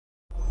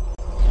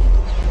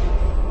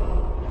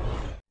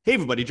Hey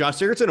everybody, Josh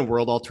Sigurdson of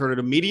World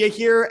Alternative Media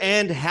here,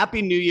 and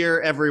Happy New Year,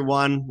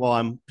 everyone. Well,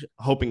 I'm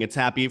hoping it's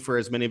happy for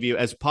as many of you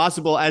as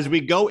possible as we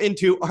go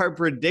into our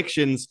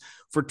predictions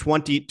for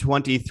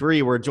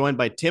 2023. We're joined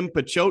by Tim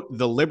Pachote,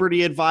 the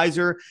Liberty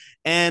Advisor,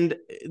 and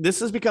this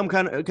has become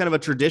kind of a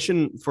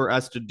tradition for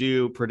us to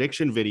do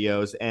prediction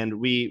videos, and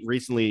we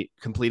recently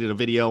completed a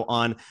video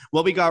on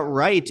what we got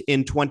right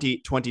in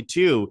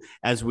 2022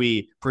 as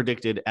we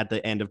predicted at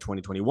the end of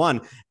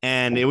 2021.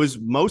 And it was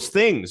most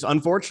things.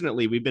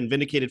 Unfortunately, we've been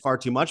vindicated far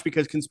too much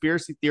because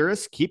conspiracy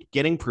theorists keep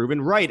getting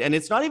proven right. And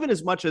it's not even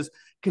as much as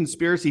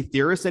conspiracy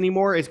theorists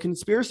anymore, it's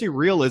conspiracy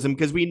realism,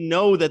 because we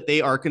know that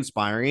they are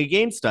conspiring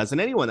against us.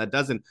 And anyone that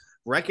doesn't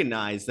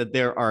recognize that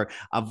there are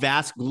a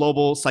vast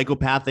global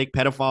psychopathic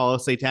pedophile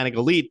satanic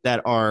elite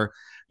that are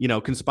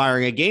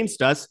conspiring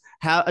against us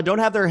don't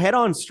have their head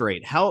on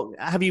straight. How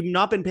have you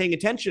not been paying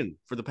attention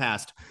for the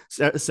past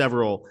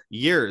several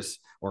years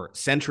or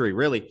century,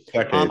 really?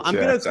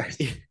 Decades,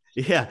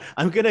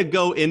 I'm gonna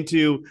go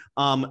into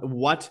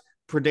what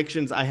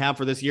predictions I have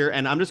for this year,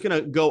 and I'm just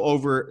gonna go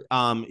over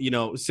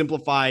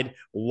simplified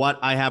what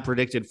I have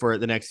predicted for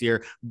the next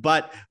year.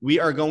 But we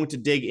are going to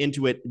dig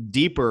into it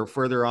deeper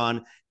further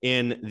on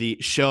in the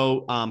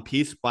show,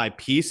 piece by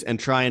piece, and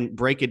try and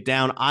break it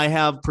down. I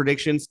have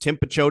predictions. Tim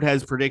Pachote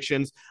has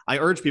predictions. I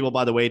urge people,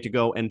 by the way, to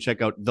go and check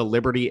out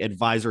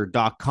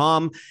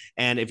thelibertyadvisor.com.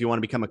 And if you want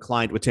to become a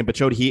client with Tim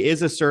Pachote, he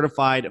is a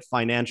certified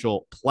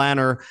financial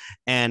planner.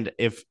 And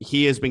if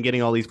he has been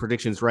getting all these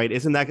predictions right,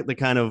 isn't that the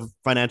kind of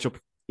financial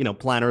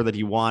planner that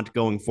you want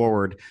going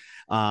forward?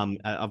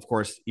 Of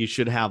course, you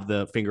should have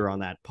the finger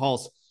on that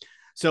pulse.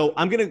 So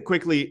I'm going to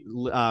quickly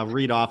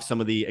read off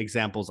some of the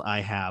examples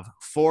I have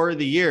for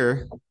the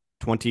year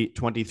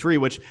 2023,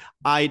 which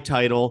I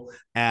title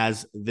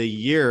as the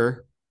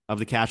year of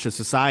the cashless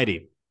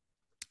society.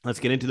 Let's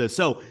get into this.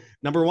 So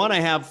number one,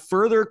 I have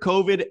further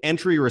COVID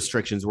entry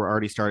restrictions. We're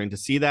already starting to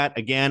see that.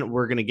 Again,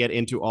 we're going to get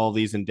into all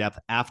these in depth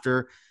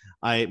after.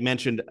 I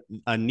mentioned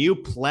a new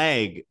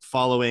plague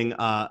following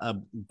a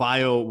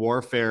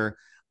bio-warfare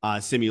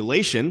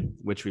simulation,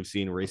 which we've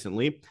seen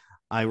recently.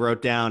 I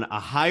wrote down a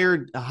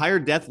higher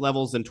death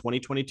levels than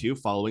 2022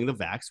 following the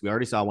vax. We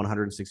already saw a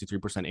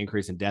 163%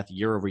 increase in death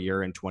year over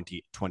year in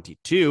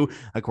 2022,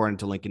 according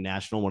to Lincoln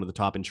National, one of the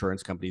top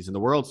insurance companies in the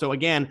world. So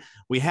again,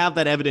 we have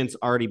that evidence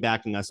already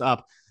backing us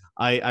up.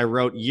 I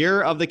wrote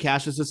year of the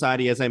cashless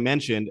society, as I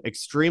mentioned,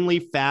 extremely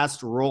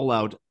fast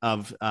rollout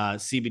of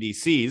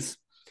CBDCs.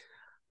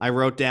 I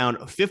wrote down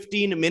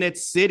 15-minute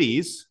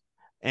cities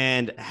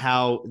and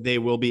how they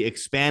will be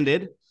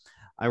expanded.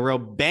 I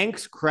wrote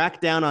banks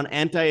crack down on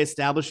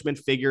anti-establishment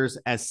figures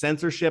as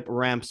censorship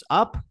ramps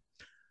up.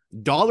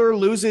 Dollar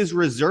loses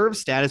reserve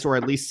status, or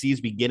at least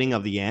sees beginning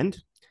of the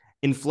end.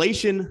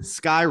 Inflation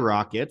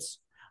skyrockets.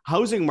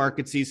 Housing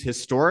market sees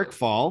historic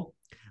fall.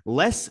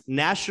 Less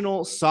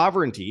national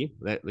sovereignty,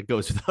 that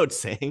goes without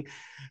saying.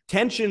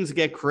 Tensions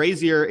get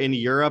crazier in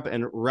Europe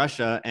and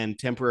Russia, and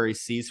temporary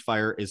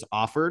ceasefire is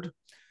offered.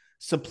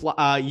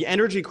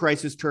 Energy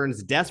crisis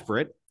turns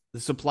desperate. The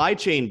supply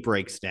chain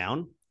breaks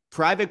down.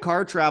 Private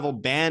car travel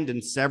banned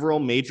in several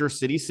major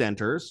city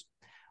centers.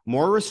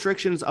 More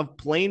restrictions of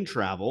plane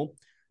travel.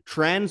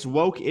 Trans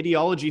woke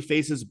ideology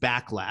faces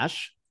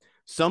backlash.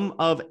 Some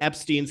of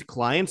Epstein's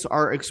clients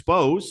are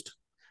exposed.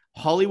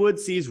 Hollywood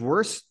sees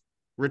worst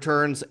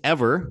returns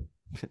ever,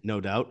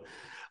 no doubt.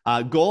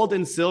 Gold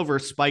and silver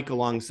spike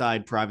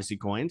alongside privacy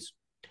coins.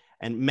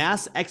 And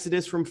mass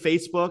exodus from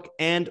Facebook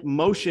and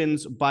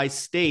motions by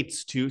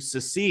states to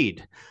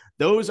secede.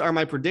 Those are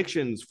my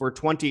predictions for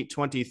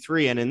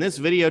 2023. And in this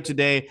video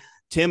today,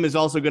 Tim is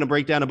also going to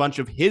break down a bunch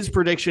of his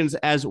predictions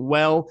as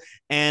well.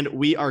 And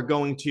we are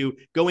going to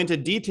go into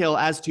detail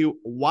as to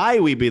why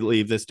we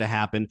believe this to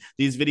happen.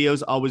 These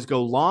videos always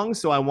go long,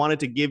 so I wanted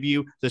to give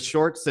you the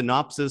short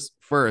synopsis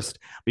first.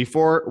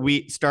 Before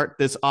we start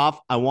this off,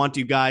 I want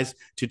you guys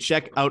to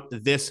check out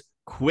this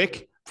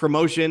quick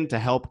promotion to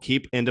help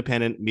keep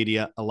independent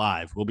media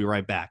alive. We'll be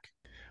right back.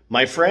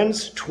 My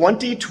friends,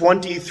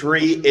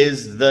 2023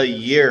 is the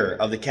year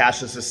of the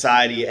cashless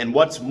society, and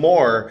what's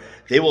more,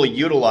 they will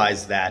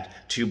utilize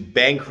that to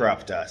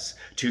bankrupt us,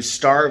 to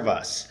starve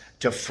us,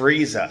 to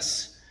freeze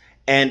us.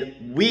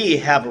 And we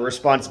have a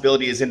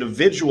responsibility as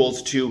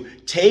individuals to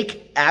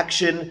take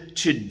action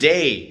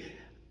today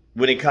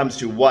when it comes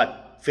to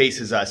what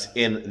faces us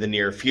in the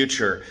near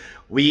future.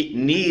 We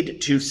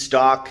need to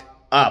stock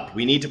up.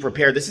 We need to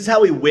prepare. This is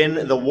how we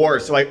win the war.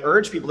 So I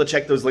urge people to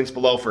check those links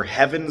below for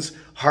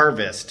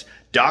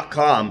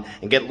heavensharvest.com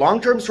and get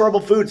long-term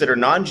storable foods that are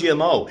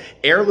non-GMO,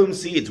 heirloom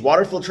seeds,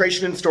 water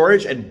filtration and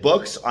storage, and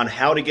books on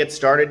how to get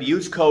started.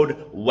 Use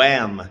code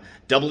WHAM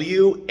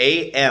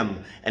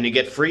WAM, and you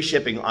get free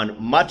shipping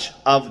on much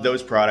of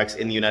those products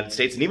in the United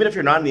States. And even if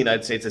you're not in the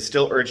United States, I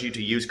still urge you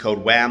to use code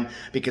WAM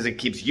because it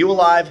keeps you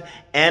alive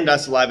and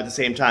us alive at the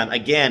same time.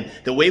 Again,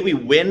 the way we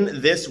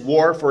win this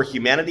war for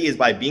humanity is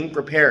by being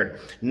prepared.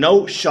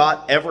 No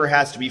shot ever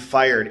has to be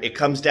fired. It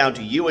comes down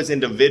to you as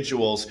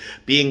individuals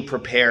being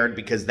prepared,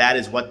 because that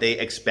is what they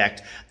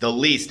expect the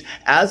least.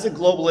 As the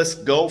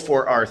globalists go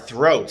for our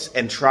throats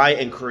and try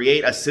and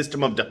create a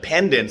system of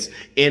dependence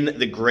in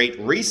the Great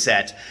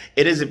Reset,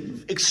 it is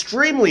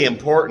extremely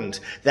important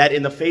that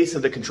in the face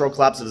of the controlled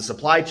collapse of the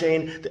supply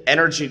chain, the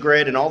energy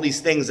grid, and all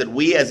these things, that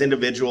we as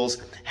individuals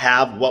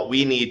have what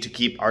we need to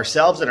keep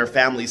ourselves and our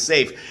families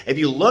safe. If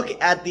you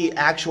look at the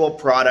actual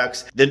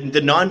products,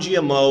 the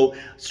non-GMO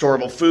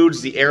storable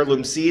foods, the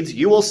heirloom seeds,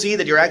 you will see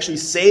that you're actually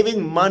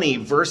saving money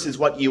versus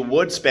what you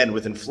would spend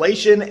with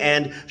inflation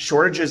and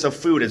shortages of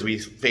food, as we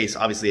face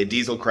obviously a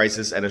diesel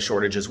crisis and a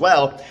shortage as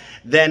well,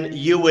 then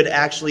you would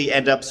actually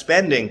end up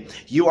spending.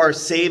 You are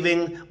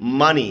saving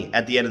money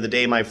at the end of the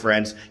day, my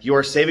friends. You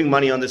are saving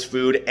money on this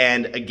food,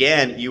 and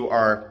again, you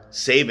are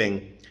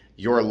saving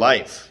your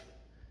life.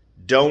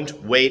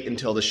 Don't wait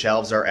until the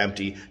shelves are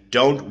empty.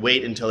 Don't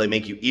wait until they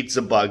make you eat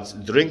the bugs,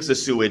 drink the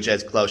sewage,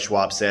 as Klaus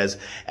Schwab says,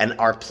 and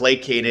are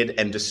placated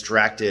and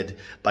distracted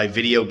by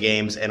video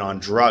games and on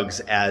drugs,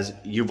 as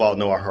Yuval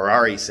Noah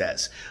Harari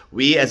says.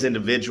 We as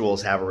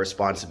individuals have a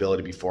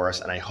responsibility before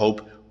us, and I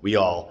hope we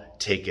all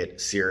take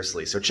it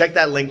seriously. So check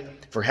that link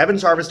for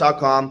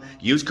heavensharvest.com.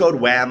 Use code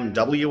WAM,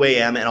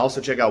 W-A-M, and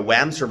also check out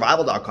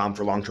whamsurvival.com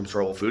for long-term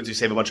storable foods. You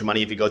save a bunch of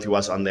money if you go through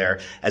us on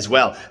there as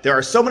well. There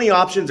are so many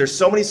options. There's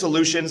so many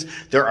solutions.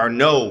 There are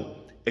no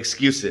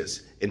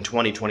excuses in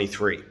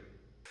 2023.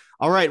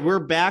 All right, we're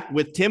back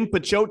with Tim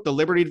Pachote, the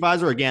Liberty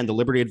Advisor. Again,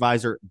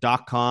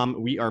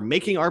 thelibertyadvisor.com. We are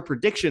making our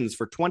predictions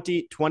for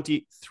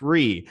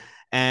 2023.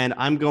 And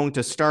I'm going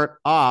to start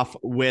off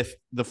with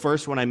the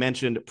first one I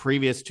mentioned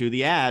previous to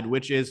the ad,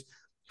 which is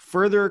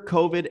further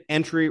COVID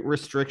entry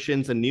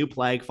restrictions, a new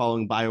plague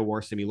following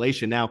biowar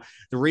simulation. Now,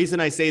 the reason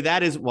I say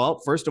that is,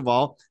 well, first of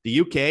all, the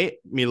UK,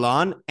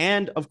 Milan,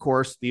 and of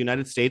course, the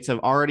United States have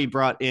already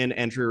brought in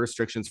entry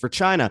restrictions for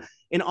China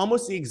in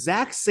almost the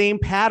exact same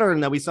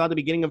pattern that we saw at the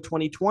beginning of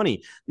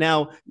 2020.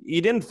 Now,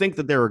 you didn't think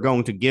that they were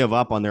going to give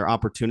up on their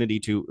opportunity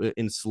to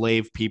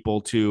enslave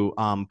people to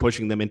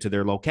pushing them into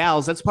their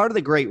locales. That's part of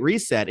the Great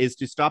Reset, is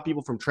to stop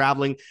people from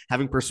traveling,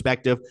 having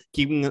perspective,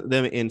 keeping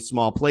them in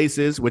small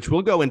places, which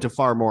we'll go into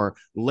far more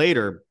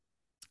later.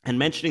 And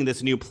mentioning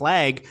this new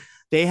plague,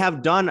 they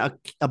have done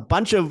a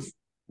bunch of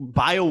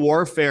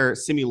biowarfare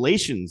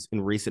simulations in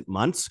recent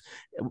months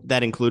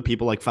that include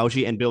people like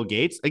Fauci and Bill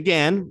Gates.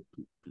 Again,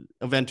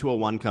 Event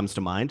 201 comes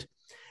to mind.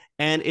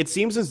 And it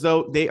seems as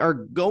though they are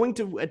going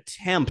to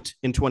attempt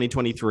in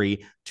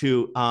 2023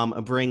 to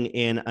bring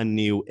in a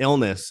new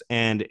illness.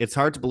 And it's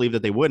hard to believe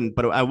that they wouldn't.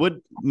 But I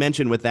would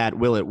mention with that,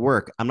 will it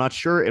work? I'm not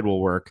sure it will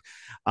work,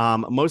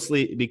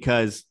 mostly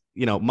because,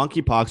 you know,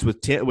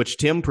 monkeypox, which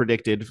Tim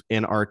predicted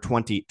in our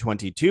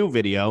 2022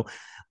 video,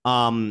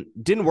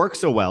 didn't work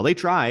so well. They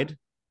tried,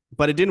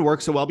 but it didn't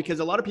work so well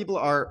because a lot of people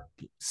are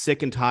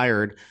sick and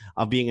tired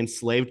of being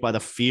enslaved by the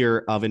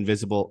fear of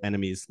invisible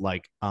enemies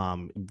like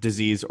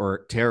disease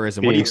or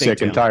terrorism. What do you think, sick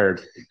Tim? and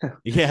tired.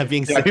 Yeah,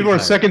 being sick. People are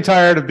sick and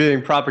tired of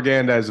being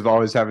propagandized, of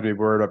always having to be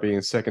worried about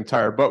being sick and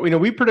tired. But, you know,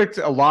 we predict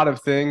a lot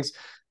of things,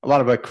 a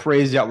lot of like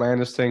crazy,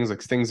 outlandish things,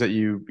 like things that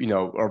you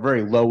know, are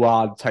very low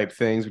odd type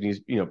things. When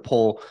you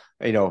pull,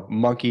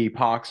 monkey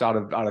pox out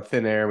of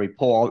thin air, we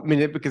pull all,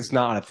 because it's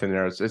not out of thin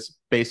air. It's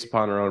based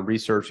upon our own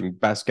research and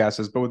best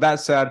guesses. But with that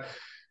said,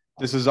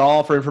 this is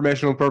all for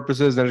informational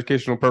purposes and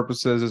educational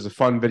purposes. It's a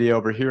fun video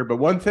over here. But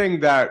one thing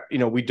that,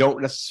 we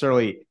don't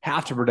necessarily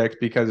have to predict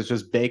because it's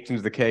just baked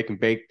into the cake and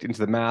baked into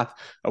the math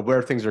of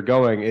where things are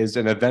going is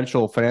an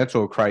eventual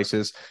financial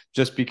crisis,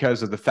 just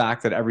because of the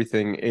fact that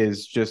everything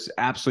is just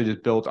absolutely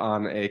just built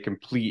on a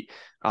complete,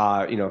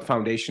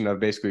 foundation of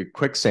basically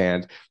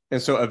quicksand.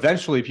 And so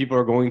eventually people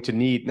are going to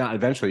need, not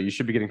eventually, you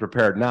should be getting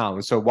prepared now.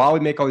 And so while we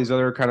make all these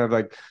other kind of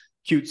like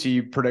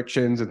cutesy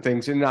predictions and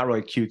things, and not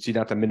really cutesy,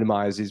 not to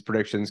minimize these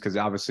predictions because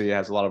obviously it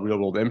has a lot of real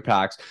world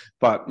impacts,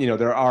 but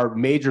there are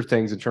major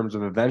things in terms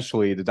of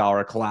eventually the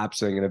dollar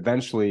collapsing and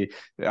eventually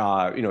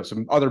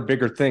some other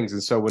bigger things.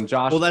 And so when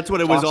Josh, well, that's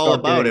what it was all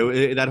about.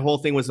 That whole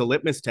thing was a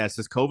litmus test.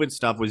 This COVID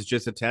stuff was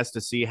just a test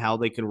to see how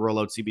they can roll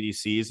out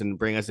CBDCs and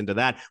bring us into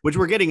that, which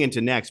we're getting into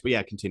next. But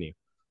yeah, continue.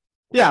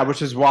 Yeah,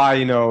 which is why,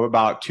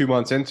 about 2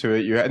 months into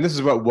it, and this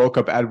is what woke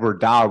up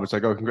Edward Dowd, was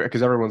like, oh,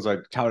 because everyone's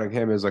like touting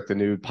him as like the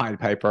new Pied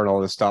Piper and all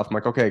this stuff. I'm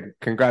like, okay,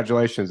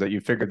 congratulations that you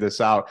figured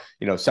this out,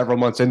 several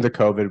months into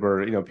COVID,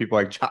 where, people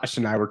like Josh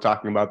and I were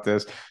talking about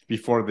this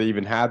before they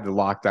even had the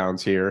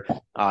lockdowns here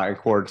and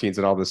quarantines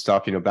and all this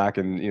stuff, back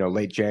in,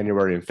 late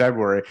January and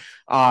February.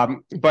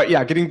 But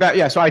yeah, getting back.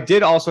 Yeah. So I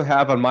did also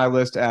have on my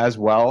list as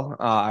well.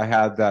 I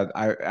had that.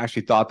 I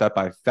actually thought that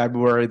by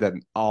February that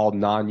all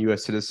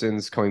non-US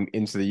citizens coming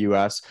into the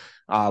US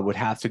would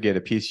have to get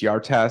a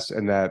PCR test,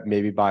 and that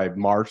maybe by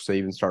March they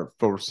even start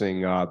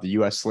forcing the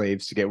US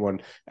slaves to get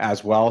one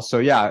as well. So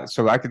yeah,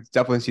 so I could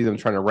definitely see them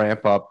trying to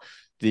ramp up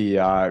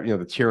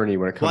the tyranny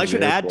when it Well, I comes to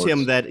should add,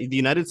 Tim, airports. that the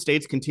United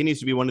States continues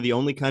to be one of the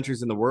only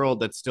countries in the world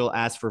that still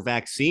asks for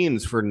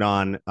vaccines for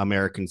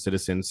non-American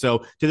citizens.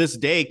 So to this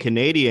day,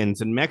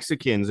 Canadians and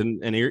Mexicans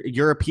and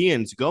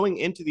Europeans going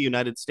into the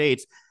United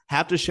States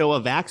have to show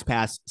a vax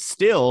pass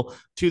still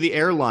to the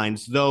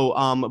airlines, though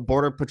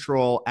Border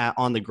Patrol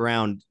on the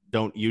ground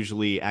don't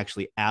usually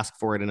actually ask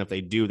for it. And if they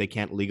do, they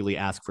can't legally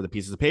ask for the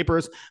pieces of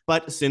papers.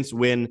 But since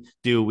when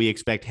do we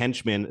expect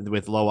henchmen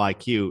with low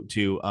IQ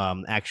to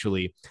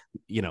actually,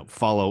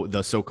 follow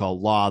the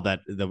so-called law, that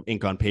the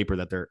ink on paper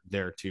that they're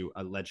there to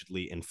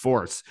allegedly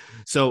enforce?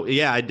 So,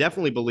 yeah, I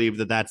definitely believe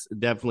that that's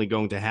definitely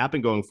going to happen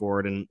going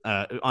forward. And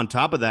on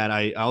top of that,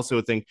 I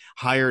also think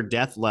higher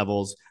death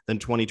levels than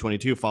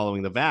 2022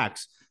 following the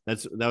vax.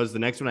 That was the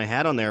next one I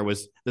had on there,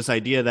 was this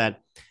idea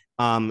that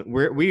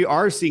we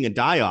are seeing a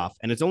die-off,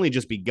 and it's only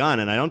just begun.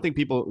 And I don't think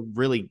people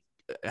really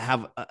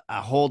have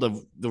a hold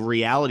of the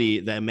reality,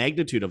 the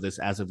magnitude of this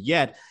as of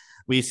yet.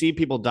 We see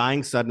people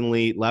dying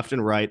suddenly left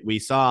and right. We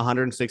saw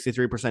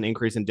 163%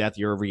 increase in death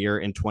year over year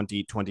in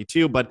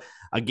 2022. But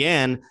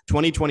again,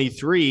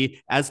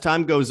 2023, as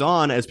time goes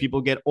on, as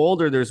people get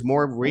older, there's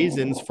more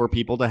reasons for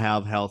people to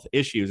have health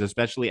issues,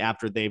 especially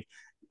after they've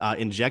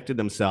injected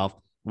themselves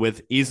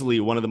with easily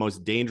one of the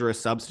most dangerous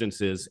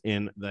substances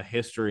in the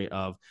history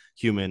of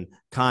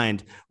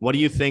humankind. What do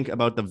you think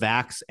about the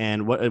vax,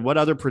 and what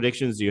other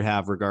predictions do you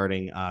have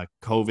regarding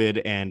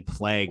COVID and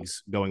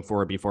plagues going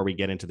forward before we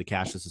get into the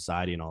cashless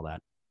society and all that?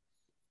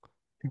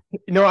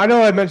 I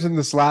know I mentioned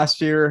this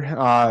last year.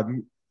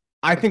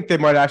 I think they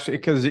might actually,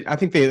 because I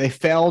think they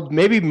failed.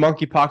 Maybe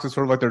monkeypox is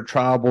sort of like their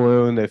trial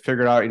balloon. They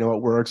figured out,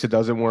 what works, it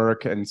doesn't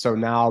work. And so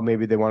now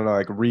maybe they want to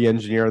like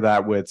re-engineer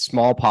that with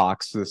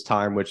smallpox this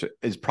time, which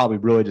is probably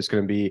really just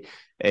going to be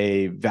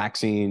a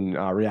vaccine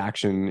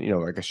reaction,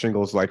 like a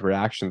shingles-like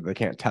reaction that they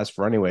can't test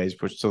for anyways.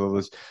 So they'll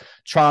just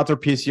try out their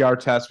PCR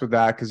test with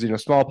that, because,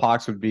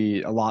 smallpox would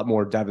be a lot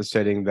more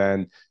devastating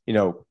than,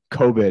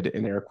 COVID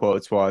in air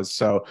quotes was.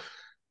 So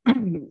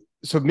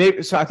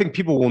I think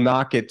people will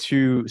not get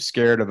too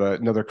scared of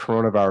another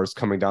coronavirus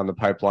coming down the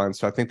pipeline.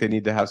 So I think they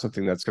need to have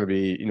something that's going to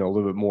be, a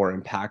little bit more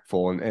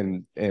impactful.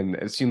 And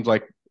it seems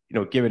like,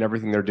 given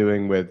everything they're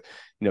doing with,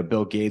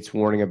 Bill Gates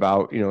warning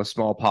about,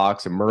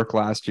 smallpox, and Merck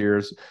last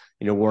year's,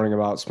 warning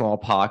about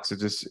smallpox.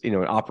 It's just,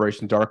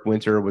 Operation Dark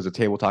Winter was a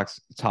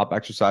tabletop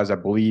exercise. I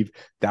believe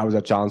that was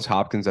at Johns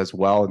Hopkins as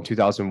well in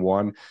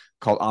 2001,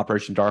 called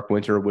Operation Dark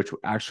Winter, which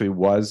actually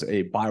was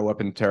a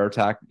bioweapon terror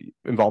attack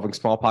involving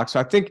smallpox. So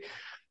I think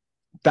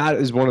that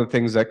is one of the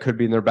things that could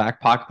be in their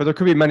back pocket, but there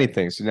could be many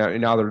things.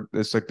 Now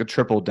there's like the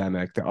triple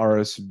demic, the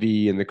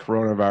RSV and the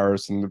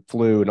coronavirus and the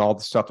flu and all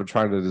the stuff they're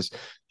trying to just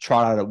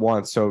trot out at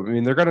once. So,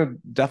 they're going to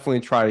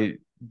definitely try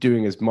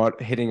doing as much,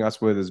 hitting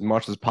us with as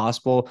much as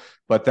possible.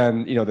 But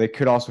then, they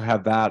could also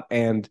have that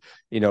and,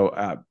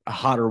 a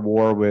hotter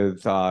war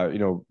with,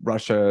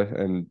 Russia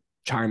and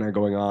China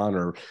going on,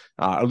 or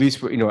at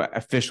least,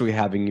 officially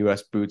having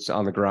U.S. boots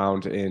on the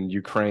ground in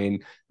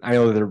Ukraine. I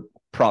know that they're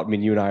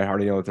you and I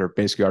already know that they're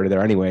basically already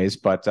there anyways,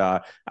 but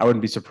I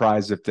wouldn't be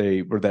surprised if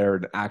they were there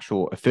in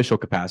actual official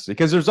capacity,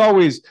 because there's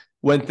always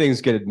when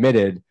things get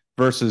admitted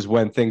versus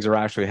when things are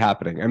actually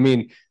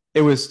happening.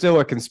 It was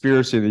still a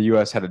conspiracy. The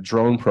U.S. had a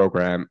drone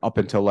program up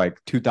until like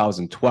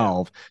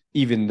 2012,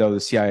 even though the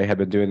CIA had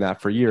been doing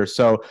that for years.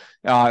 So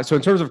in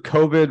terms of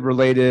COVID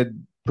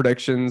related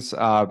predictions,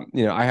 I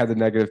had the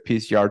negative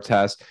PCR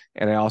test,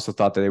 and I also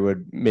thought that they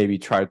would maybe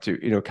try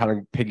to, kind of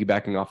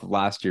piggybacking off of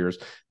last year's,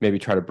 maybe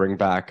try to bring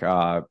back,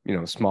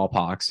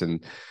 smallpox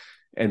and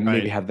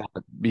maybe have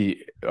that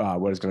be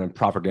what is going to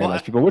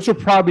propagandize people, which will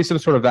probably be some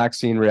sort of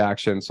vaccine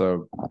reaction.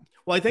 So.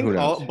 Well, I think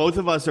both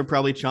of us are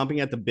probably chomping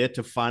at the bit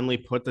to finally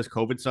put this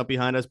COVID stuff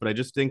behind us, but I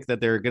just think that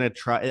they're going to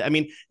try.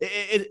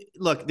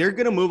 Look, they're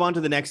going to move on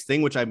to the next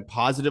thing, which I'm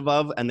positive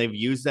of, and they've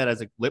used that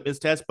as a litmus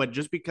test. But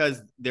just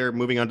because they're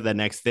moving on to that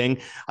next thing,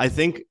 I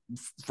think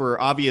for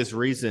obvious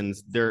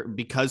reasons,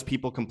 because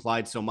people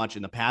complied so much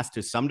in the past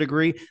to some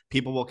degree,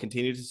 people will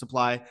continue to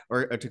supply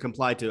or to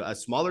comply to a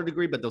smaller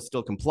degree, but they'll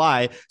still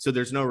comply. So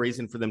there's no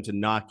reason for them to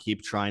not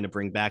keep trying to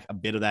bring back a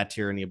bit of that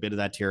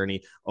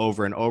tyranny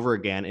over and over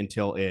again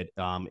until it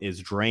is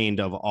drained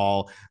of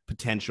all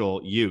potential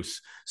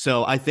use.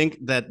 So I think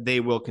that they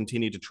will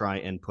continue to try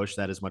and push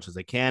that as much as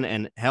they can.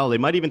 And hell, they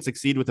might even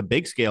succeed with a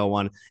big scale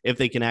one if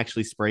they can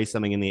actually spray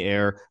something in the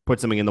air,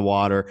 put something in the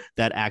water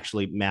that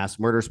actually mass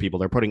murders people.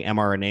 They're putting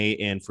mRNA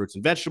in fruits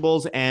and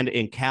vegetables and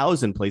in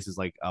cows in places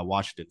like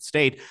Washington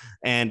State.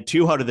 And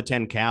 2 out of the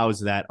 10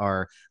 cows that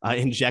are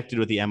injected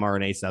with the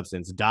mRNA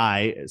substance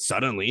die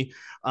suddenly.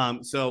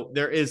 So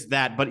there is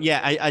that. But yeah,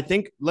 I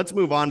think let's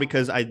move on,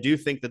 because I do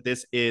think that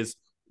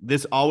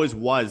this always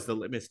was the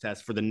litmus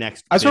test for the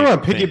next. I just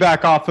want to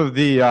piggyback off of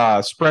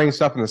the spraying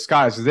stuff in the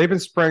skies, because they've been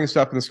spraying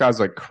stuff in the skies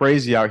like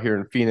crazy out here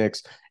in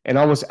Phoenix. And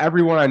almost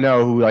everyone I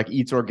know who like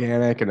eats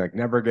organic and like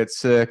never gets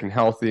sick and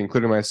healthy,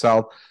 including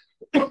myself,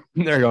 there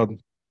you go,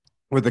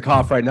 with the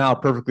cough right now,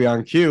 perfectly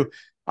on cue.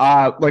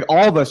 Like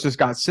all of us just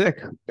got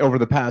sick over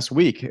the past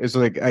week. It's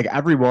like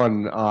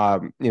everyone,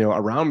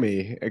 around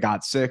me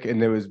got sick,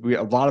 and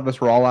a lot of us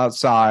were all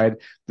outside.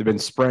 They've been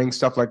spraying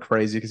stuff like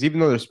crazy because even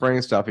though they're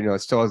spraying stuff,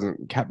 it still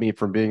hasn't kept me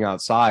from being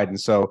outside. And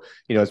so,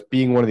 it's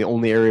being one of the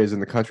only areas in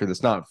the country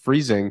that's not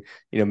freezing.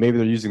 Maybe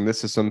they're using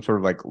this as some sort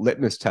of like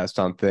litmus test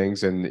on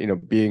things,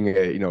 and being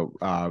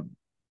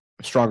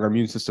stronger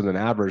immune system than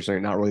average.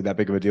 Not really that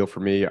big of a deal for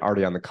me.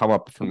 Already on the come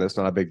up from this,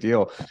 not a big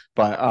deal.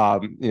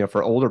 But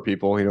for older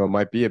people, it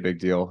might be a big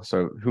deal.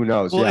 So who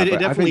knows? Well, Yeah, it but I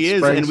think definitely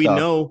is, spraying and we stuff.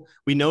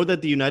 know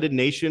that the United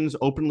Nations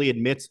openly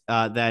admits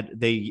that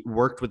they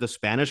worked with the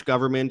Spanish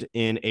government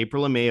in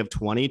April and May of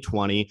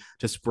 2020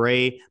 to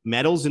spray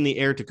metals in the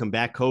air to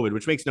combat COVID,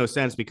 which makes no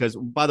sense because,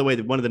 by the way,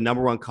 one of the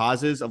number one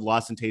causes of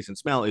loss in taste and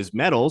smell is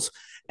metals.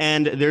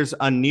 And there's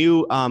a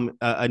new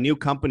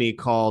company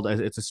called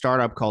it's a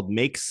startup called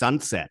Make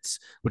Sunsets,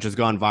 which has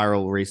gone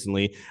viral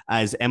recently,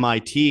 as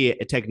MIT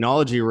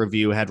Technology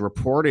Review had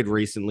reported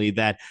recently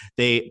that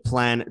they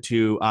plan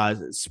to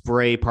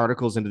spray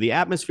particles into the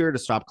atmosphere to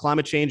stop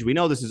climate change. We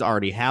know this is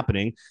already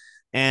happening.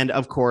 And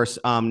of course,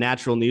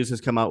 Natural News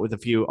has come out with a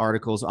few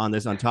articles on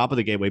this on top of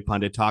the Gateway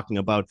Pundit, talking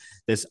about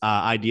this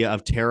idea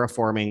of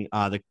terraforming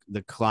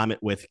the climate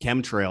with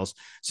chemtrails.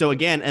 So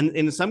again, and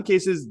in some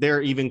cases,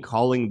 they're even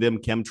calling them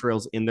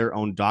chemtrails in their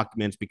own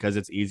documents because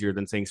it's easier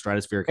than saying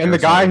stratospheric. And the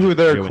guy who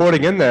they're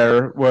quoting in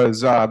there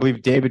was, I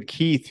believe, David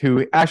Keith,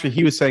 who actually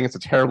he was saying it's a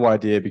terrible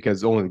idea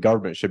because only the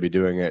government should be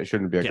doing it. It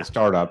shouldn't be like a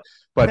startup.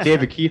 But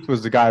David Keith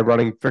was the guy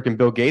running freaking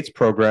Bill Gates'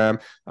 program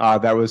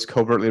that was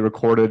covertly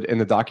recorded in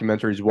the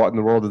documentaries. What in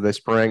the world are they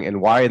spraying, and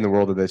why in the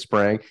world are they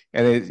spraying?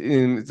 And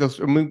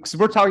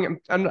we're talking.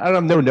 I don't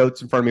have no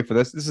notes in front of me for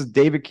this. This is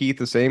David Keith,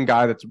 the same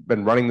guy that's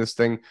been running this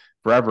thing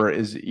forever,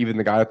 is even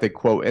the guy that they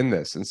quote in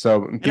this. And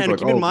so people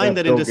keep in mind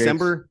that in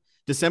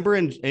December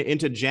and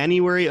into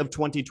January of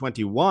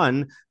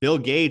 2021, Bill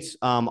Gates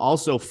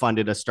also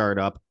funded a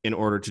startup in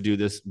order to do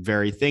this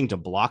very thing, to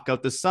block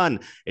out the sun.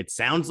 It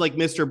sounds like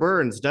Mr.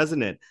 Burns,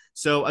 doesn't it?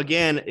 So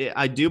again,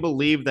 I do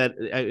believe that,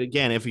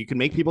 again, if you can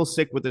make people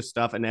sick with this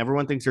stuff and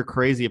everyone thinks you're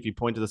crazy if you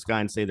point to the sky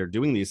and say they're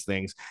doing these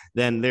things,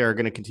 then they're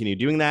going to continue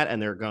doing that,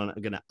 and they're going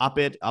to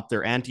up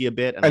their ante a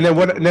bit. And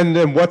then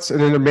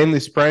they're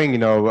mainly spraying,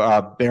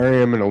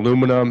 barium and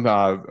aluminum.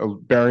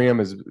 Barium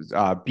is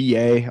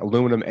Ba,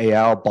 aluminum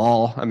Al,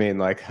 ball. I mean,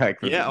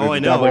 yeah, I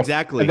know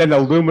exactly. And then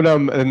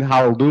aluminum, and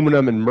how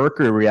aluminum and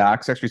mercury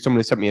reacts. Actually,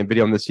 somebody sent me a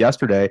video on this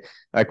yesterday.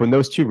 Like when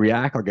those two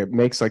react, like it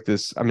makes like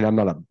this. I mean, I'm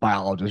not a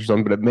biologist or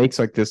something, but it makes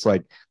like this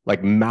like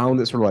mound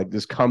that sort of like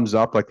this comes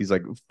up like these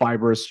like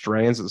fibrous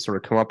strands that sort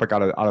of come up like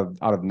out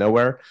of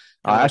nowhere.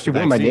 Actually,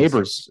 one of my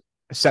neighbors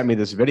sent me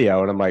this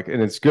video, and I'm like,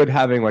 and it's good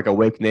having like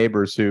awake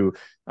neighbors who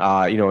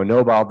know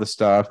about the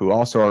stuff, who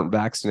also aren't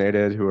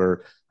vaccinated, who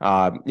are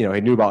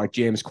he knew about like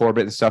James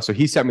Corbett and stuff. So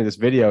he sent me this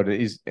video,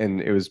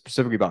 and it was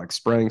specifically about like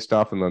spraying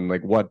stuff and then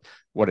like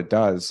what it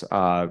does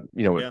to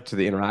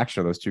the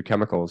interaction of those two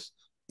chemicals.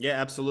 Yeah,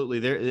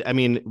 absolutely. I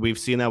mean, we've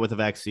seen that with the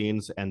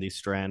vaccines and these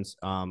strands,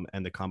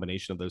 and the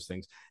combination of those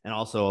things. And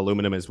also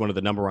aluminum is one of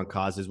the number one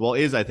causes. Well,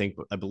 I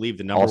believe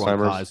the number one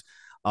cause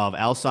of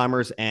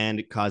Alzheimer's,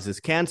 and causes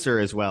cancer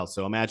as well.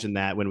 So imagine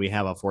that when we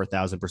have a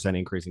 4,000%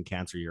 increase in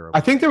cancer year over. I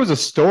think there was a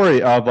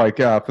story of like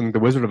from the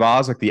Wizard of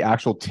Oz, like the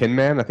actual Tin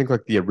Man. I think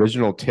like the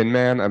original Tin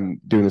Man, I'm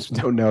doing this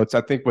with no notes,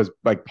 I think was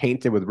like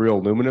painted with real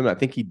aluminum. I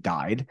think he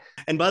died.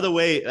 And by the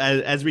way,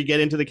 as we get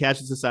into the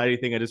Cashless Society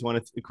thing, I just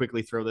want to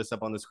quickly throw this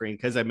up on the screen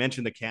because I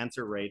mentioned the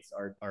cancer rates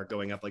are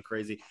going up like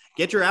crazy.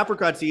 Get your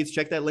apricot seeds.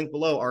 Check that link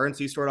below,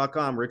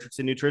 rncstore.com,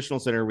 Richardson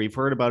Nutritional Center. We've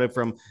heard about it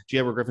from G.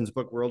 Edward Griffin's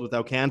book, World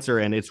Without Cancer,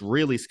 and it's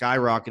really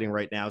skyrocketing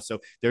right now. So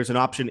there's an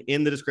option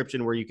in the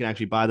description where you can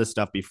actually buy this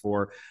stuff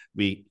before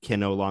we can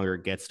no longer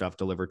get stuff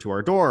delivered to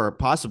our door.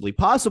 Possibly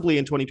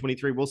in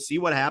 2023. We'll see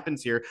what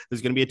happens here.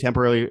 There's going to be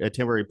a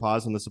temporary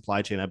pause in the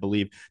supply chain, I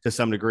believe, to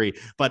some degree.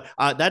 But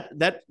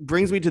that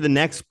brings me to the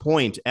next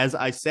point. As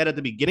I said at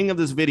the beginning of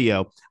this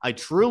video, I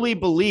truly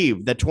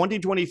believe that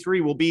 2023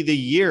 will be the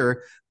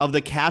year of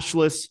the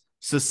cashless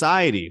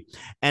society.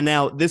 And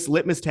now this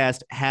litmus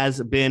test has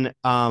been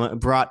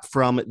brought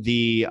from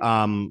the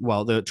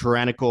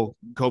tyrannical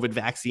COVID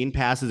vaccine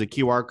passes, the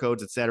QR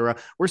codes, etc.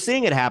 We're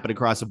seeing it happen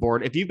across the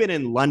board. If you've been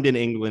in London,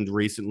 England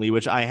recently,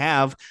 which I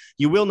have,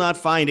 you will not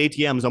find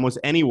ATMs almost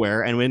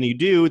anywhere. And when you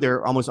do,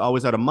 they're almost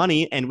always out of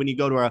money. And when you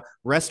go to a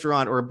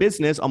restaurant or a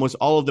business, almost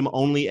all of them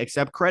only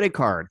accept credit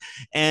card.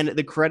 And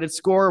the credit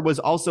score was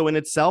also in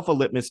itself a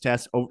litmus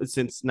test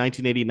since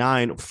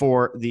 1989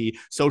 for the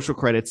social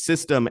credit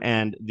system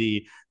and the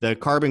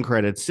carbon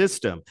credit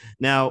system.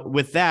 Now,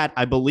 with that,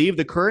 I believe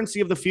the currency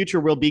of the future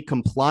will be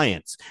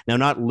compliance. Now,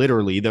 not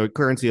literally. The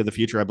currency of the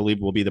future, I believe,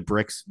 will be the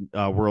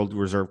BRICS world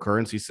reserve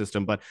currency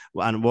system. But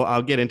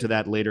I'll get into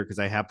that later because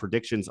I have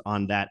predictions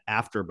on that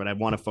after. But I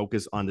want to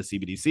focus on the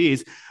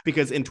CBDCs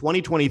because in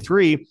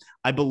 2023,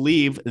 I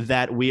believe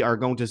that we are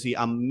going to see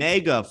a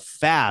mega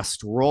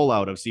fast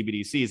rollout of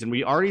CBDCs. And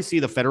we already see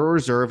the Federal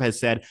Reserve has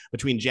said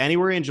between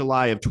January and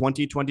July of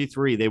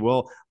 2023, they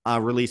will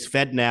release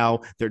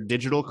FedNow, their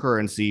digital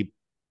currency.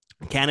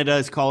 Canada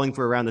is calling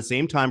for around the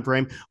same time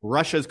frame.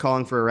 Russia is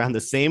calling for around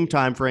the same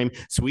time frame.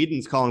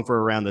 Sweden's calling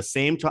for around the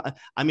same time.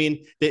 I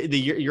mean, the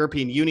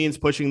European Union's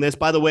pushing this.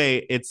 By the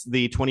way, it's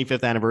the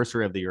 25th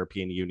anniversary of the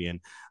European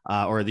Union,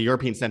 or the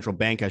European Central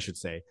Bank, I should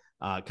say.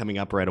 Coming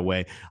up right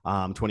away,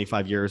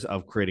 25 years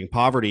of creating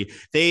poverty.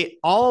 They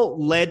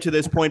all led to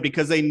this point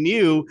because they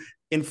knew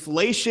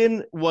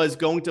inflation was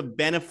going to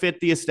benefit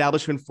the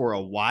establishment for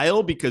a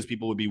while because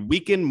people would be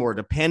weakened, more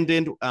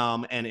dependent,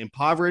 and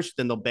impoverished.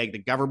 Then they'll beg the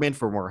government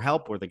for more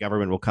help, or the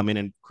government will come in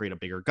and create a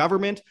bigger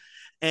government.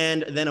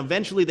 And then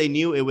eventually they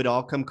knew it would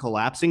all come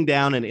collapsing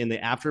down. And in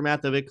the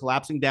aftermath of it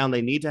collapsing down,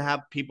 they need to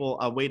have people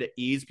a way to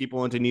ease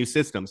people into new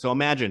systems. So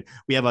imagine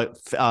we have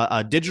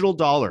a digital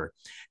dollar,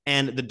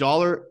 and the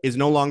dollar is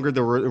no longer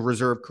the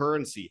reserve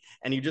currency.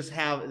 And you just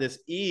have this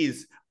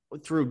ease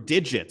through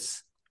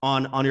digits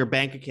on your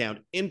bank account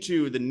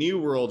into the new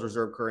world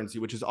reserve currency,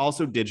 which is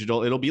also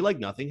digital. It'll be like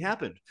nothing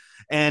happened.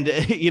 And,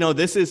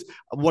 this is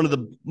one of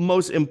the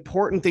most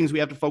important things we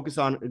have to focus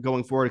on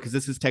going forward, because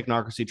this is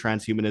technocracy,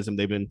 transhumanism.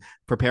 They've been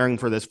preparing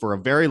for this for a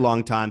very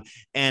long time.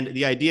 And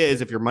the idea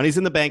is, if your money's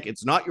in the bank,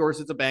 it's not yours,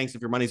 it's the bank's.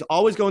 If your money's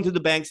always going to the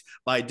banks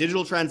by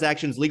digital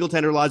transactions, legal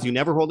tender laws, you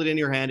never hold it in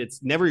your hand.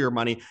 It's never your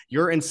money.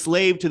 You're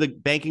enslaved to the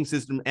banking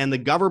system and the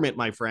government,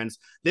 my friends.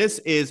 This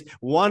is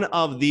one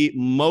of the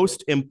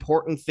most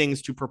important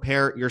things to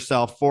prepare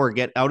yourself for.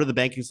 Get out of the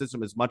banking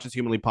system as much as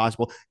humanly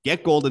possible.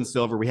 Get gold and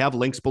silver. We have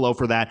links below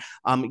for that.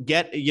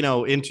 Get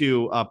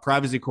into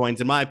privacy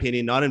coins, in my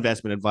opinion, not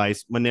investment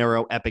advice.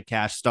 Monero, Epic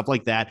Cash, stuff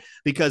like that.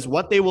 Because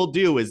what they will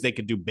do is they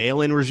could do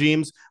bail-in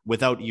regimes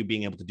without you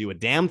being able to do a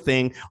damn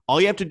thing.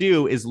 All you have to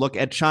do is look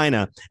at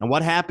China and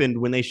what happened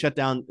when they shut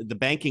down the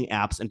banking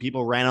apps and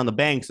people ran on the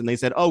banks and they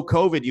said, "Oh,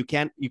 COVID, you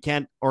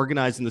can't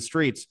organize in the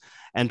streets."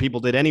 And people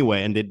did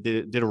anyway, and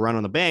did a run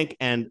on the bank,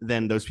 and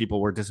then those people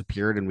were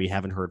disappeared, and we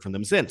haven't heard from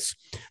them since.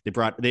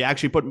 They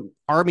actually put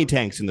army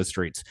tanks in the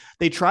streets.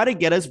 They try to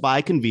get us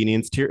by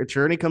convenience.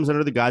 Tyranny comes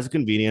under the guise of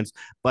convenience,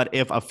 but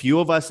if a few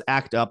of us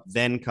act up,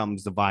 then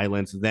comes the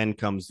violence, then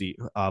comes the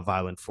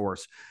violent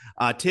force.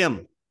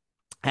 Tim,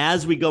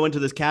 as we go into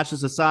this cashless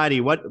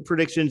society, what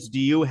predictions do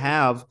you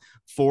have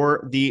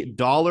for the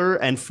dollar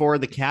and for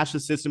the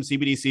cashless system,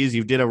 CBDCs?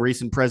 You did a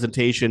recent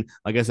presentation,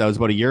 I guess that was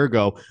about a year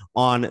ago,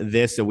 on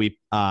this that we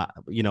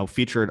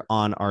featured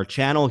on our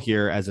channel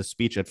here as a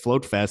speech at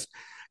FloatFest.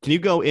 Can you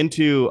go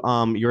into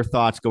your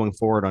thoughts going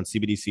forward on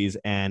CBDCs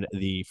and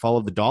the fall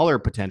of the dollar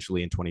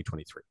potentially in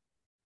 2023?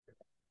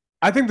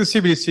 I think the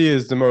CBDC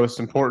is the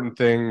most important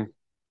thing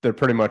there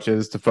pretty much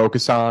is to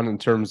focus on in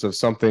terms of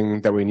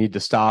something that we need to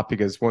stop,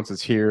 because once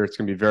it's here, it's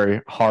going to be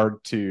very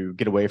hard to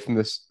get away from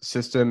this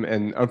system.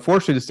 And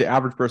unfortunately, just the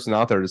average person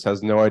out there just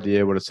has no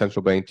idea what a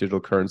central bank digital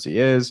currency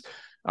is.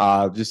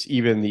 Just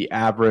even the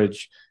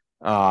average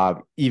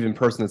even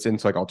person that's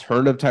into like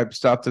alternative type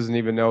stuff doesn't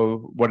even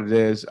know what it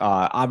is.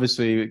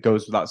 Obviously, it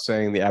goes without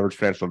saying the average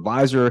financial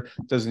advisor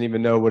doesn't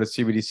even know what a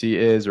CBDC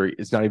is, or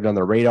it's not even on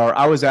their radar.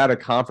 I was at a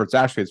conference.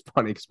 Actually, it's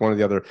funny because one of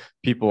the other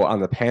people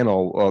on the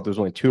panel, well, there's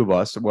only two of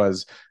us,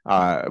 was one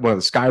of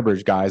the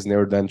Skybridge guys, and they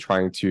were then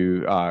trying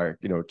to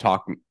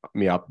talk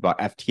me up about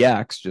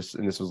FTX.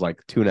 And this was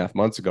like 2.5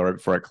 months ago, right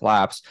before it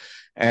collapsed.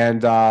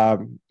 And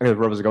where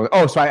was it going?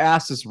 Oh, so I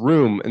asked this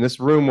room, and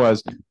this room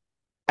was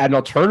at an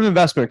alternative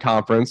investment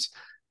conference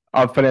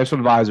of financial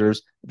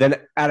advisors. Then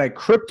at a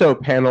crypto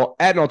panel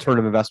at an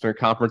alternative investment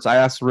conference, I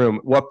asked the room,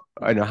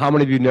 how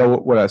many of you know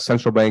what a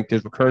central bank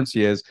digital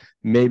currency is?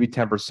 Maybe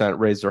 10%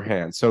 raised their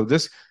hand. So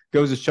this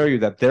goes to show you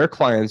that their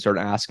clients aren't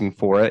asking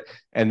for it,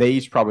 and they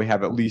each probably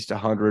have at least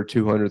 100,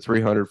 200,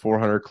 300,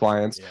 400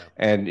 clients. Yeah.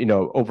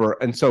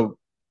 And so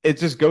it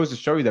just goes to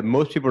show you that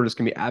most people are just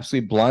going to be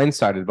absolutely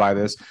blindsided by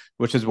this,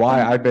 which is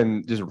why I've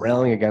been just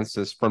railing against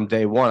this from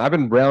day one. I've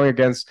been railing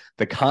against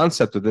the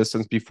concept of this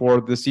since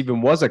before this even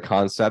was a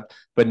concept,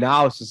 but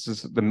now it's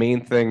just the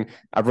main thing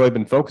I've really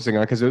been focusing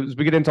on, because as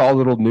we get into all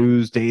little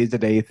news,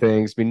 day-to-day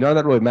things, I mean, none of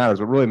that really matters.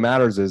 What really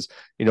matters is,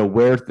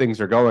 where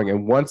things are going.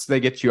 And once they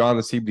get you on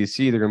the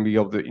CBDC, they're going to be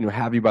able to,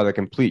 have you by the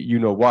complete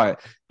what.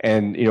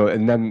 And,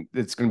 and then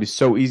it's going to be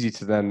so easy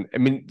to then,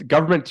 the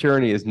government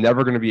tyranny is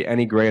never going to be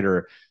any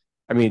greater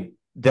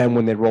then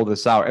when they roll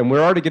this out. And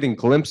we're already getting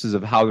glimpses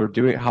of how they're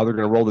going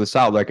to roll this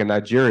out, like in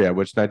Nigeria,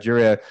 which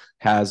Nigeria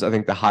has, I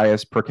think, the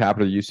highest per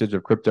capita usage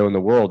of crypto in the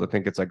world. I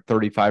think it's like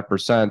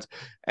 35%.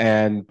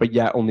 But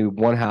yet only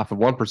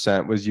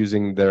 0.5% was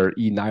using their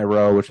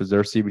e-Naira, which was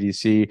their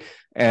CBDC.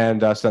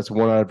 And so that's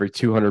 1 out of every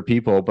 200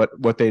 people. But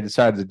what they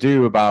decided to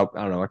do about,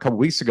 I don't know, a couple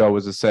weeks ago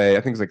was to say,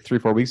 I think it's like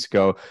 3-4 weeks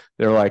ago,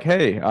 they're like,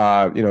 hey,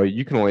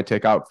 you can only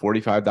take out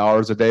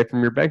 $45 a day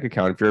from your bank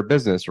account if you're a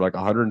business, or like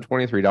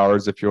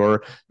 $123 if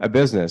you're a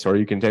business, or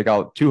you can take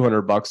out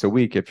 $200 a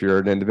week if you're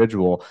an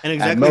individual. And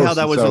exactly how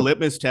that was a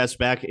litmus test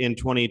back in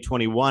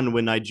 2021,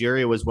 when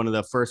Nigeria was one of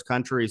the first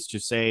countries to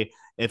say,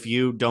 if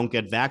you don't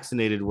get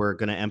vaccinated, we're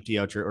going to empty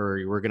out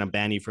we're going to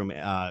ban you from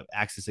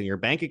accessing your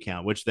bank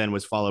account, which then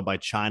was followed by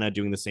China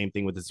doing the same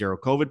thing with the zero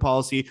COVID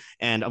policy.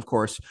 And of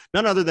course,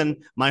 none other than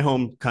my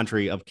home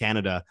country of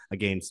Canada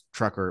against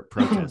trucker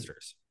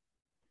protesters.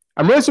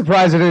 I'm really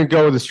surprised I didn't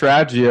go with the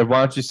strategy of why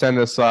don't you send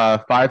us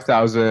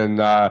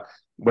 5,000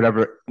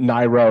 whatever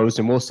Nairos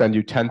and we'll send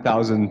you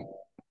 10,000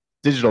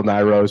 digital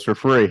Nairos for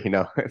free.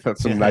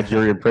 That's some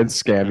Nigerian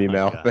prince scam Oh my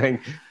email God. thing.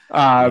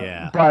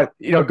 Yeah. But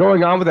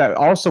going on with that,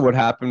 also what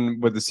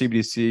happened with the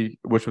CBDC,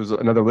 which was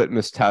another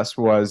litmus test,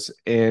 was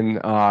in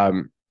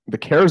the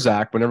CARES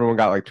Act when everyone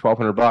got like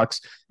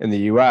 $1,200 in the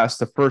U.S.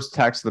 The first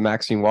text of the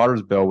Maxine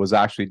Waters bill was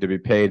actually to be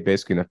paid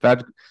basically in a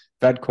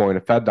Fed coin,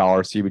 a Fed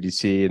dollar,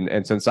 CBDC,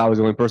 and since I was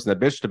the only person that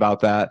bitched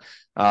about that,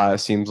 it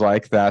seems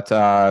like that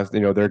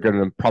they're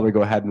going to probably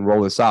go ahead and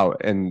roll this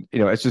out, and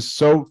it's just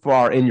so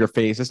far in your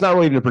face. It's not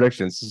really even a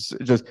prediction. It's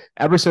just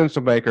every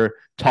central banker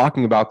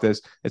talking about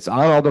this. It's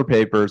on all their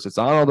papers. It's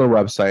on all their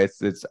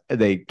websites.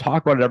 They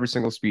talk about it every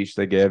single speech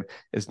they give.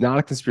 It's not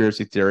a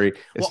conspiracy theory.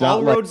 Well, It's all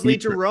not like roads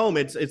lead to Rome.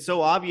 It's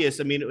so obvious.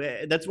 I mean,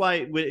 that's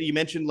why you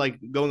mentioned like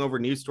going over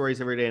news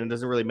stories every day, and it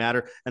doesn't really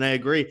matter. And I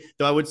agree.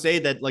 Though I would say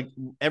that like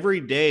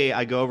every day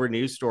I go over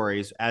news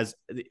stories, as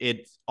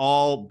it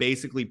all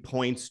basically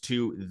points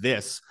to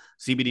this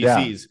yeah.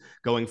 CBDCs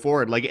going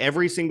forward. Like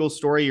every single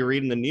story you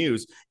read in the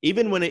news,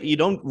 even when you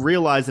don't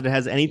realize that it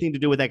has anything to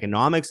do with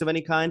economics of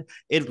any kind,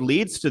 it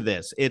leads to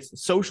this.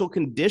 It's social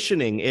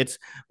conditioning. It's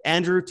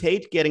Andrew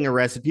Tate getting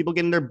arrested, people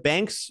getting their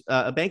bank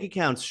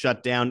accounts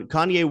shut down,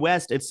 Kanye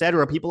West,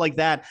 etc. People like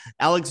that,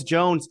 Alex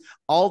Jones.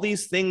 All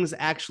these things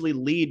actually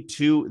lead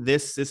to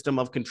this system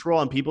of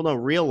control, and people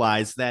don't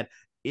realize that.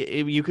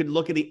 You could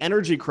look at the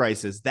energy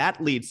crisis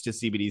that leads to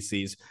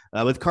CBDCs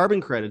with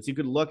carbon credits. You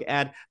could look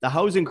at the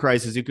housing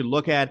crisis. You could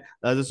look at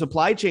the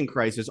supply chain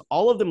crisis.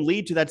 All of them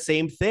lead to that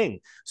same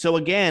thing. So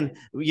again,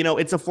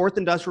 it's a fourth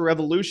industrial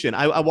revolution.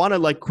 I want to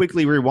like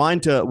quickly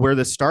rewind to where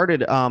this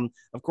started.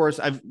 Of course,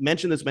 I've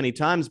mentioned this many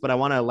times, but I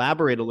want to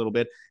elaborate a little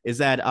bit. Is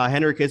that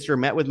Henry Kissinger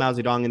met with Mao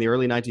Zedong in the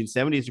early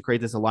 1970s to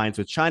create this alliance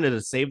with China to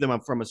save them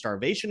up from a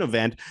starvation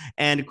event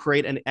and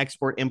create an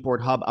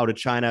export-import hub out of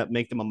China,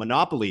 make them a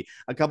monopoly.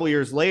 A couple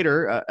years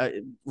later,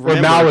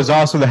 Well, Mao was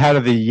also the head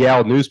of the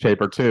Yale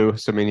newspaper too.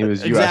 So I mean, he was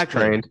U.S. exactly,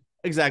 trained.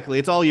 exactly.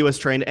 It's all U.S.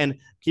 trained, and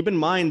keep in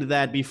mind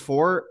that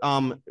before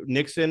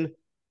Nixon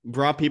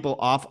brought people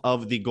off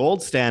of the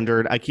gold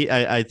standard,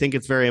 I think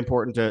it's very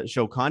important to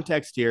show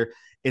context here.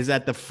 Is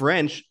that the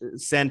French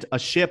sent a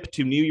ship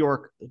to New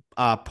York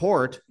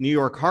port, New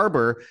York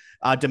Harbor,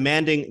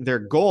 demanding their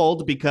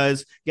gold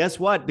because guess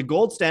what? The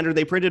gold standard,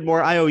 they printed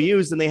more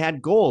IOUs than they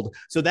had gold.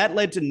 So that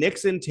led to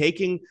Nixon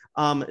taking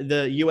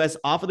the U.S.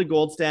 off of the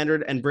gold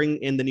standard and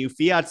bringing in the new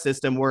fiat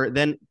system, where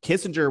then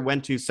Kissinger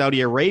went to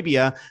Saudi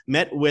Arabia,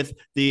 met with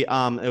the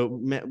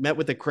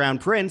crown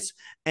prince,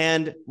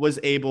 and was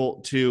able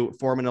to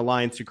form an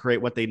alliance to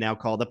create what they now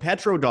call the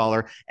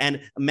petrodollar.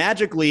 And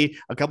magically,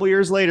 a couple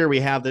years later, we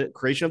have the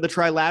creation of the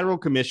Trilateral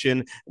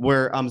Commission,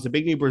 where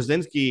Zbigniew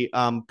Brzezinski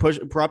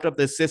propped up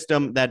this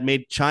system that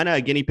made China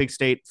a guinea pig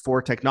state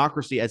for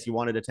technocracy, as he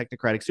wanted a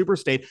technocratic super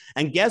state.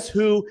 And guess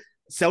who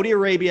Saudi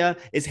Arabia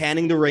is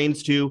handing the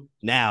reins to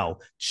now?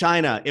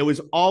 China. It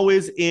was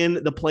always in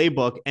the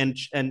playbook, and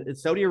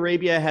Saudi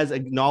Arabia has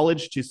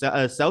acknowledged to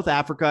South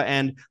Africa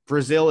and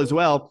Brazil as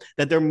well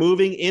that they're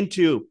moving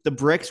into the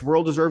BRICS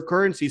world reserve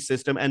currency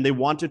system, and they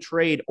want to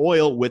trade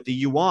oil with the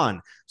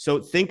yuan. So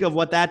think of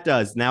what that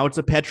does. Now it's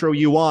a petro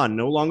yuan,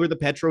 no longer the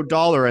petro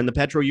dollar, and the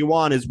petro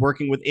yuan is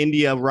working with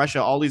India,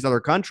 Russia, all these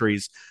other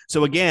countries.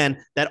 So again,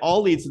 that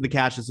all leads to the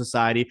cashless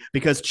society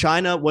because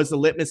China was the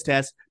litmus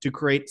test to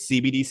create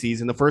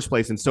CBDCs in the first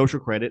place and social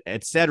credit,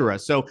 etc.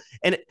 So,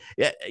 and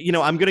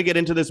I'm going to get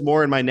into this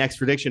more in my next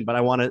prediction, but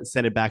I want to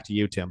send it back to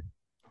you, Tim.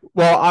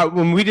 Well,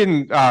 when we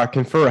didn't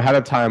confer ahead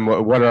of time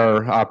what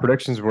our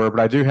predictions were,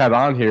 but I do have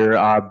on here,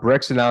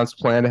 BRICS announced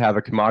plan to have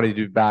a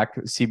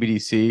commodity-backed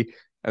CBDC,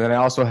 and then I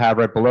also have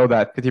right below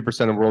that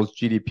 50% of the world's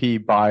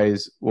GDP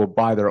will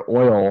buy their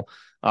oil,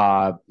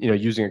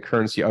 using a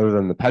currency other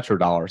than the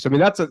petrodollar. So I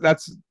mean,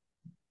 that's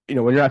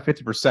when you're at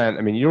 50%,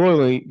 I mean, you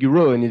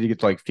really need to get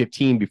to like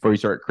 15 before you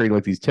start creating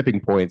like these tipping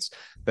points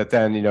that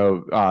then,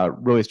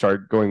 really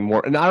start going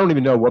more. And I don't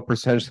even know what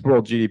percentage of the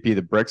world GDP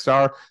the BRICS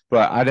are,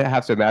 but I'd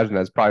have to imagine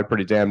that's probably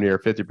pretty damn near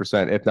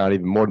 50%, if not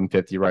even more than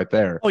 50 right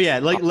there. Oh yeah,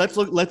 like let's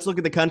look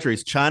at the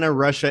countries: China,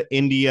 Russia,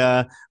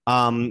 India.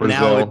 Brazil.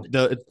 Now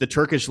the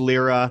Turkish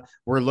lira.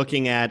 We're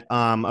looking at,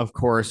 of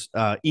course,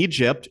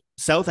 Egypt,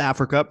 South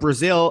Africa,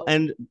 Brazil,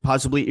 and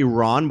possibly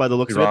Iran by the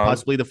looks of it,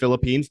 possibly the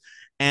Philippines,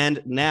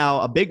 and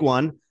now a big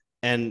one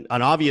and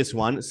an obvious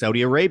one,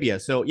 Saudi Arabia.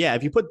 So yeah,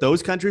 if you put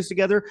those countries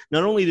together,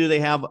 not only do they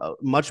have a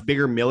much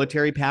bigger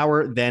military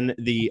power than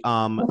the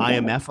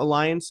IMF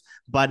alliance,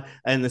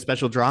 and the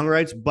special drawing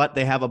rights, but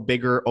they have a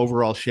bigger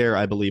overall share,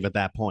 I believe, at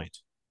that point.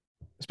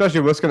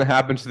 Especially what's going to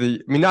happen to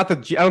not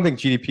that I don't think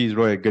GDP is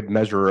really a good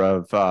measure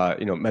of,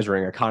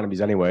 measuring economies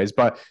anyways,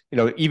 but,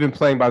 even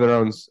playing by their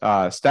own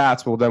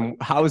stats, well, then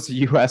how is the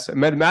U.S.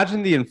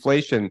 Imagine the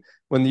inflation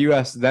when the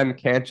U.S. then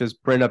can't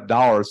just print up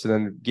dollars to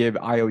then give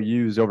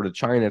IOUs over to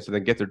China to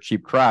then get their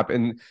cheap crap.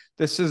 And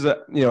this is, a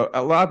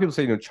lot of people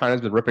say,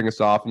 China's been ripping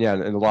us off. And yeah,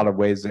 in a lot of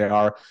ways they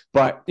are.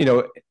 But,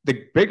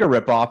 the bigger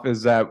ripoff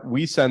is that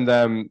we send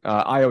them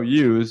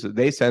IOUs.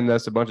 They send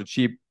us a bunch of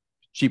cheap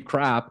cheap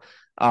crap.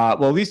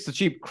 Well, at least the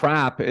cheap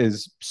crap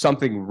is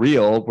something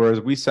real, whereas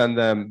we send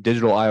them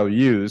digital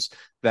IOUs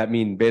that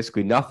mean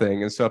basically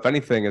nothing. And so, if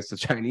anything, it's the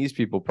Chinese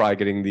people probably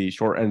getting the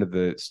short end of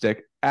the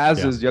stick,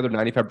 as is the other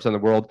 95% of the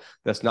world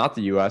that's not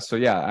the US. So,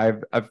 yeah,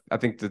 I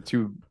think the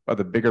two of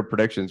the bigger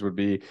predictions would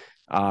be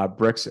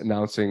BRICS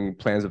announcing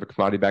plans of a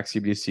commodity-backed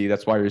CBDC.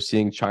 That's why you're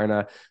seeing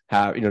China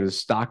have, they're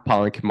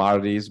stockpiling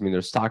commodities. I mean,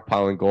 they're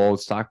stockpiling gold,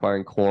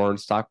 stockpiling corn,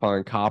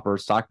 stockpiling copper,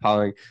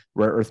 stockpiling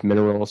rare earth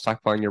minerals,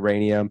 stockpiling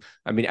uranium.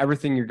 I mean,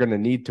 everything you're going to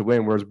need to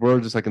win. Whereas we're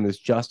just like in this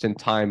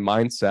just-in-time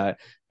mindset.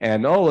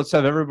 And let's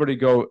have everybody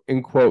go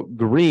in quote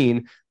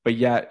green, but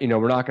yet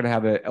we're not going to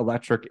have an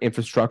electric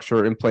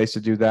infrastructure in place to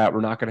do that.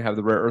 We're not going to have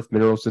the rare earth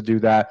minerals to do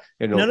that.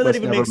 None of that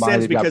even makes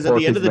sense, because at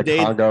the end of the day,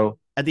 Congo.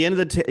 At the end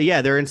of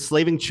the they're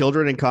enslaving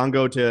children in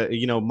Congo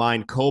to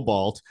mine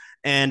cobalt,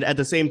 and at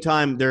the same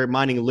time they're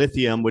mining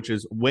lithium, which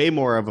is way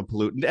more of a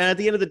pollutant. And at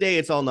the end of the day,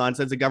 it's all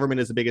nonsense. The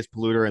government is the biggest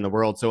polluter in the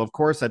world, so of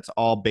course that's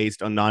all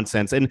based on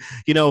nonsense. And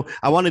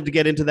I wanted to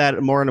get into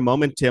that more in a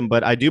moment, Tim,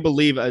 but I do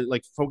believe,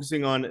 like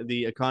focusing on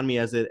the economy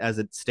as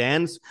it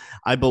stands,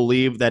 I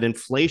believe that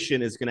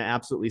inflation is going to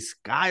absolutely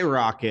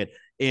skyrocket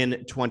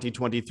in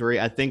 2023.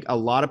 I think a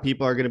lot of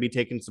people are going to be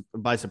taken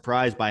by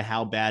surprise by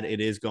how bad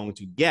it is going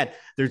to get.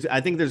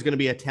 I think there's going to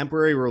be a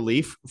temporary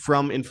relief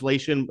from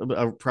inflation,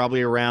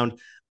 probably around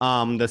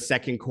the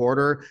second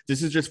quarter.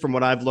 This is just from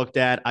what I've looked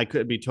at. I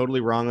could be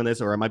totally wrong on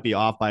this, or I might be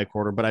off by a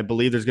quarter, but I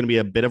believe there's going to be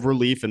a bit of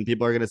relief and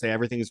people are going to say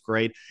everything is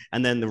great.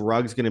 And then the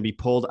rug's going to be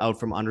pulled out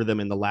from under them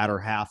in the latter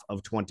half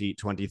of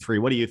 2023.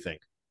 What do you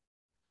think?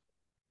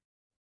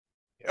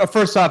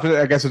 First off,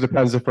 I guess it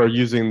depends if we're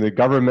using the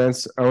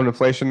government's own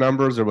inflation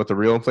numbers or what the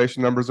real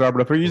inflation numbers are.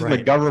 But if we're using the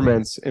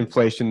government's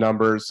inflation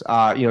numbers,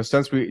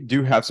 since we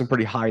do have some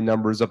pretty high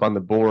numbers up on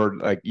the board,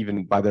 like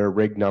even by their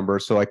rig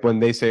numbers. So like when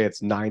they say it's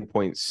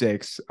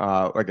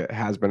 9.6, like it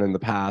has been in the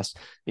past,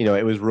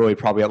 it was really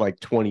probably at like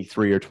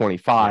 23 or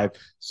 25.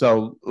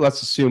 So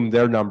let's assume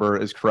their number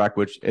is correct,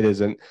 which it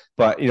isn't.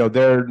 But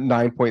their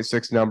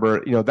 9.6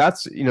 number,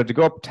 that's to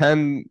go up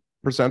 10%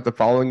 the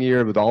following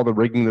year with all the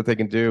rigging that they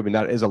can do. I mean,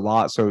 that is a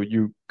lot. So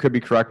you could be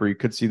correct where you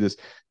could see this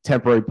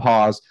temporary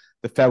pause.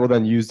 The Fed will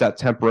then use that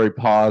temporary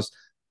pause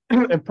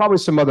and probably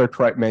some other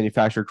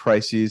manufacturer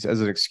crises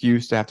as an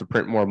excuse to have to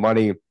print more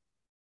money.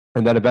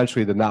 And then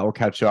eventually that will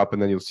catch up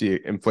and then you'll see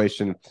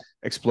inflation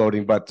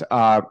exploding. But,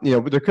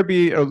 there could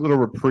be a little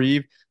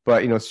reprieve,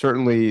 but,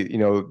 certainly,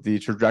 the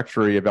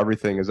trajectory of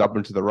everything is up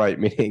and to the right,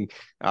 meaning,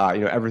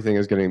 everything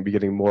is going to be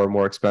getting more and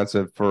more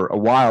expensive for a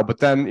while. But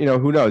then,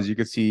 who knows? You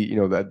could see,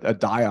 a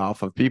die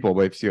off of people.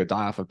 But if you see a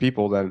die off of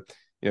people, then,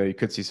 you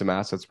could see some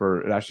assets where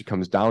it actually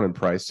comes down in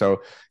price.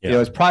 So,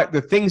 it's probably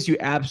the things you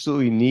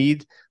absolutely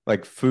need,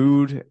 like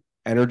food,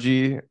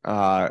 energy,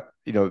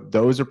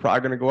 those are probably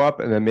going to go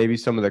up. And then maybe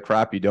some of the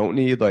crap you don't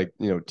need, like,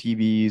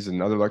 TVs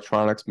and other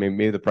electronics,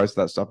 maybe the price of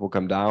that stuff will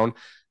come down.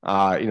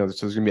 So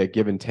there's going to be a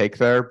give and take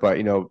there. But,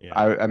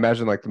 I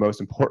imagine like the most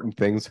important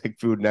things like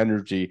food and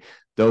energy,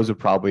 those are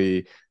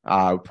probably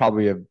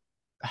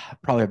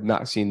have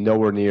not seen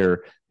nowhere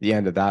near the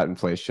end of that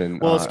inflation.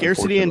 Well,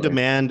 scarcity and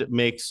demand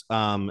makes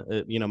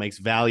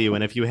value.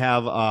 And if you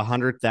have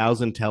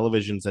 100,000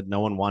 televisions that no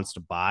one wants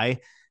to buy,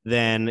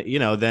 then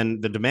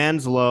the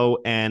demand's low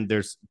and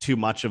there's too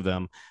much of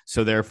them,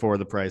 so therefore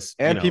the price.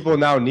 And people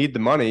now need the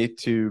money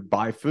to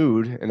buy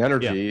food and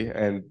energy,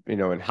 and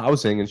and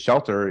housing and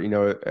shelter.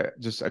 It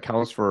just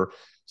accounts for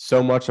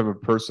so much of a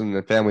person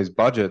and family's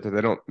budget that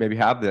they don't maybe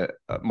have the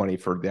money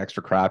for the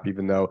extra crap,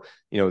 even though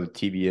the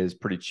TV is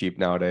pretty cheap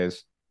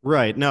nowadays.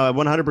 Right. No,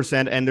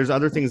 100%. And there's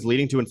other things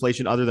leading to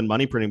inflation other than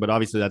money printing, but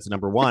obviously that's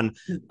number one.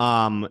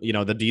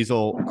 The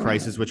diesel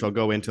crisis, which I'll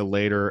go into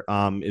later,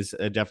 is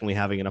definitely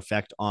having an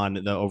effect on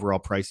the overall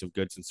price of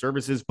goods and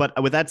services. But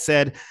with that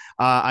said,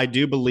 I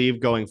do believe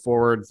going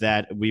forward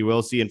that we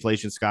will see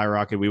inflation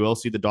skyrocket. We will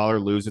see the dollar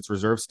lose its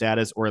reserve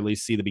status, or at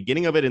least see the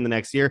beginning of it in the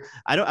next year.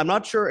 I'm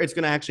not sure it's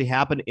going to actually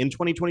happen in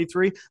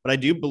 2023, but I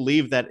do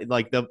believe that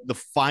like the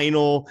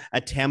final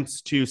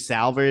attempts to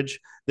salvage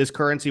this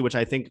currency, which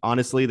I think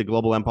honestly the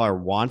global empire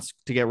wants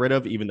to get rid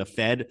of, even the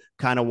Fed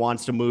kind of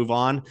wants to move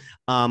on.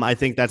 I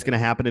think that's going to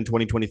happen in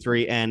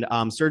 2023. And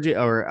Medvedev,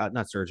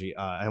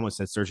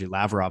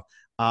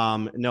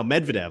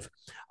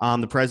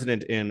 the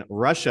president in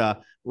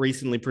Russia,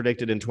 recently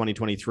predicted in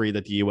 2023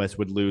 that the U.S.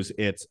 would lose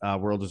its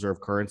world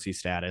reserve currency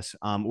status,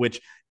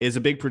 which is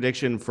a big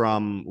prediction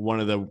from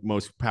one of the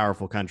most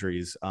powerful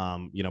countries,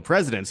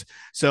 presidents.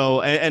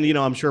 So, and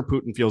I'm sure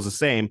Putin feels the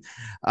same.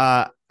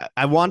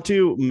 I want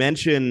to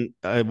mention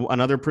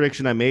another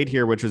prediction I made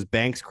here, which was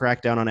banks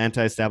crack down on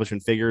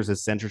anti-establishment figures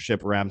as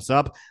censorship ramps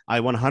up. I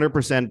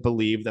 100%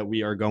 believe that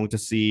we are going to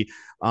see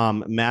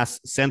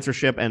mass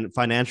censorship and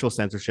financial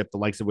censorship, the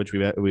likes likes of which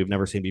we've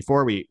never seen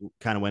before. We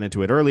kind of went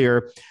into it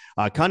earlier.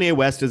 Kanye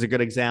West is a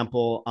good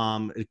example.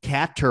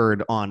 Cat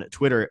Turd on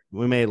Twitter.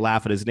 We may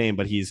laugh at his name,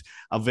 but he's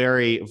a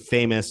very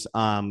famous,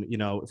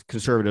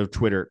 conservative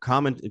Twitter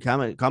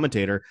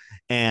commentator.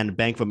 And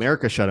Bank of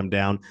America shut him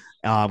down.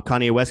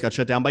 Kanye West got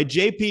shut down by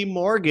J.P.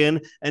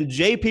 Morgan, and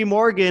J.P.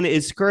 Morgan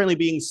is currently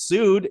being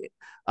sued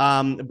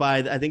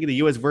by, I think, the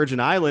U.S. Virgin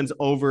Islands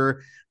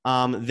over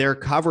their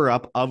cover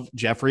up of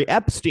Jeffrey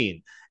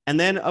Epstein. And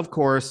then, of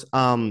course,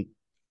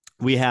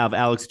 we have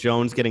Alex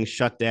Jones getting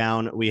shut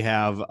down. We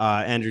have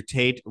Andrew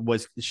Tate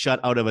was shut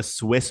out of a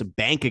Swiss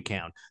bank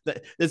account.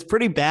 It's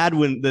pretty bad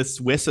when the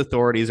Swiss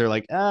authorities are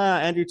like,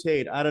 Andrew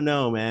Tate, I don't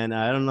know, man.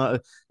 I don't know.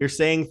 You're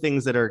saying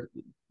things that are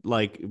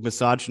like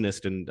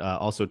misogynist and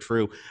also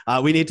true.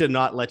 We need to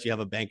not let you have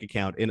a bank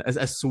account in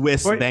a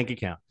Swiss bank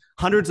account.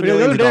 Hundreds of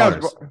millions of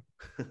dollars.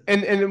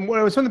 And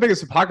what was some of the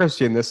biggest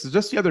hypocrisy in this is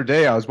just the other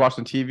day I was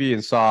watching TV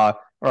and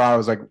I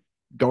was like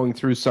going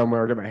through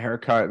somewhere, get my hair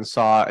cut, and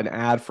saw an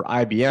ad for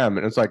IBM.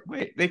 And it's like,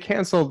 wait, they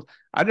canceled.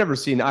 I've never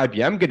seen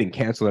IBM getting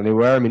canceled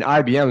anywhere. I mean,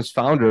 IBM's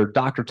founder,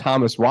 Dr.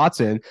 Thomas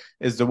Watson,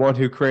 is the one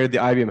who created the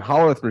IBM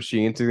Holoth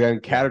machine to then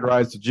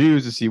categorize the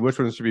Jews to see which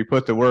ones should be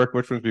put to work,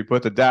 which ones should be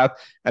put to death.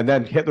 And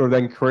then Hitler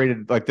then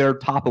created, like, their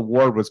top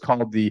award was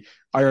called the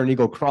Iron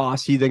Eagle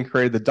Cross. He then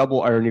created the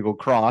double Iron Eagle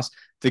Cross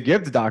to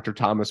give to Dr.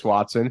 Thomas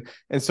Watson.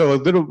 And so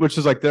which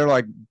is like their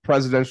like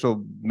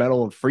Presidential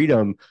Medal of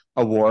Freedom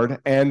award.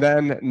 And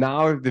then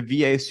now the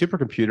VA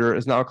supercomputer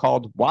is now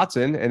called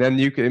Watson. And then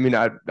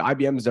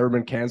IBM has never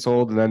been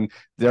canceled. And then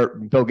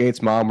Bill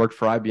Gates' mom worked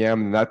for IBM,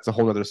 and that's a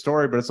whole other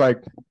story. But it's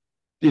like,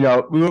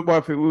 if we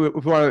want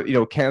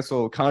to,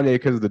 cancel Kanye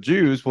because of the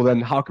Jews, well,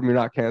 then how come you're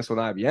not canceling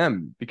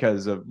IBM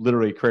because of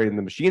literally creating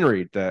the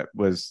machinery that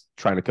was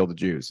trying to kill the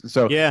Jews?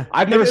 So yeah,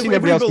 I've never seen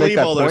anybody else make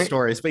that all point. Those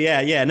stories, but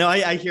no,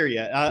 I hear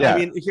you. I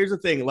mean, here's the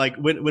thing: like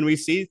when we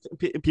see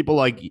people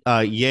like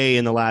Ye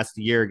in the last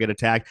year get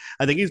attacked,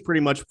 I think he's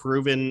pretty much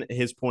proven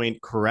his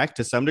point correct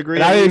to some degree.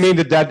 I didn't mean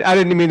the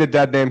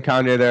dead name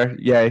Kanye there.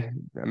 Ye,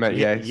 I meant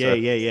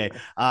Ye.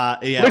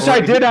 Which I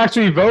did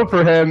actually vote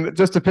for him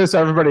just to piss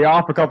everybody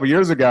off a couple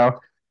years ago,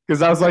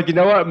 because I was like, you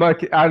know what,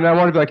 Mike, and I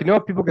want to be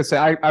like, people can say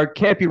I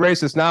can't be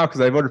racist now because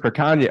I voted for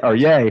Kanye or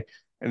Ye,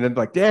 and then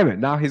like, damn it,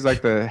 now he's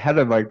like the head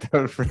of like the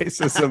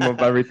racism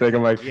of everything.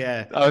 I'm like,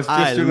 I was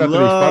just doing that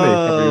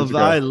to be funny.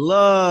 I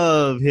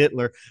love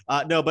Hitler.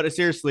 No, but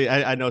seriously,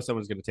 I know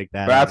someone's going to take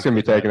that. That's going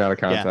to be taken out of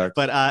context.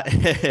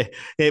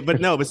 Yeah,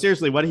 but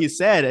seriously, what he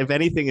said, if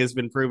anything has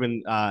been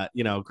proven, I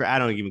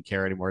don't even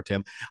care anymore,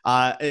 Tim.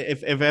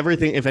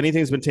 If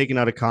anything's been taken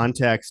out of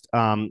context,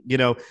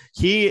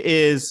 he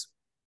is.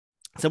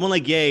 Someone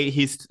like Ye,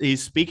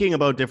 he's speaking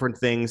about different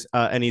things,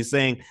 and he's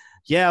saying,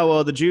 yeah,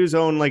 well, the Jews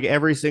own like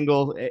every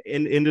single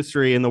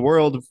industry in the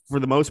world for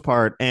the most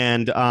part,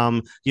 and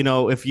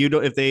if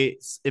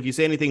you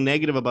say anything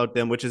negative about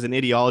them, which is an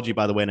ideology,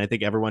 by the way, and I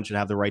think everyone should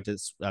have the right to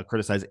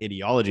criticize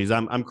ideologies.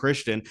 I'm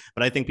Christian,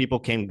 but I think people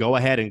can go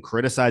ahead and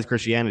criticize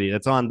Christianity.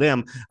 That's on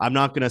them. I'm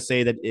not going to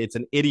say that it's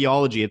an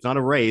ideology. It's not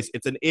a race.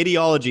 It's an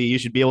ideology. You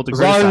should be able to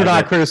criticize. As long as you're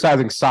not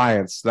criticizing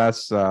science,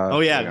 that's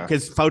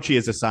because Fauci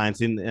is a science,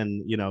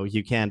 and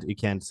you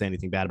can't say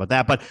anything bad about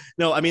that. But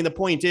no, I mean the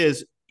point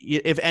is,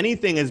 if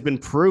anything has been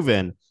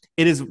proven,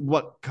 it is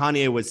what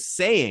Kanye was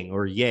saying,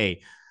 or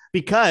Ye,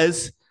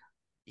 because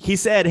he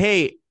said,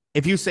 hey,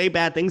 if you say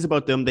bad things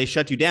about them, they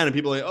shut you down. And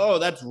people are like, oh,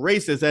 that's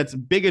racist. That's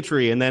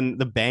bigotry. And then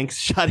the banks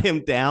shut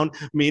him down.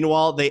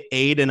 Meanwhile, they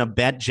aid and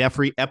abet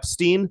Jeffrey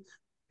Epstein,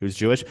 who's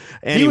Jewish.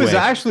 Anyway. He was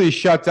actually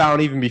shut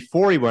down even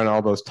before he went on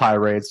all those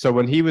tirades. So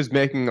when he was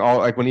making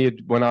when he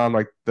went on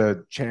like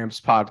the Champs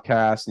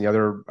podcast and the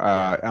other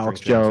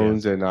Alex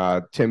Jones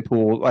and Tim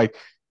Pool, like,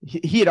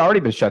 he had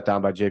already been shut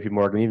down by J.P.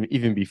 Morgan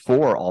even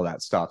before all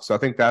that stuff. So I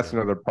think that's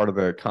another part of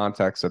the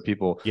context that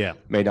people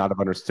may not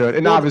have understood.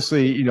 And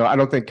obviously, I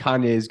don't think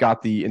Kanye's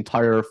got the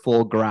entire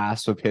full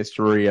grasp of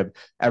history of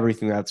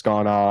everything that's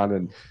gone on.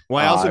 And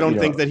I also don't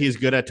think that he's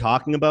good at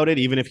talking about it,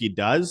 even if he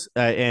does.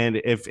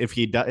 And if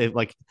he does,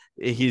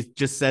 he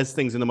just says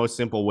things in the most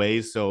simple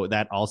ways, so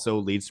that also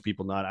leads to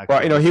people not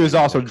actually. Well, he was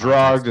also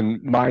drugged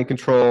and mind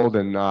controlled,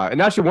 and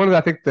actually one of the,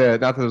 I think not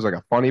that there's like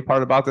a funny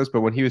part about this,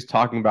 but when he was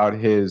talking about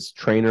his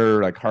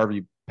trainer, like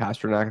Harvey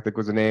Pasternak, I think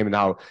was the name, and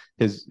now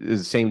his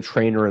same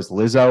trainer as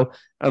Lizzo.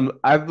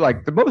 I've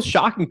like the most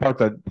shocking part,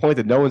 the point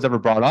that no one's ever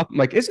brought up. I'm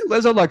like, isn't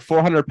Lizzo like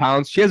 400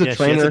 pounds? She has a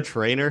trainer. She has a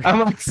trainer. I'm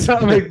like,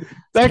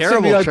 that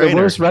should be like the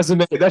worst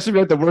resume. That should be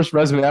like the worst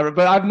resume ever.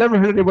 But I've never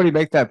heard anybody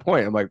make that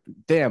point. I'm like,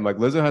 damn, like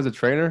Lizzo has a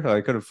trainer.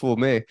 Like, could have fooled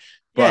me.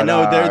 But,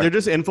 they're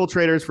just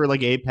infiltrators for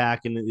like AIPAC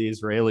and the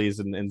Israelis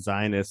and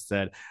Zionists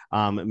that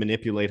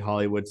manipulate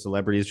Hollywood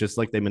celebrities, just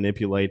like they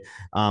manipulate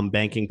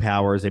banking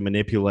powers. They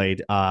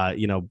manipulate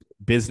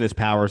business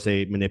powers.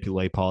 They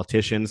manipulate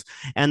politicians,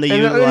 and they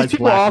utilize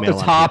people off the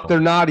top. People. They're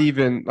not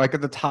even like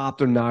at the top.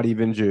 They're not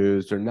even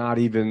Jews. They're not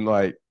even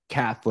like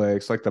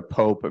Catholics, like the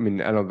Pope. I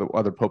mean, I know the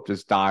other Pope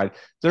just died.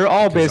 They're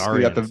all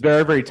basically at the Khazarians.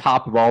 very, very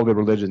top of all the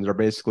religions are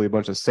basically a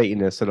bunch of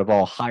Satanists that have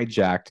all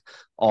hijacked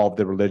all of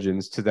the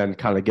religions to then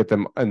kind of get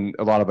them, and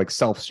a lot of like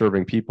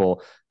self-serving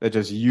people that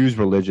just use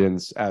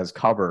religions as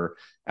cover.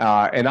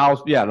 And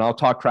I'll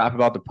talk crap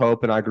about the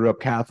Pope. And I grew up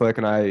Catholic,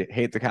 and I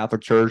hate the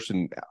Catholic Church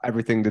and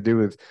everything to do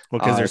with Well,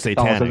 because they're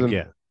satanic. Catholicism.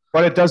 Yeah.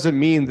 But it doesn't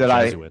mean that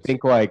I Jesuits.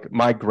 think like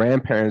my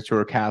grandparents who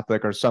are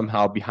Catholic are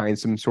somehow behind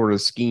some sort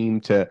of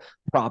scheme to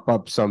prop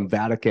up some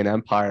Vatican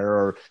empire,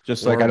 or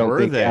just like Or I don't were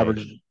think they? the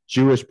average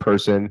Jewish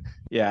person,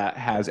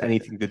 has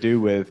anything to do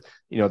with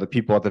the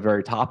people at the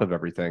very top of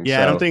everything.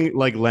 Yeah, I don't think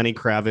like Lenny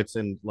Kravitz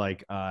and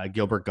like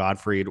Gilbert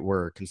Gottfried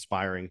were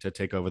conspiring to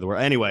take over the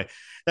world. Anyway,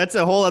 that's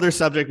a whole other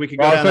subject. We could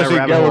go down that especially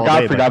rabbit hole Gilbert all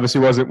day, Gottfried but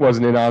obviously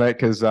wasn't in on it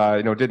because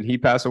didn't he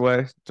pass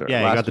away?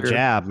 yeah, he got the year?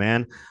 jab,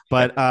 man.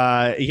 But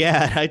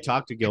yeah, I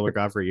talked to Gilbert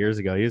Gottfried years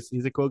ago.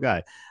 He's a cool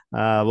guy.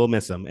 We'll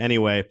miss him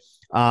anyway.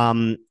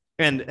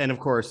 And of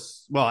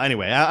course, well,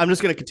 anyway, I'm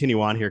just going to continue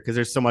on here because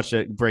there's so much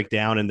to break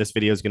down, and this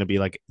video is going to be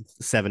like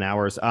 7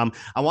 hours.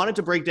 I wanted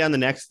to break down the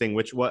next thing,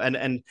 which was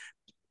and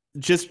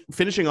just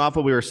finishing off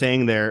what we were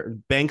saying there.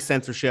 Bank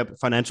censorship,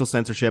 financial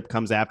censorship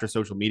comes after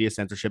social media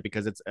censorship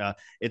because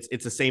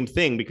it's the same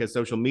thing, because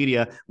social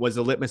media was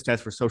a litmus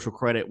test for social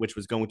credit, which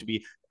was going to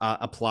be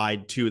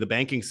applied to the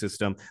banking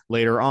system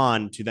later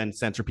on to then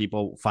censor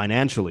people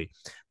financially.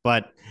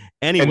 But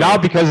anyway, and now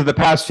because of the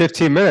past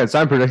 15 minutes,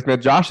 I'm predicting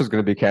that Josh is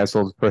going to be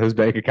canceled for his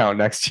bank account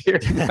next year.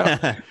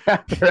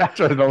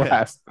 after the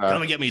last.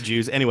 Come and get me,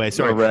 Jews. Anyway,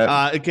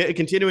 sorry.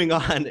 Continuing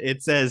on,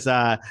 it says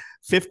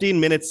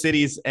 15-minute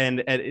cities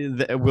and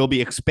will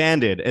be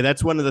expanded, and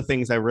that's one of the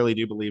things I really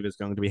do believe is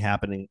going to be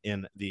happening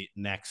in the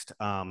next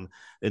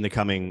in the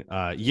coming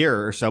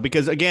year or so.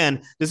 Because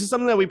again, this is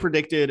something that we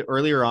predicted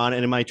earlier on,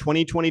 and in my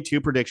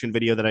 2022 prediction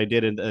video that I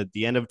did at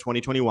the end of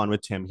 2021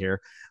 with Tim here.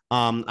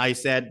 I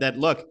said that,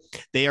 look,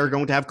 they are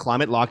going to have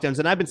climate lockdowns,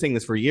 and I've been saying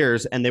this for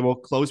years, and they will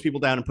close people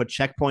down and put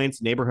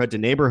checkpoints neighborhood to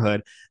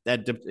neighborhood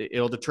that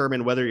it'll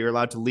determine whether you're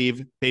allowed to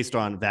leave based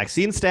on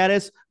vaccine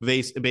status,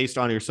 based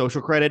on your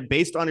social credit,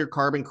 based on your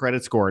carbon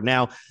credit score.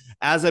 Now,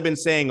 as I've been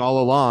saying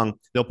all along,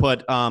 they'll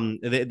put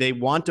they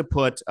want to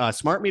put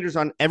smart meters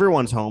on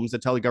everyone's homes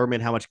that tell the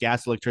government how much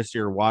gas, electricity,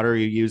 or water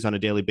you use on a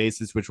daily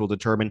basis, which will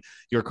determine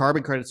your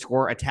carbon credit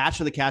score attached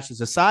to the cashless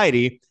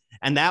society.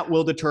 And that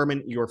will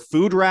determine your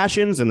food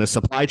rations and the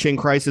supply chain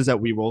crisis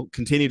that we will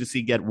continue to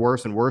see get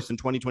worse and worse in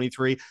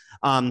 2023.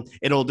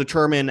 It'll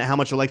determine how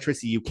much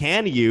electricity you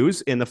can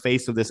use in the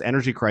face of this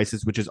energy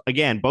crisis, which is,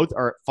 again, both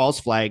are false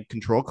flag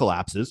control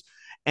collapses.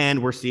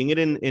 And we're seeing it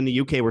in the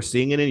UK. We're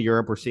seeing it in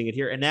Europe. We're seeing it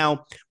here. And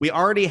now we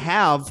already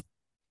have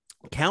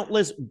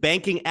countless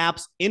banking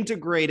apps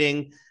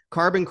integrating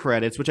carbon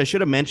credits, which I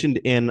should have mentioned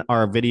in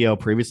our video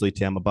previously,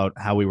 Tim, about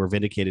how we were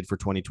vindicated for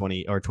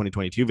 2020 or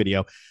 2022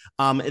 video,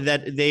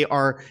 that they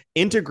are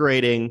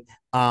integrating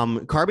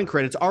carbon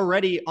credits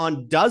already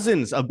on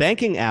dozens of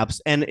banking apps.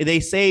 And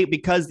they say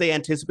because they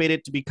anticipate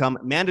it to become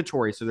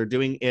mandatory. So they're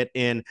doing it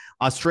in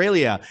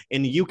Australia,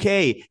 in the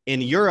UK,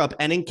 in Europe,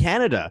 and in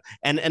Canada,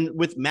 and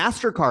with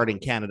MasterCard in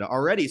Canada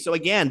already. So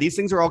again, these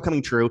things are all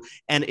coming true.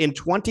 And in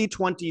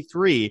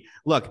 2023,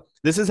 look,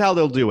 this is how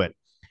they'll do it.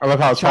 I love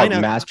how it's called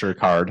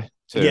MasterCard.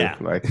 Too. Yeah.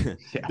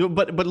 Yeah.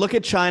 But look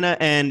at China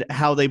and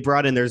how they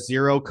brought in their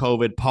zero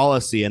COVID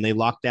policy, and they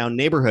locked down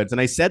neighborhoods. And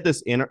I said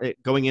this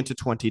going into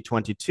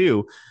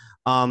 2022.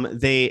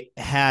 They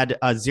had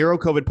a zero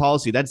COVID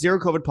policy. That zero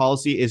COVID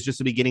policy is just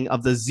the beginning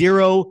of the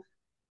zero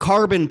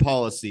carbon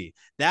policy.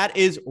 That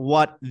is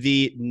what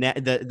the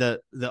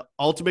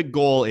ultimate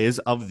goal is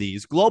of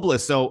these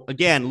globalists. So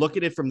again, look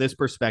at it from this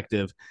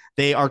perspective.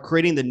 They are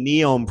creating the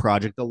NEOM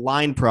project, the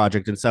Line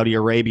project in Saudi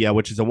Arabia,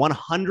 which is a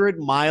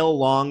 100-mile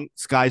long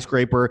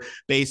skyscraper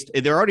based.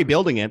 They're already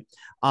building it.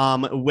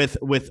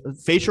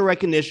 With facial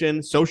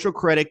recognition, social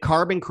credit,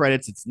 carbon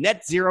credits. It's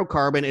net zero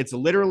carbon. It's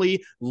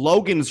literally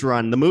Logan's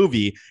Run, the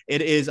movie.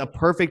 It is a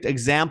perfect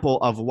example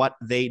of what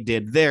they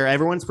did there.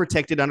 Everyone's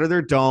protected under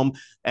their dome.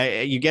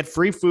 You get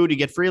free food, you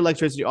get free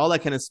electricity, all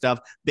that kind of stuff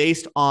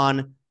based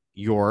on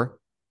your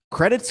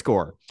credit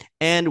score.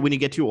 And when you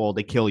get too old,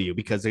 they kill you,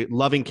 because a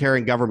loving,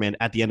 caring government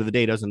at the end of the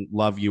day doesn't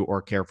love you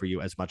or care for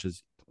you as much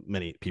as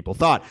many people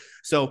thought.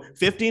 So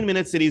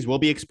 15-minute cities will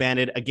be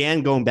expanded.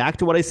 Again, going back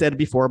to what I said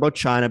before about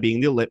China being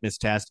the litmus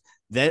test,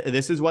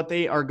 this is what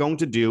they are going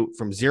to do,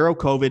 from zero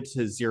COVID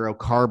to zero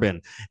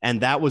carbon.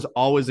 And that was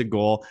always a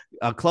goal.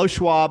 Klaus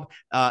Schwab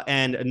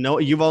and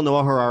Yuval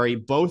Noah Harari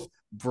both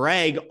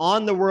brag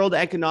on the World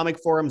Economic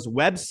Forum's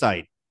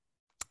website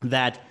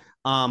that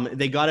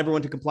they got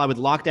everyone to comply with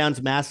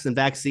lockdowns, masks, and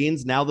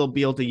vaccines. Now they'll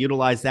be able to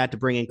utilize that to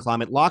bring in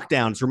climate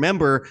lockdowns.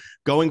 Remember,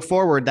 going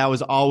forward, that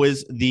was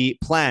always the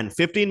plan.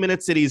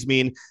 15-minute cities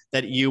mean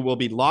that you will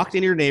be locked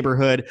in your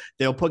neighborhood.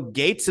 They'll put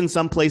gates in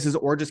some places,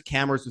 or just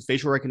cameras with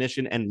facial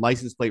recognition and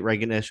license plate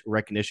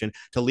recognition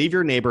to leave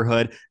your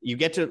neighborhood. You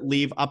get to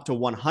leave up to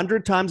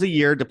 100 times a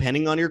year,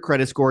 depending on your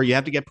credit score. You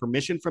have to get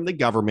permission from the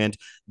government.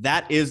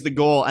 That is the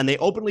goal. And they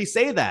openly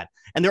say that.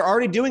 And they're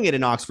already doing it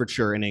in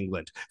Oxfordshire in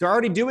England. They're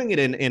already doing it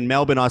in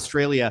Melbourne,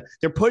 Australia.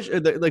 They're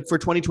like for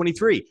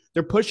 2023.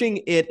 They're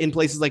pushing it in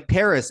places like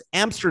Paris,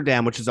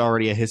 Amsterdam, which is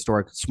already a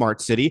historic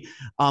smart city,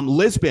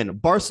 Lisbon,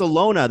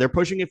 Barcelona. They're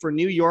pushing it for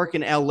New York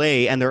and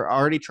LA, and they're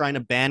already trying to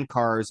ban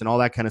cars and all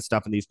that kind of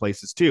stuff in these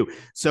places too.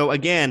 So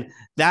again,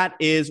 that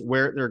is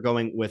where they're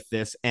going with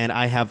this, and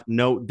I have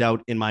no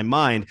doubt in my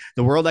mind.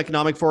 The World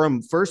Economic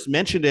Forum first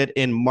mentioned it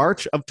in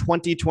March of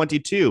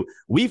 2022.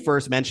 We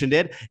first mentioned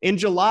it in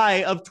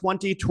July of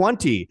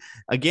 2020.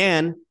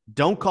 Again,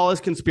 don't call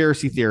us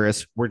conspiracy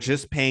theorists. We're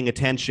just paying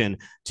attention.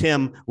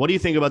 Tim, what do you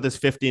think about this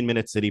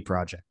 15-minute city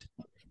project?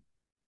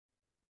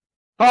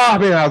 Oh, I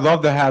mean, I'd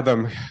love to have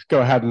them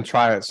go ahead and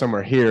try it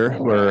somewhere here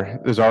where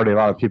there's already a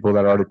lot of people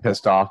that are already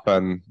pissed off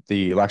on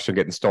the election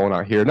getting stolen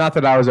out here. Not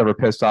that I was ever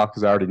pissed off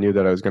because I already knew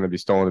that it was going to be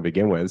stolen to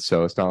begin with.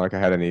 So it's not like I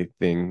had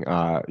anything,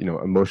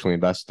 emotionally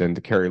invested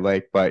into Kerry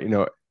Lake. But,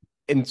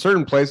 in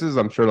certain places,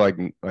 I'm sure like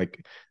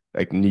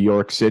New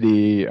York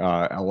City,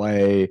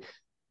 LA,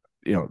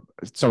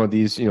 some of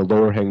these,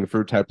 lower hanging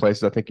fruit type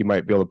places, I think you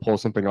might be able to pull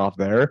something off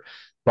there.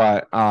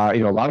 But a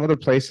lot of other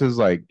places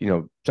like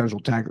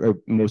central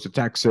most of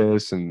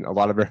Texas and a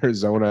lot of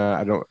Arizona,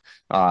 I don't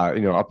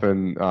up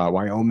in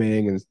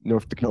Wyoming and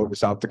North Dakota,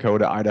 South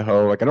Dakota,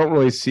 Idaho, like I don't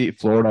really see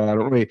Florida, I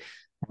don't really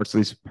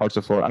parts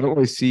of Florida, I don't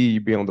really see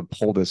you being able to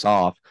pull this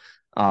off.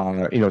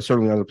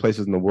 Certainly other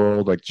places in the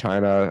world like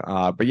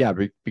China, but yeah,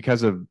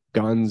 because of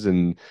guns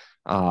and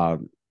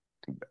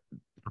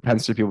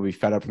propensity people to be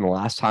fed up from the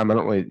last time, I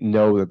don't really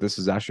know that this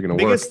is actually going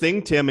to work. The biggest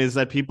thing, Tim, is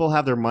that people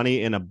have their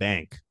money in a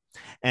bank.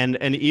 And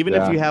even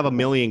if you have a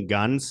million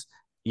guns,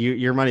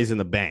 your money's in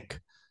the bank.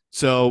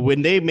 So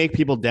when they make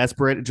people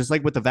desperate, just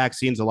like with the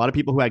vaccines, a lot of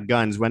people who had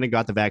guns went and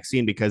got the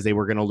vaccine because they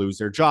were going to lose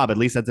their job. At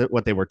least that's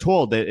what they were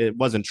told. That it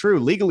wasn't true,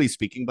 legally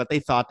speaking, but they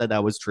thought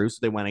that was true. So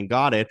they went and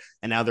got it.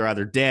 And now they're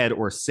either dead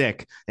or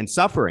sick and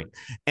suffering.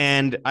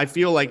 And I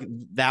feel like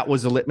that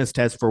was a litmus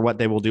test for what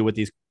they will do with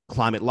these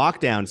climate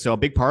lockdown. So a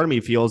big part of me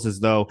feels as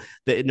though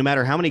that no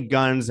matter how many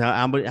guns,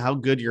 how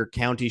good your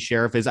county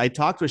sheriff is. I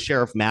talked with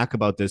Sheriff Mack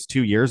about this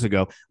 2 years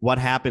ago. What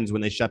happens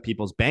when they shut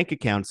people's bank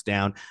accounts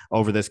down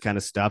over this kind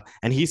of stuff?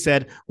 And he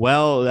said,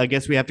 well, I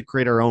guess we have to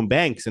create our own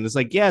banks. And it's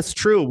like, yes,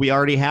 true. We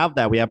already have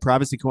that. We have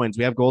privacy coins.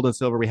 We have gold and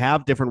silver. We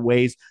have different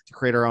ways to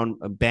create our own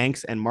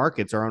banks and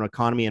markets, our own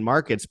economy and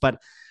markets. But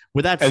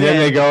with that and said, then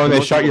they go and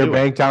they shut your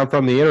bank down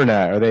from the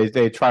internet, or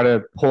they try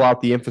to pull out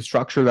the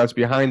infrastructure that's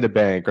behind the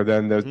bank, or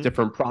then there's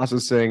different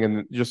processing,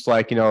 and just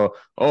like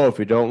if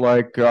you don't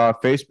like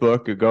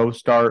Facebook, you go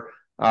start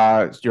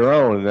your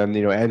own, and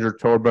then Andrew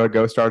Torba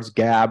go starts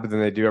Gab, and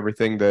then they do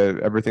everything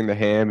to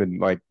him,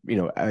 and like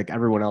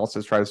everyone else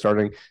is trying to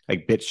starting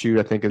like BitChute.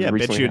 I think is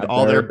recently BitChute,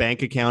 all their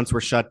bank accounts were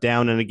shut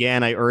down, and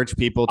again, I urge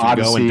people to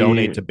go and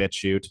donate to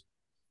BitChute.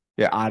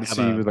 Yeah,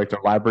 Odyssey with like the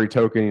library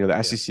token,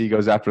 the SEC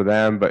goes after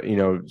them, but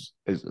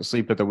is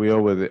asleep at the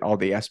wheel with all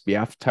the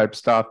SBF type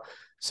stuff.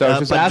 So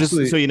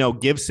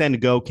Give,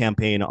 Send, Go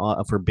campaign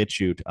for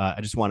BitChute.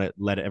 I just want to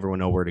let everyone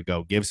know where to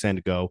go. Give,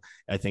 Send, Go,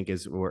 I think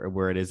is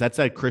where it is. That's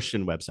a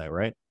Christian website,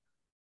 right?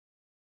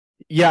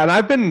 Yeah,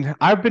 and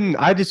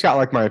I just got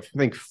like my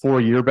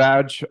 4-year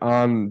badge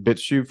on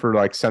BitChute for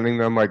like sending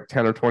them like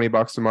 $10 or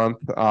 $20 a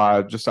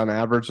month, just on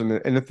average. And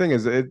the thing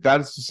is,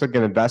 that's just like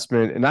an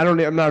investment. And I don't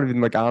even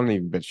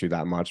BitChute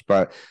that much,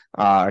 but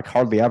like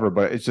hardly ever.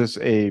 But it's just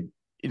there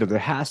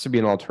has to be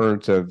an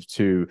alternative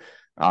to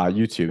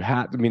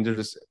YouTube. There's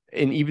just,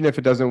 and even if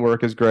it doesn't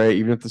work as great,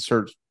 even if the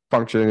search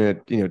function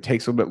it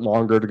takes a little bit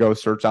longer to go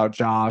search out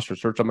Josh or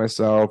search out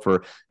myself,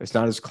 or it's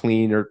not as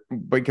clean, or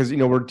because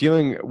we're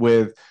dealing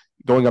with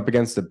going up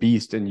against the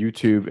beast in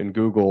YouTube and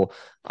Google,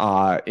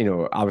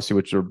 obviously,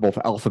 which are both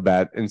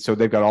Alphabet. And so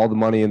they've got all the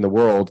money in the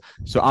world.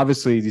 So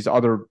obviously these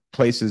other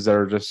places that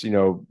are just,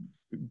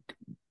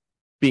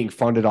 being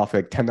funded off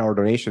like $10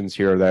 donations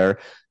here or there,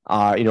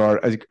 are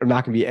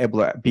not going to be able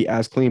to be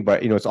as clean,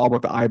 but it's all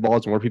about the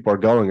eyeballs and where people are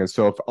going. And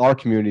so if our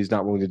community is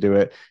not willing to do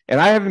it, and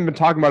I haven't been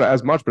talking about it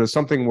as much, but it's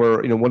something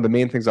where one of the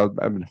main things I've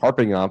been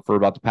harping on for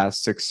about the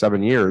past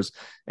 6-7 years,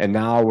 and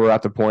now we're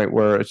at the point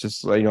where it's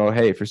just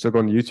hey, if you're still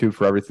going to YouTube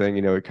for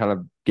everything, kind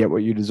of get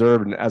what you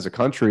deserve, and as a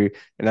country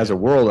and as a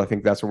world, I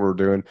think that's what we're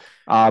doing.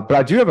 But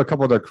I do have a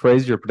couple of other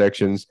crazier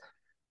predictions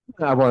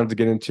I wanted to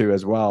get into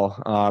as well,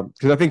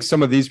 because I think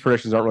some of these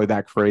predictions aren't really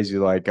that crazy.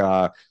 Like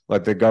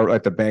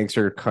the banks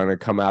are kind of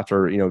come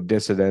after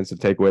dissidents and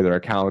take away their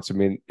accounts. I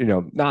mean,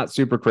 not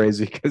super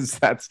crazy, because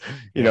that's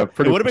pretty. It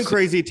would have been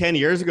crazy 10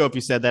 years ago if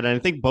you said that, and I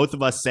think both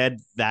of us said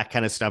that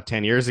kind of stuff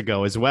 10 years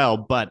ago as well.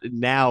 But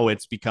now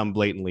it's become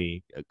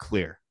blatantly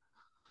clear.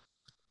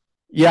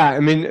 Yeah, I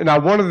mean, now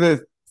one of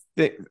the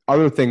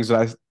other things that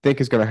I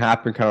think is going to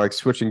happen, kind of like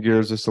switching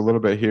gears just a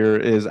little bit here,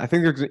 is I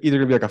think there's either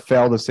going to be like a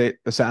failed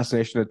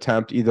assassination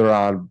attempt either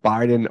on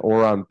Biden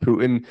or on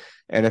Putin.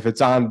 And if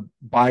it's on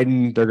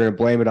Biden, they're going to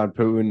blame it on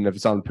Putin. And if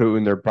it's on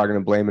Putin, they're probably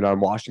going to blame it on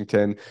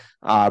Washington.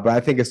 But I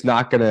think it's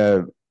not going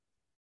to,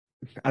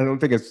 I don't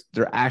think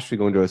they're actually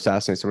going to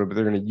assassinate someone, but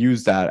they're going to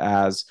use that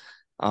as,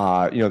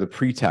 the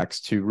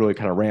pretext to really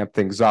kind of ramp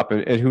things up.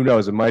 And who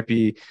knows, it might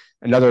be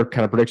another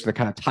kind of prediction that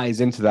kind of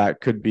ties into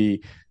that. Could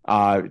be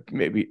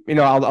Maybe,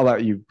 I'll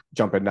let you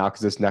jump in now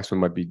because this next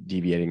one might be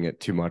deviating it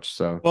too much.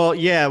 So, Well,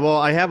 yeah, well,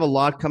 I have a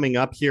lot coming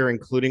up here,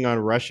 including on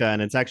Russia,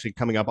 and it's actually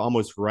coming up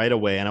almost right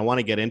away. And I want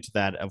to get into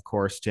that, of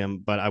course, Tim,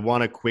 but I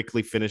want to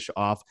quickly finish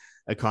off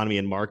economy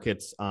and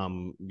markets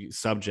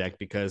subject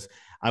because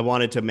I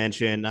wanted to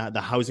mention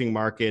the housing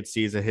market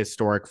sees a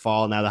historic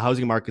fall. Now, the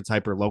housing market's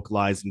hyper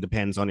localized and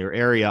depends on your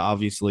area,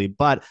 obviously,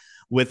 but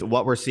with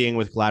what we're seeing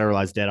with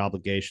collateralized debt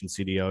obligations,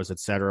 CDOs, et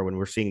cetera, when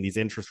we're seeing these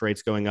interest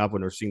rates going up,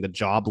 when we're seeing the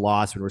job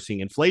loss, when we're seeing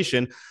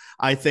inflation,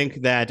 I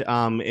think that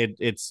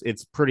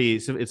it's pretty.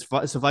 It's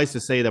suffice to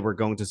say that we're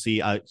going to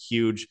see a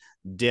huge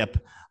dip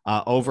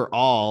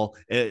overall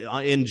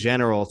in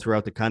general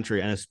throughout the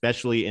country, and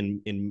especially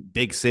in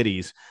big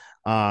cities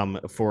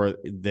for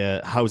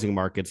the housing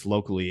markets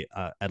locally,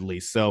 at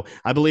least. So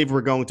I believe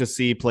we're going to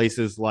see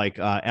places like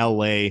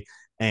LA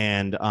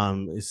and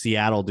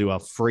Seattle do a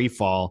free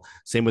fall.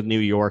 Same with New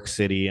York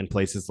City and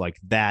places like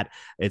that.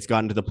 It's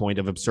gotten to the point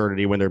of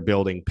absurdity when they're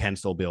building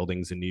pencil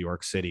buildings in New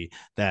York City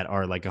that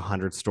are like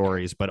 100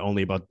 stories, but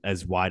only about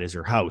as wide as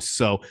your house.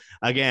 So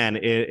again,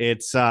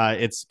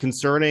 it's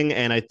concerning,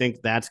 and I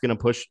think that's going to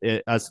push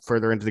us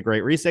further into the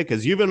Great Reset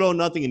because you will own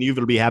nothing and you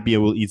will be happy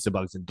and will eat the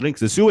bugs and drink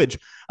the sewage.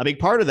 A big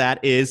part of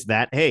that is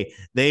that hey,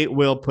 they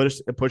will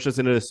push us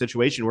into a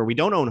situation where we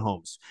don't own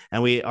homes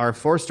and we are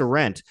forced to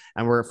rent,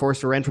 and we're forced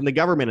to rent from the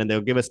government, and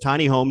they'll give us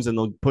tiny homes and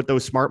they'll put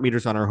those smart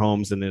meters on our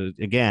homes and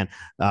again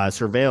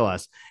surveil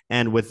us.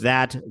 And with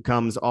that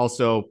comes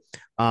also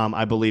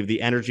I believe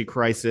the energy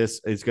crisis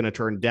is going to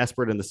turn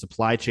desperate and the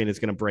supply chain is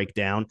going to break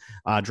down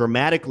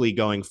dramatically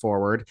going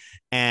forward.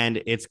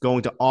 And it's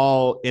going to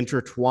all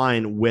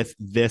intertwine with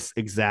this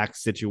exact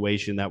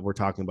situation that we're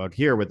talking about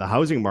here with the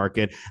housing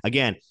market.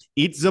 Again,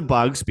 eat the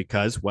bugs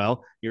because,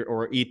 well,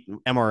 or eat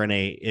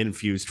mRNA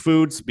infused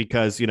foods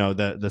because,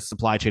 the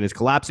supply chain is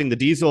collapsing. The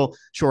diesel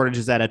shortage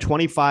is at a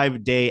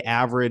 25-day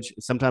average,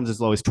 sometimes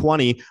as low as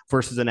 20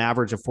 versus an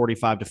average of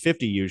 45 to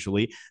 50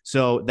 usually.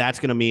 So that's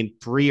going to mean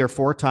 3 or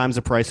 4 times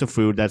the price of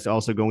food. That's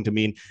also going to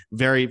mean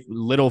very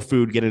little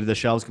food getting to the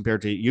shelves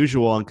compared to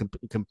usual and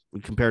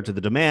compared to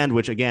the demand,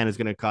 which again is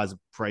going to cause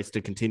price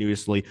to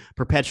continuously,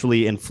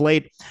 perpetually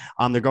inflate.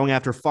 They're going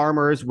after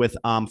farmers with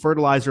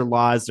fertilizer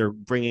laws. They're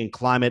bringing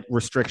climate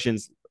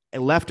restrictions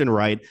left and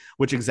right,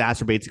 which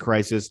exacerbates the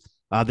crisis.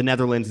 The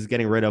Netherlands is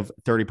getting rid of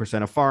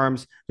 30% of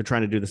farms. They're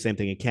trying to do the same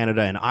thing in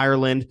Canada and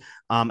Ireland.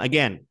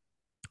 Again,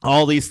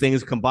 all these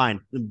things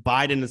combined.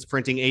 Biden is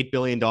printing $8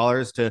 billion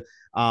to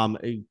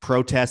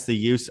protest the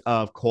use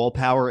of coal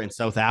power in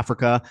South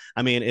Africa.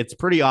 I mean, it's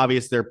pretty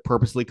obvious they're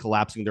purposely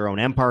collapsing their own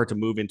empire to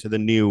move into the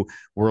new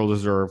world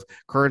reserve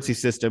currency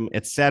system,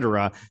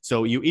 etc.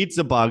 So you eat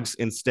the bugs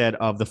instead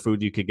of the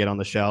food you could get on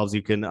the shelves.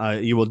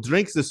 You will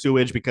drink the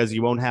sewage because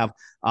you won't have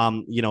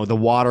the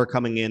water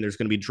coming in. There's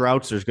going to be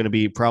droughts. There's going to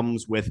be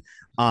problems with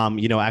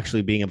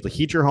actually being able to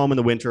heat your home in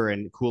the winter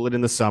and cool it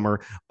in the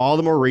summer. All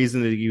the more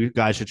reason that you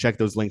guys should check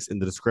those links in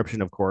the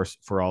description, of course,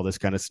 for all this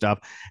kind of stuff.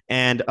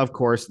 And of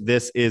course,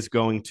 this is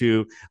going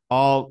to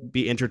all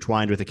be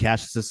intertwined with the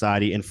cashless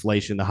society,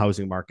 inflation, the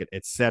housing market,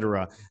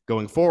 etc.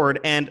 going forward.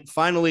 And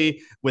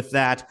finally, with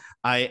that,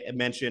 I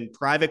mentioned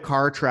private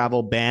car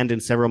travel banned in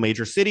several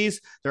major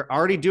cities. They're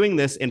already doing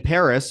this in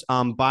Paris.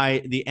 By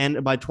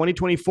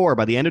 2024,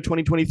 by the end of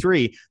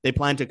 2023, they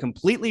plan to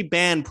completely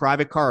ban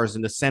private cars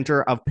in the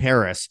center of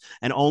Paris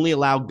and only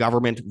allow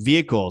government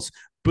vehicles.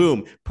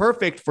 Boom.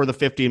 Perfect for the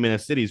 15-minute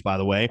cities, by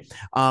the way.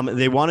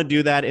 They want to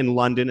do that in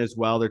London as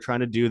well. They're trying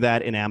to do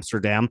that in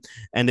Amsterdam,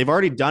 and they've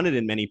already done it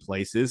in many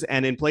places.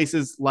 And in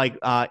places like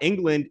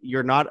England,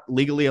 you're not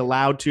legally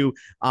allowed to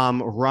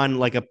run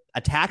like a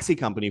taxi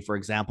company, for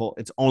example.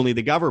 It's only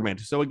the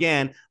government. So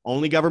again,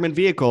 only government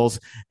vehicles.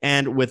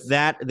 And with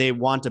that, they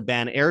want to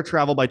ban air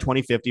travel by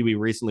 2050. We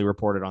recently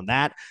reported on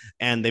that.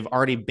 And they've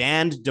already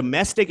banned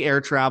domestic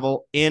air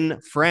travel in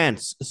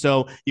France.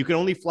 So you can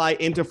only fly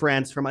into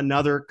France from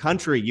another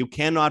country. You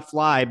cannot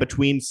fly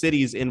between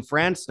cities in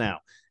France now.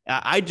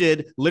 I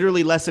did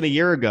literally less than a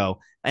year ago.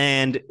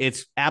 And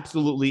it's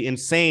absolutely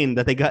insane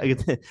that they got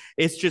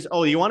it's just,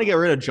 oh, you want to get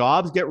rid of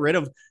jobs? Get rid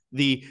of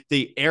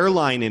the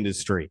airline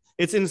industry.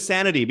 It's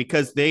insanity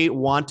because they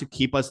want to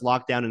keep us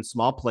locked down in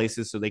small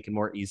places so they can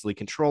more easily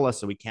control us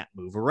so we can't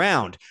move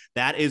around.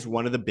 That is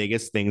one of the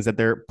biggest things that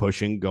they're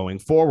pushing going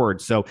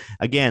forward. So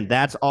again,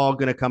 that's all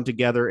going to come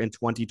together in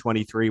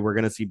 2023. We're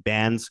going to see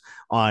bans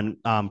on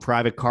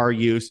private car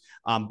use,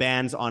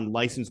 bans on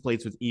license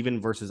plates with even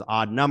versus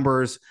odd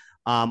numbers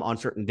on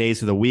certain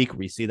days of the week.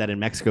 We see that in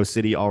Mexico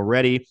City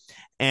already.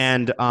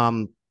 And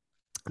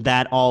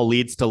that all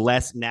leads to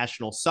less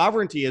national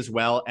sovereignty, as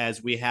well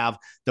as we have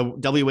the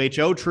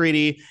WHO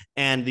treaty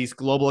and these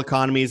global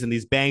economies and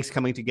these banks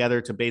coming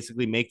together to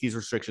basically make these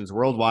restrictions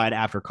worldwide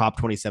after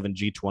COP27,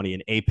 G20,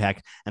 and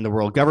APEC and the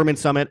World Government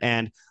Summit,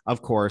 and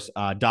of course,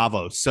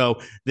 Davos. So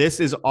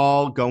this is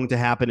all going to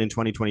happen in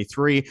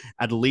 2023.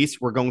 At least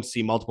we're going to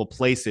see multiple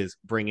places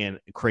bring in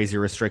crazy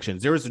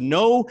restrictions. There was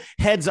no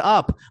heads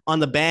up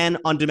on the ban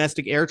on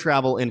domestic air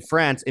travel in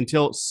France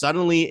until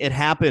suddenly it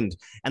happened.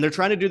 And they're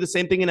trying to do the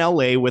same thing in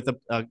LA. away with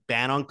a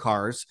ban on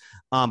cars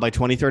by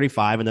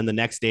 2035, and then the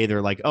next day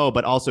they're like, oh,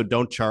 but also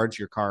don't charge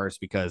your cars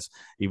because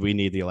we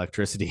need the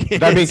electricity.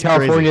 That means It's crazy.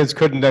 Californians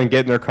couldn't then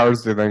get in their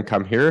cars to then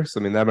come here. So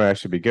I mean, that might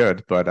actually be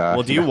good. But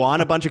Well, do you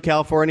want a bunch of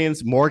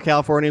Californians, more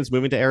Californians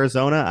moving to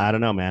Arizona? I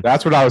don't know, man.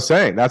 that's what I was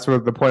saying. That's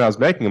what the point I was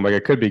making. I'm like,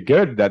 it could be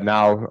good that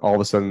now all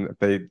of a sudden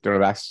they don't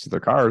have access to their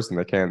cars and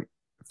they can't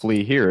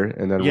flee here,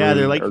 and then Yeah,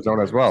 they're like,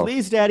 Arizona as well.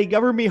 please, Daddy,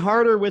 govern me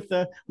harder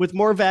with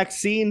more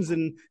vaccines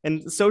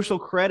and social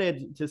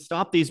credit to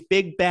stop these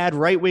big bad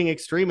right wing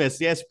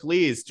extremists. Yes,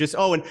 please. Just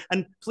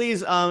and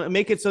please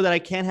make it so that I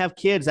can't have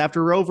kids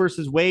after Roe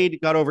versus Wade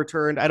got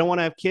overturned. I don't want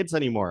to have kids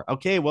anymore.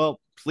 Okay,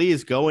 well,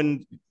 please go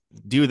and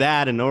do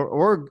that, and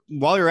or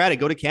while you're at it,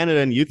 go to Canada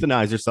and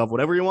euthanize yourself.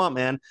 Whatever you want,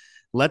 man.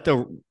 Let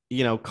the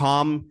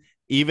calm,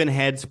 even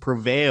heads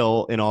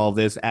prevail in all of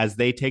this as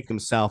they take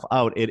themselves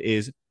out. It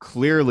is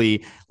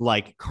clearly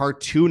like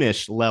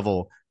cartoonish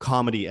level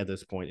comedy at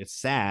this point. It's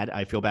sad.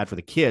 I feel bad for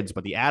the kids,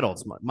 but the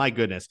adults, my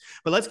goodness.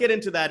 But let's get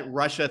into that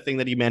Russia thing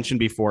that you mentioned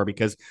before,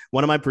 because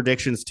one of my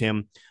predictions,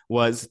 Tim,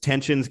 was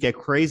tensions get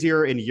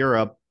crazier in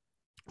Europe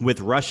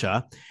with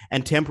Russia,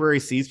 and temporary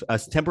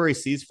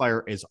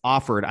ceasefire is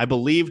offered. I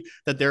believe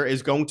that there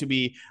is going to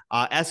be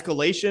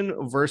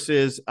escalation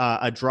versus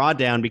a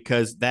drawdown,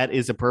 because that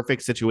is a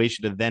perfect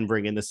situation to then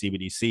bring in the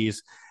CBDCs,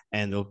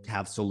 and they'll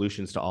have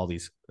solutions to all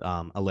these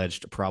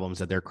alleged problems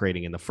that they're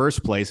creating in the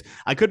first place.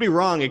 I could be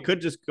wrong. It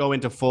could just go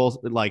into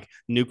full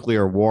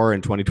nuclear war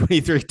in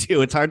 2023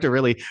 too. It's hard to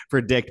really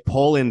predict.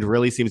 Poland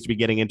really seems to be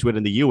getting into it,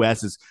 and the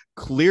U.S. is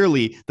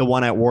clearly the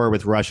one at war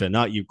with Russia,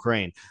 not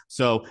Ukraine.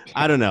 So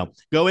I don't know.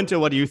 Go into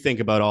what do you think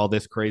about all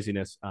this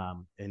craziness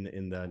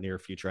in the near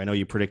future. I know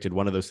you predicted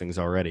one of those things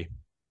already.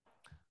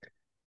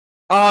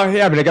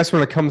 Yeah, but I guess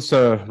when it comes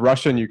to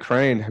Russia and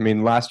Ukraine, I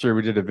mean, last year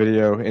we did a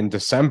video in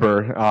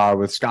December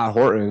with Scott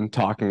Horton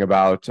talking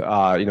about,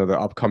 the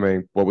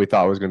upcoming, what we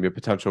thought was going to be a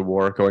potential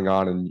war going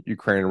on in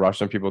Ukraine and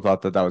Russia. And people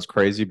thought that was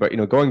crazy. But,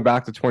 going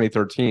back to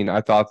 2013,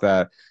 I thought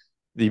that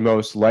the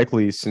most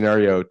likely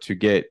scenario to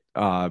get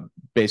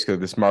basically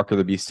this mark of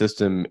the beast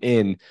system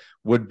in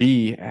would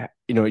be,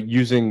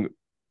 using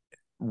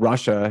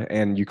Russia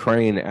and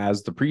Ukraine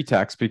as the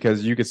pretext,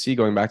 because you could see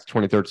going back to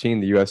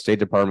 2013, the U.S. State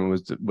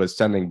Department was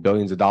sending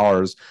billions of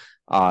dollars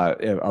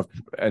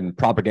and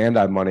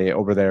propaganda money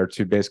over there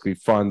to basically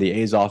fund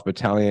the Azov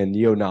battalion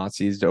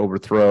neo-Nazis to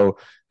overthrow.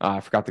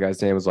 I forgot the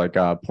guy's name, was like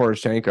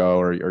Poroshenko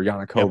or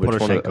Yanukovych.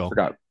 Poroshenko. I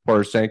forgot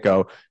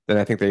Poroshenko. Then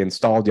I think they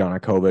installed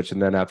Yanukovych,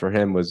 and then after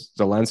him was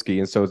Zelensky.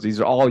 And so these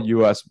are all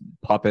U.S.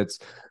 puppets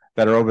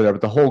that are over there.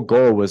 But the whole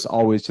goal was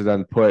always to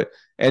then put,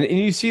 and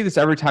you see this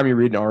every time you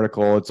read an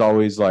article, it's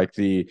always like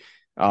the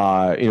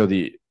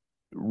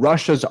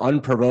Russia's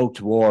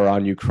unprovoked war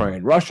on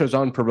Ukraine. Russia's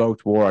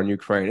unprovoked war on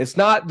Ukraine. It's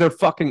not their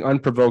fucking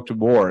unprovoked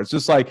war. It's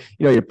just like,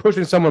 you're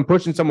pushing someone,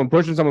 and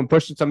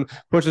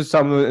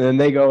then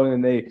they go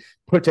and they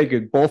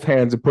take both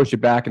hands and push you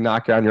back and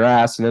knock you on your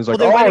ass. And it's like,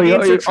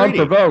 you're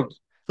unprovoked.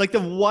 Like the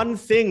one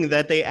thing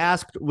that they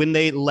asked when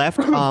they left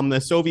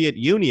the Soviet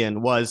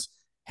Union was,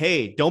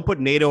 hey, don't put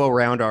NATO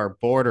around our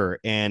border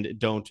and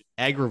don't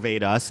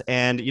aggravate us,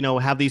 and,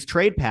 have these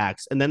trade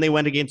pacts. And then they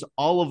went against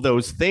all of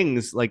those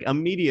things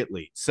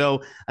immediately.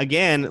 So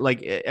again,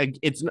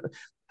 it's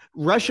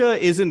Russia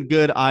isn't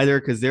good either,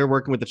 because they're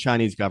working with the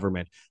Chinese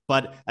government.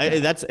 But I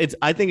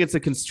think it's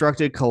a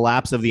constructed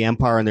collapse of the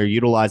empire, and they're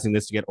utilizing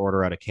this to get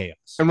order out of chaos.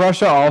 And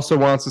Russia also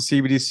wants the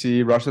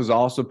CBDC. Russia's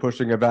also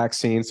pushing a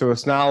vaccine. So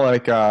it's not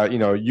like,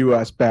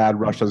 U.S. bad,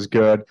 Russia's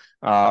good,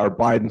 or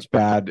Biden's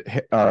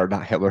bad, or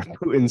not Hitler,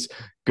 Putin's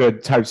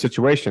good type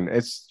situation.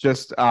 It's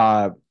just...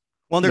 well,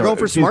 they're going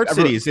for smart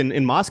cities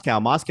in Moscow.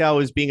 Moscow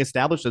is being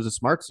established as a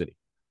smart city.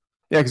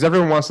 Yeah, because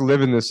everyone wants to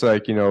live in this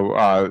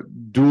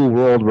dual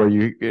world where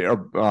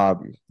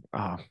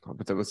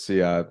let's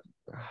see, a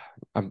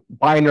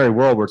binary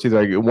world where it's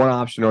either one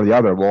option or the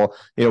other. Well,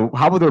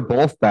 how about they're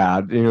both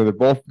bad? They're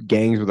both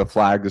gangs with a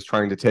flag that's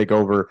trying to take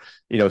over,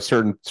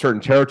 certain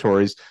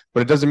territories, but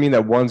it doesn't mean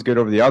that one's good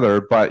over the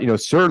other. But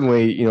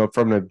certainly,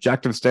 from an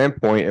objective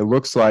standpoint, it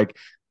looks like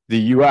the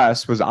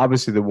U.S. was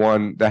obviously the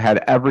one that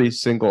had every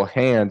single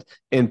hand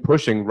in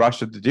pushing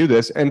Russia to do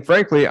this. And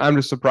frankly, I'm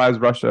just surprised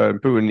Russia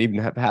and Putin even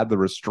have had the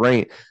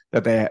restraint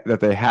that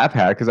they have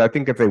had, because I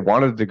think if they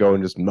wanted to go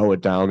and just mow it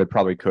down, they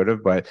probably could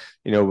have. But,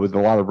 with a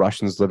lot of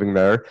Russians living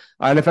there.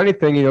 And if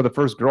anything, the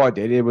first girl I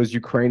dated was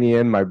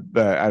Ukrainian. I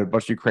had a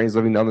bunch of Ukrainians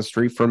living down the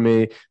street from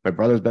me. My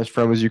brother's best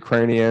friend was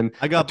Ukrainian.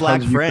 I got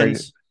black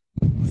friends.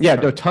 Yeah,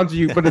 no, tons of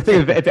you. But the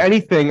thing is, if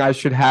anything, I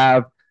should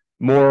have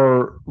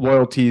more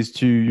loyalties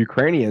to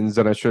Ukrainians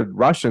than I should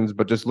Russians.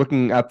 But just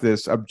looking at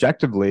this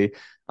objectively,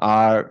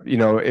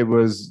 it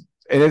was,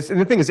 and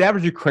the thing is, the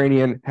average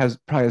Ukrainian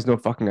probably has no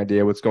fucking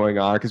idea what's going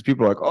on, because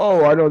people are like,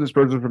 oh, I know this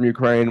person from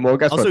Ukraine. Well,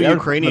 guess also, what?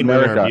 Ukrainian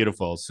women are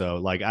beautiful.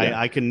 So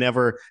I can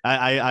never,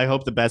 I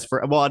hope the best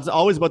for, well, it's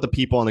always about the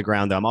people on the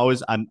ground.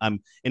 I'm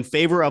in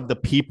favor of the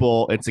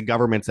people. It's the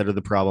governments that are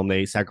the problem.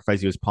 They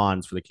sacrifice you as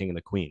pawns for the king and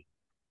the queen.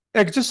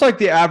 Like just like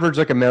the average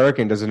like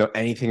American doesn't know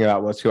anything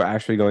about what's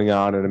actually going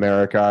on in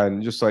America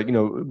and just like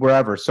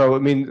wherever. So I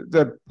mean,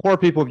 the poor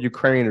people of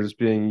Ukraine are just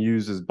being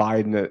used as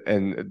Biden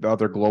and the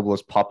other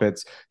globalist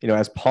puppets,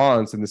 as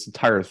pawns in this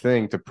entire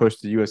thing to push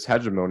the U.S.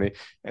 hegemony.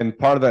 And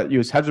part of that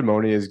U.S.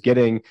 hegemony is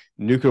getting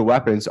nuclear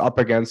weapons up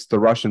against the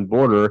Russian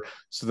border.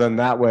 So then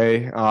that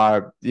way,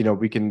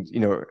 we can,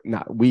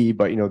 not we,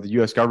 but the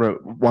U.S.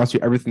 government wants to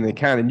do everything they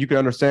can, and you can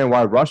understand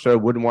why Russia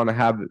wouldn't want to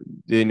have,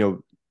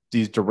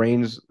 these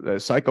deranged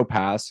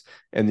psychopaths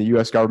and the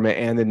U.S. government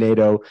and the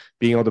NATO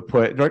being able to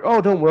put, they're like,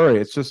 oh, don't worry,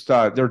 it's just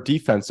they're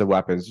defensive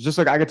weapons. Just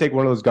like I could take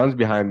one of those guns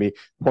behind me,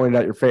 point it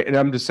at your face, and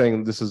I'm just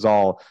saying this is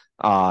all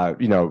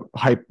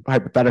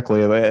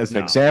hypothetically as an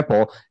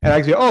example, and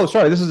I say, oh,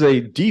 sorry, this is a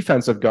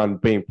defensive gun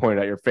being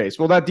pointed at your face.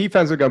 Well, that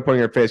defensive gun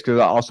pointing at your face could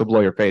also blow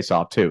your face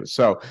off too.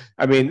 So,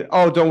 I mean,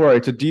 oh, don't worry,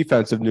 it's a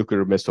defensive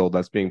nuclear missile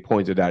that's being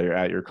pointed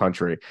at your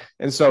country.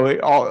 And so,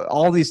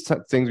 all these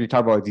things we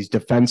talk about, like these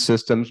defense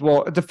systems.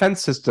 Well, a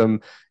defense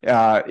system,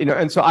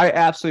 and so I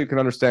absolutely can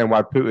understand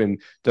why Putin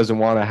doesn't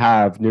want to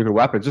have nuclear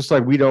weapons, just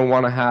like we don't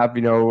want to have,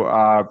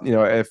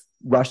 if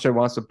Russia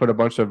wants to put a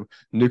bunch of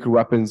nuclear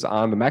weapons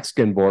on the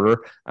Mexican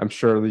border, I'm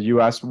sure the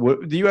U.S.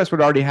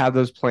 would already have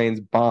those planes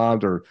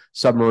bombed or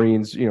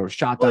submarines,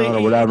 shot down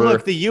or whatever.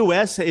 Look, the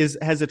U.S.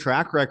 has a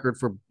track record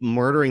for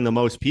murdering the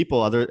most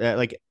people.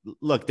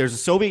 Look, there's a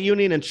Soviet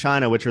Union and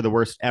China, which are the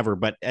worst ever.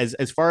 But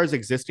as far as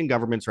existing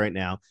governments right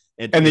now,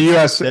 and the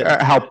U.S.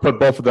 helped put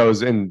both of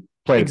those in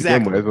play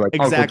exactly. To begin with, like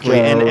exactly.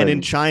 And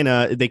in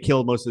China, they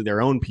killed mostly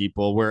their own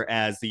people,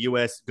 whereas the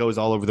U.S. goes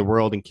all over the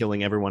world and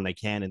killing everyone they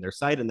can in their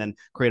sight, and then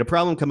create a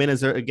problem, come in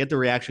as get the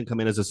reaction, come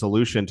in as a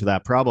solution to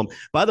that problem.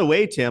 By the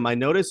way, Tim, I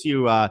noticed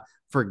you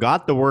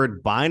forgot the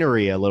word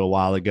binary a little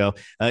while ago.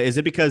 Is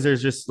it because there's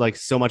just like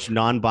so much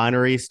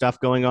non-binary stuff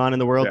going on in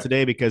the world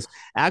today? Because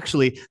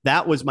actually,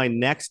 that was my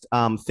next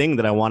thing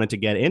that I wanted to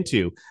get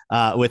into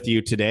with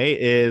you today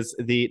is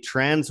the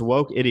trans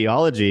woke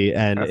ideology,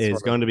 and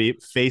is going to be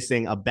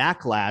facing a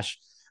backlash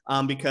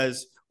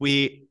because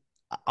we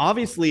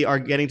obviously are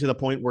getting to the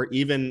point where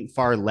even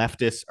far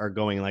leftists are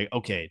going like,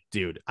 okay,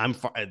 dude, I'm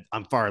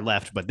far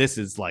left, but this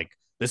is like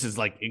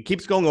it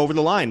keeps going over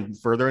the line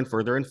further and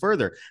further and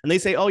further. And they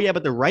say, oh, yeah,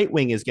 but the right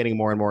wing is getting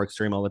more and more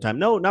extreme all the time.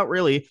 No, not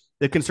really.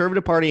 The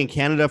Conservative Party in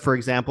Canada, for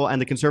example,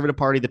 and the Conservative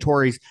Party, the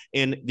Tories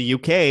in the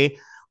UK,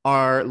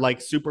 are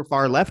like super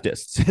far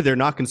leftists. They're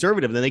not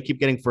conservative. Then they keep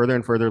getting further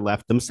and further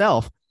left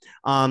themselves.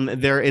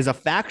 There is a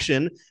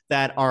faction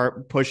that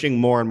are pushing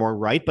more and more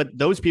right, but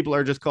those people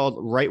are just called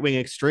right-wing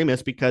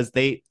extremists because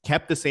they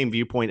kept the same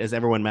viewpoint as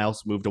everyone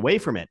else moved away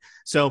from it.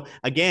 So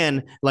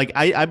again, like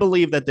I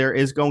believe that there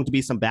is going to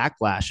be some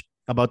backlash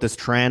about this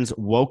trans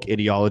woke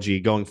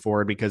ideology going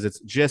forward because it's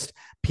just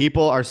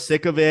people are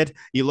sick of it.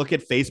 You look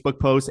at Facebook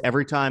posts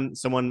every time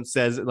someone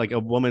says like a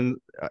woman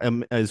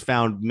is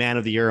found man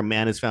of the year, a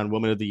man is found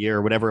woman of the year,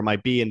 or whatever it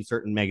might be in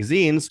certain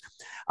magazines.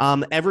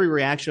 Every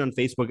reaction on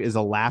Facebook is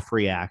a laugh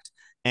react.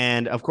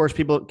 And of course,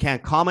 people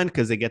can't comment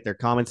because they get their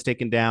comments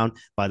taken down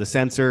by the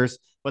censors.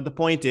 But the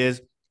point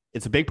is,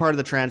 it's a big part of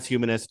the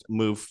transhumanist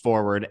move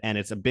forward, and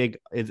it's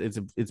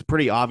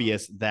pretty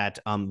obvious that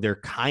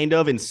they're kind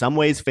of in some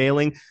ways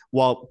failing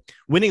while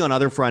winning on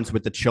other fronts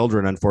with the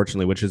children,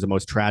 unfortunately, which is the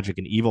most tragic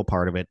and evil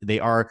part of it. They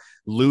are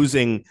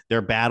losing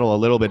their battle a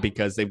little bit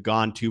because they've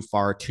gone too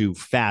far too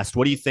fast.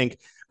 What do you think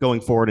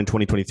going forward in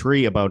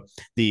 2023 about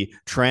the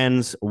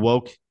trans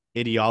woke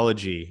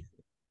ideology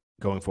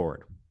going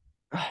forward?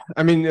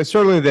 I mean,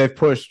 certainly they've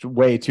pushed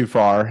way too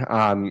far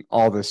on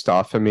all this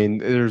stuff. I mean,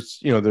 there's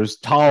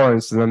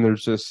tolerance, and then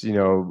there's just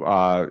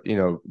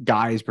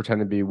guys pretend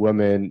to be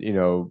women,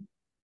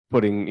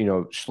 putting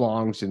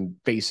schlongs in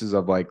faces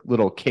of like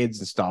little kids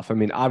and stuff. I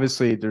mean,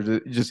 obviously,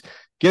 it just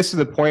gets to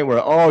the point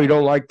where, oh, you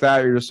don't like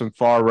that, you're just some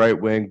far right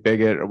wing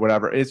bigot or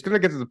whatever. It's going to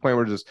get to the point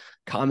where just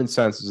common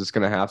sense is just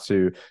going to have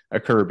to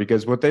occur,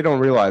 because what they don't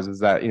realize is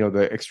that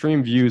the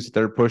extreme views that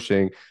they're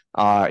pushing,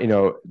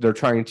 they're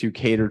trying to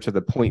cater to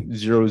the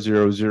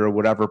 0.000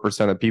 whatever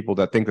percent of people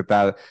that think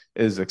that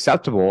is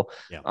acceptable.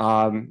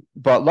 Yeah.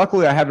 But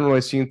luckily, I haven't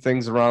really seen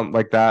things around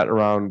like that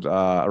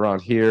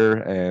around here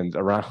and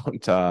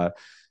around.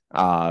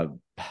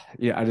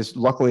 I just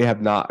luckily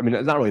have not. I mean,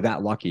 it's not really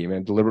that lucky. I mean,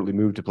 I deliberately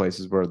moved to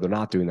places where they're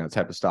not doing that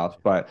type of stuff.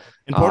 But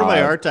in Puerto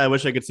Vallarta, I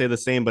wish I could say the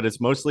same, but it's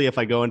mostly if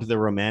I go into the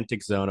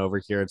romantic zone over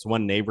here. It's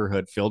one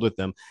neighborhood filled with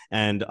them,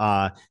 and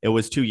it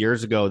was 2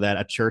 years ago that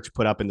a church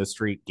put up in the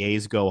street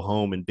 "Gays Go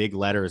Home" in big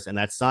letters, and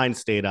that sign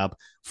stayed up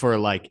for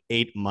like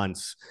 8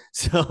 months.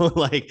 So,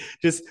 like,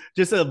 just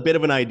a bit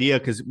of an idea,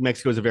 because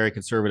Mexico is a very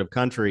conservative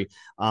country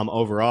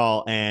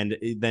overall, and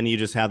then you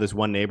just have this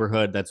one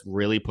neighborhood that's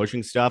really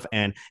pushing stuff,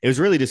 and it was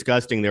really disgusting.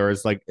 disgusting.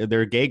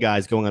 There are gay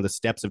guys going on the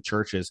steps of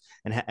churches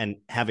and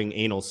having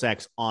anal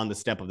sex on the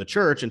step of the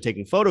church and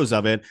taking photos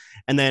of it.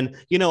 And then,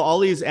 all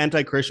these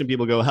anti-Christian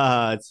people go,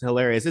 ha, it's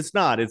hilarious. It's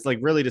not. It's like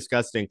really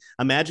disgusting.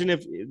 Imagine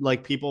if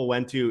like people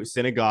went to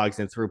synagogues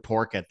and threw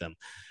pork at them.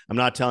 I'm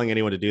not telling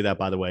anyone to do that,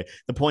 by the way.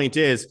 The point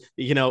is,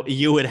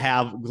 you would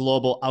have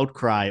global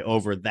outcry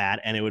over that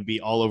and it would be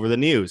all over the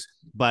news.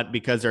 But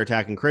because they're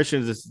attacking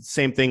Christians, it's the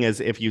same thing as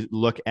if you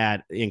look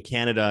at in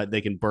Canada,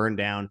 they can burn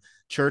down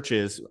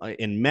churches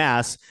in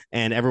mass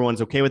and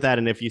everyone's okay with that.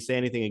 And if you say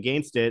anything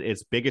against it,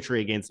 it's bigotry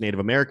against Native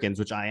Americans,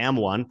 which I am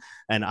one.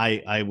 And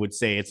I would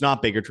say it's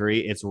not bigotry.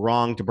 It's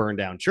wrong to burn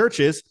down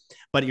churches,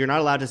 but you're not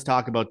allowed to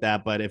talk about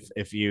that. But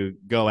if you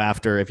do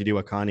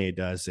what Kanye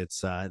does,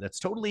 that's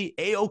totally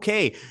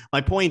A-okay.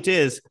 My point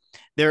is,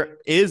 there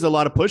is a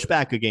lot of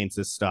pushback against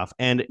this stuff.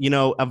 And,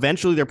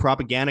 eventually their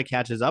propaganda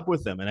catches up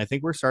with them. And I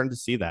think we're starting to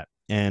see that.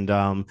 And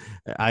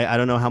I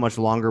don't know how much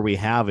longer we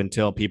have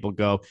until people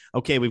go,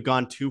 okay, we've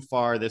gone too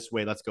far this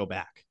way. Let's go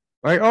back.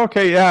 Like,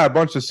 okay, yeah, a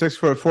bunch of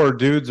 6'4"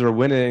 dudes are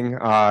winning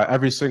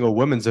every single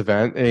women's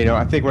event. And,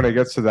 I think when it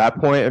gets to that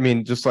point, I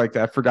mean, just like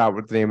I forgot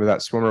what the name of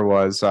that swimmer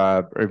was,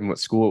 or even what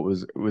school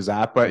it was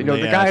at. But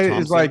the guy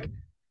Thompson. Is like,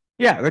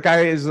 yeah, the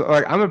guy is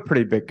like, I'm a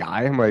pretty big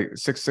guy. I'm like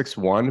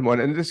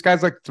 6'1", and this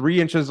guy's like 3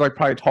 inches, like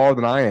probably taller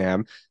than I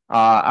am.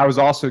 I was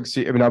also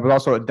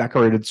a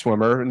decorated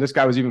swimmer, and this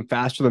guy was even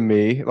faster than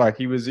me. Like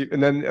he was,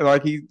 and then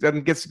like he then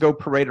gets to go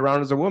parade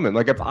around as a woman.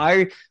 Like if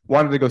I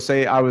wanted to go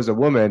say I was a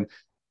woman,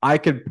 I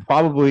could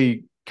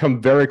probably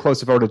come very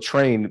close if I were to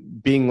train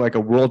being like a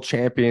world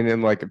champion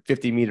in like a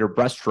 50-meter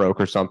breaststroke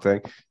or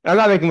something. And I'm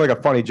not making like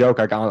a funny joke.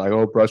 Like I'm like,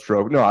 oh,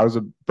 breaststroke. No, I was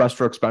a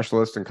breaststroke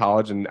specialist in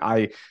college, and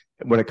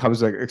when it comes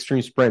to like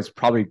extreme sprints,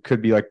 probably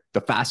could be like the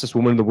fastest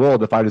woman in the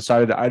world if I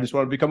decided I just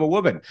want to become a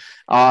woman.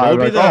 What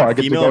would be the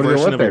female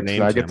version of your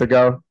name? I get to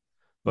go.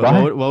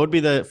 What would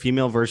be the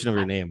female version of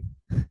your name?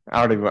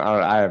 I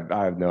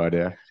have no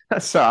idea.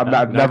 So I've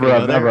never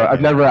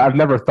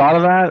thought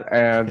of that,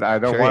 and I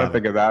don't want to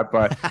think of that.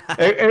 But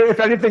if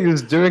anything,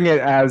 is doing it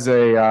as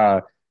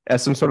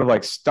as some sort of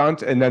like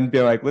stunt, and then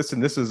be like,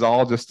 listen, this is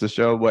all just to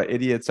show what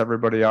idiots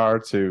everybody are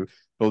to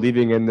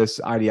believing in this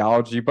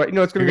ideology. But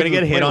it's you're gonna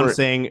get hit on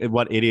saying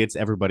what idiots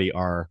everybody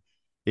are.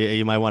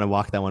 You might want to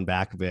walk that one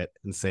back a bit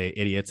and say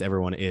idiots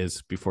everyone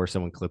is before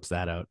someone clips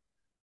that out.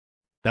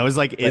 That was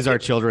like, is our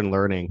children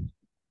learning?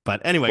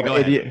 But anyway, go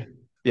ahead.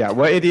 Yeah,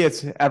 what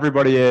idiots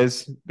everybody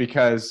is,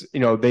 because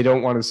they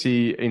don't want to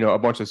see a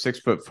bunch of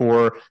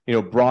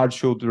 6'4"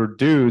 broad-shouldered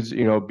dudes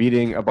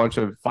beating a bunch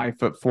of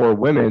 5'4"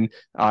 women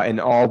in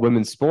all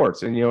women's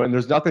sports, and and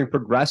there's nothing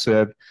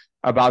progressive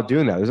about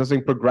doing that. There's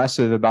nothing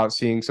progressive about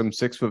seeing some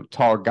 6 foot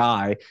tall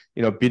guy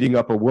beating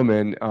up a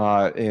woman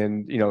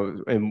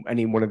in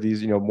any one of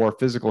these more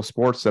physical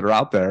sports that are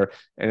out there,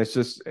 and it's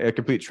just a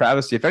complete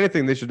travesty. If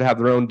anything, they should have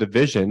their own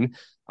division.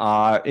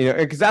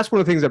 Because that's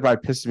one of the things that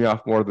probably pisses me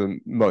off more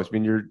than most. I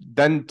mean, you're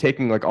then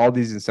taking like all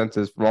these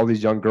incentives from all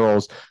these young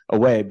girls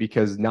away,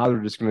 because now they're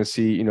just going to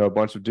see, a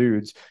bunch of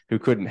dudes who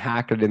couldn't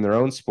hack it in their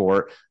own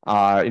sport,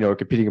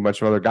 competing a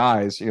bunch of other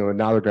guys, and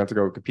now they're going to have to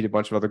go compete a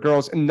bunch of other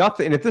girls and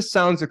nothing. And if this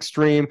sounds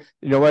extreme,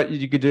 you know what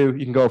you could do?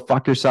 You can go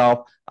fuck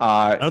yourself.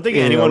 I don't think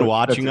anyone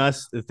watching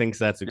us thinks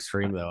that's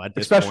extreme, though.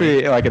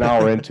 Especially like an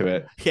hour into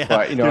it. Yeah,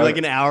 but, they're like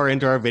an hour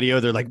into our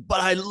video. They're like, "But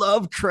I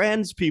love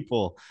trans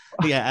people."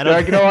 Yeah, I don't.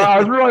 Like, I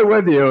was really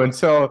with you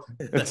until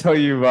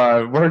you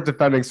weren't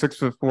defending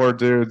 6'4"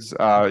 dudes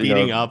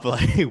beating up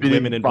like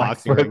women in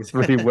boxing rings.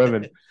 3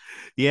 women.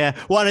 Yeah,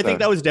 well, and I think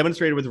that was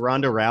demonstrated with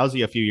Ronda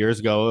Rousey a few years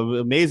ago.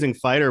 Amazing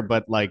fighter,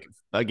 but like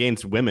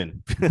against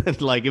women,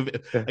 like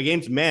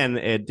against men,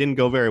 it didn't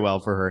go very well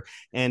for her.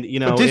 And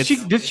did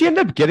she end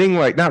up getting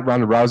like not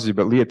Ronda Rousey,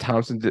 but Leah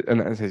Thompson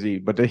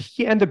but did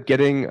he end up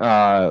getting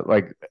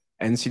like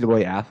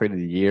NCAA Athlete of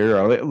the Year,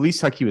 or at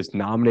least like he was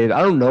nominated?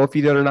 I don't know if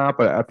he did or not,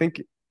 but I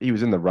think he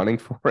was in the running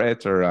for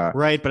it, or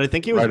right. But I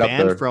think he was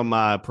banned from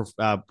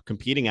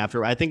competing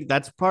after. I think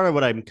that's part of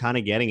what I'm kind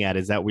of getting at,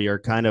 is that we are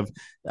kind of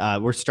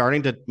we're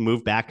starting to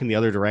move back in the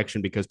other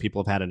direction because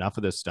people have had enough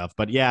of this stuff.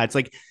 But yeah,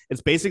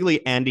 it's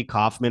basically Andy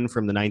Kaufman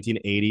from the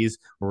 1980s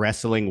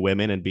wrestling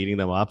women and beating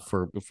them up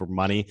for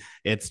money.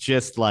 It's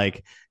just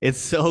like, it's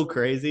so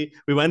crazy.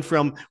 We went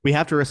from we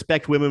have to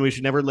respect women, we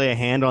should never lay a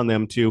hand on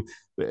them, to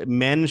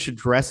men should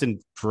dress in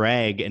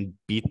drag and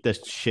beat the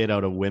shit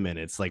out of women.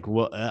 It's like,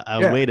 well,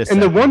 wait a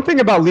second. And the one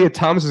thing about Leah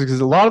Thomas is because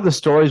a lot of the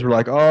stories were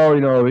like,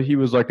 oh, he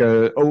was like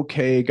a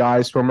okay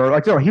guy swimmer.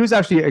 Like, no, he was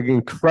actually an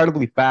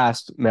incredibly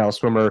fast male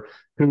swimmer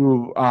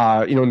who,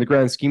 in the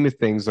grand scheme of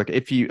things, like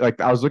if you like,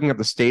 I was looking at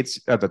the states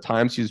at the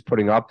times he was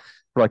putting up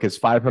for like his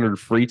 500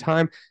 free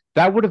time,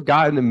 that would have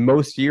gotten in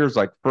most years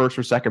like first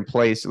or second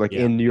place, like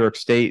in New York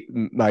State,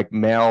 like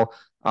male.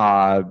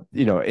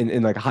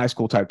 In like high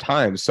school type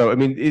times. So I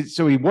mean,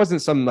 so he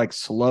wasn't some like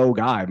slow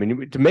guy. I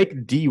mean, to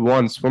make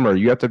D1 swimmer,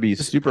 you have to be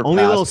super only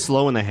fast. A little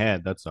slow in the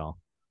head. That's all.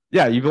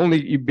 Yeah,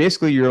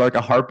 you're like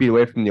a heartbeat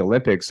away from the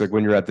Olympics, like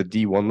when you're at the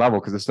D1 level,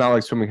 because it's not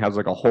like swimming has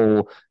like a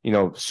whole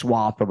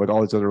swath of like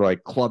all these other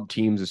like club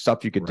teams and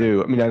stuff you could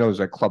do. I mean, I know there's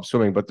like club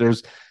swimming, but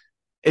there's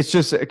it's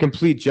just a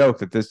complete joke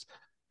that this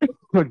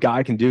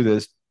guy can do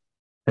this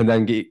and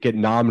then get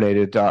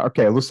nominated.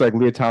 Okay, it looks like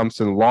Leah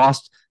Thompson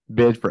lost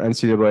bid for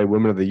NCAA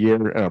Women of the Year,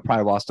 and I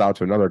probably lost out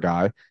to another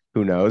guy.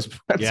 Who knows?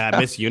 But, Yeah, Miss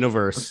let's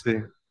Universe. see.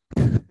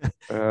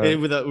 Uh,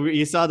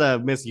 You saw the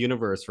Miss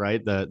Universe,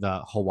 right?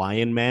 The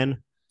Hawaiian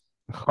man,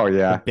 oh the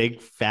yeah,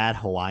 big fat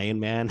Hawaiian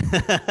man.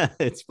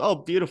 It's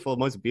beautiful,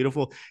 most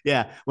beautiful.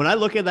 Yeah, when I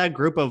look at that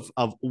group of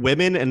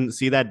women and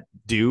see that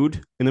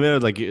dude in the middle,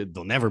 like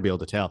they'll never be able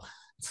to tell.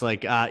 It's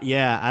like,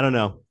 yeah, I don't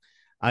know.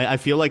 I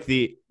feel like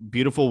the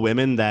beautiful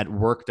women that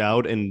worked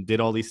out and did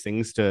all these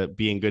things to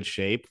be in good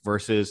shape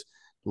versus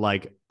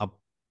like a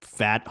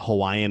fat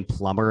Hawaiian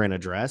plumber in a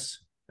dress.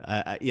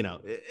 You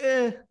know,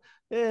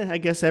 I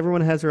guess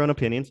everyone has their own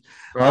opinions.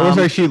 well, it looks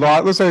like Um, she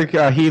lost. Looks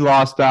like he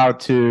lost out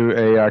to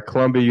a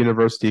Columbia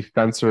University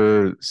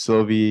fencer,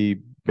 Sylvie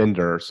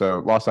Binder. So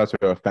lost out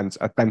to a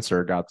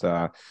fencer. Got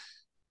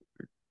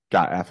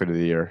athlete of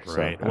the year. So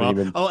right. I haven't Well,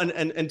 even. oh,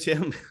 and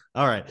Tim.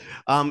 All right.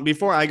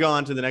 Before I go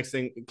on to the next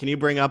thing, can you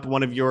bring up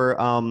one of your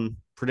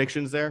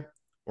predictions there,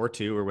 or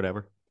two, or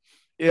whatever?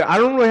 Yeah, I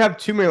don't really have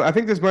too many. I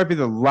think this might be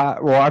the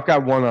last. Well, I've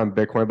got one on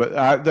Bitcoin,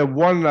 but the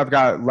one I've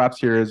got left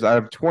here is I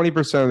have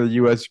 20% of the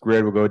U.S.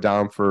 grid will go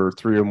down for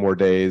 3 or more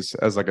days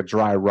as like a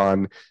dry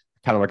run,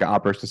 kind of like an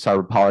Operation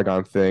Cyber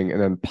Polygon thing,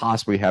 and then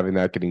possibly having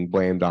that getting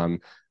blamed on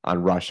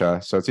Russia.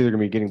 So it's either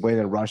going to be getting blamed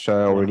on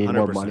Russia or we One need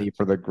hundred more money percent.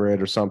 for the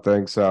grid or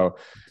something. So,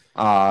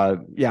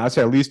 yeah, I'd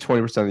say at least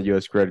 20% of the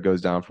U.S. grid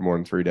goes down for more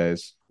than 3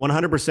 days.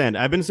 100%.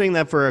 I've been saying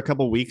that for a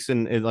couple of weeks,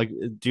 and like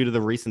due to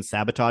the recent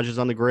sabotages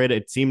on the grid,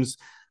 it seems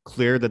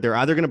clear that they're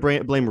either going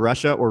to blame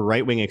Russia or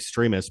right wing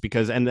extremists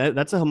because, and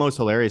that's the most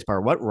hilarious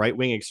part. What right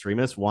wing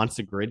extremist wants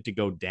the grid to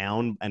go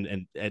down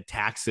and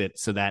tax it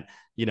so that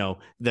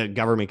the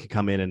government could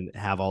come in and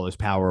have all this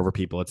power over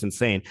people? It's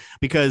insane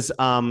because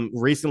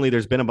recently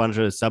there's been a bunch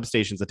of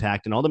substations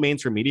attacked, and all the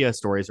mainstream media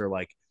stories are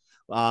like,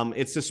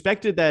 it's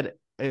suspected that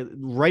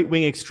right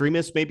wing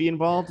extremists may be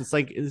involved. It's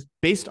like, is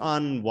based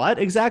on what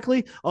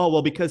exactly? Oh,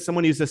 well, because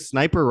someone used a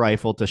sniper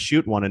rifle to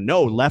shoot one, and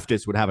no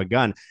leftists would have a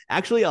gun.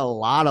 Actually, a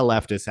lot of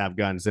leftists have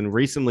guns. And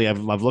recently, I've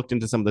looked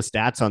into some of the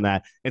stats on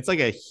that. It's like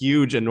a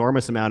huge,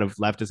 enormous amount of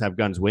leftists have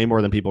guns, way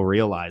more than people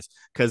realize,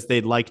 because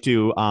they'd like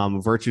to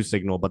virtue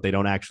signal, but they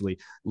don't actually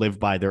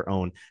live by their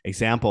own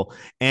example.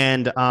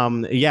 And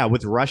yeah,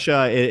 with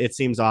Russia, it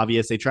seems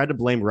obvious. They tried to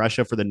blame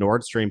Russia for the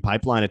Nord Stream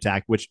pipeline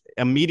attack, which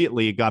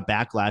immediately got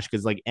backlash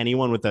because like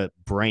anyone with a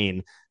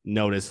brain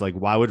noticed, like,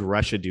 why would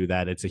Russia do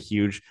that? It's a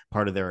huge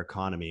part of their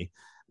economy.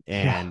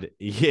 Yeah. And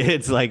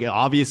it's like,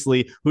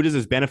 obviously, who does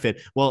this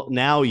benefit? Well,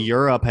 now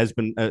Europe has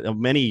been,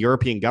 many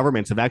European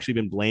governments have actually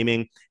been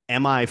blaming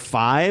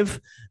MI5,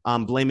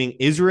 blaming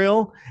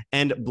Israel,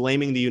 and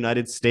blaming the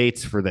United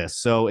States for this.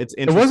 So it's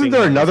And wasn't interesting there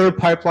how these another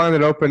things. pipeline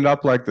that opened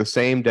up like the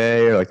same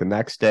day or like the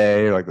next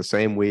day or like the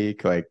same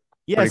week, like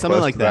Yeah, pretty something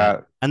close like to that.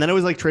 that? And then it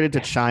was like traded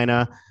to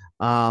China.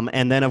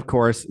 And then, of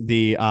course,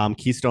 the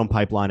Keystone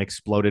Pipeline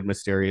exploded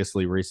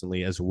mysteriously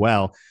recently as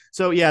well.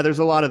 So, yeah, there's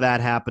a lot of that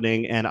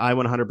happening. And I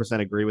 100%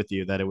 agree with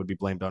you that it would be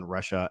blamed on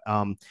Russia.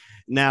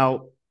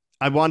 Now,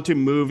 I want to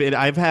move it.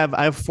 I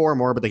have four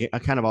more, but they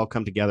kind of all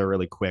come together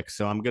really quick.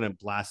 So I'm going to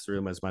blast through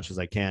them as much as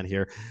I can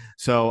here.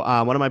 So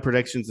one of my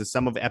predictions is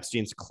some of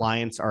Epstein's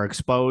clients are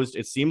exposed.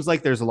 It seems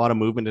like there's a lot of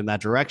movement in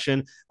that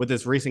direction with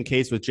this recent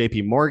case with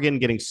J.P. Morgan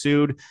getting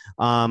sued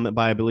by,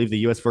 I believe, the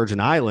U.S. Virgin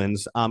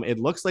Islands. It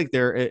looks like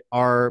there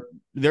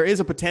is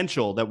a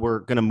potential that we're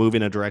going to move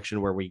in a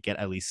direction where we get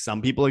at least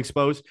some people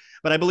exposed.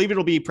 But I believe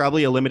it'll be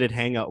probably a limited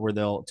hangout where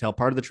they'll tell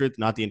part of the truth,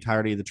 not the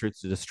entirety of the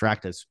truth, to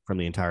distract us from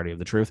the entirety of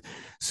the truth.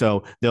 So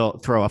they'll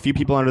throw a few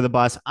people under the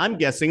bus. I'm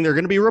guessing they're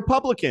going to be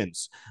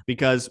Republicans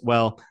because,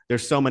 well,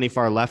 there's so many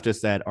far leftists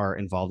that are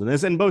involved in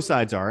this, and both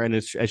sides are. And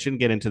I shouldn't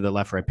get into the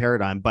left right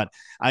paradigm, but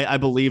I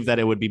believe that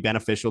it would be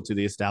beneficial to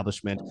the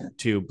establishment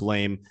to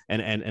blame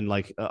and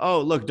like,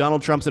 oh, look,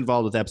 Donald Trump's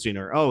involved with Epstein,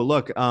 or oh,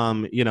 look,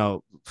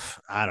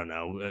 I don't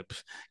know,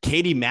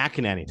 Katie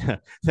McEnany.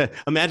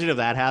 Imagine if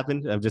that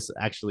happened. I'm just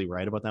actually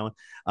right about that one.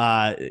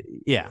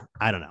 Yeah,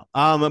 I don't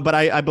know. But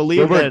I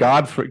believe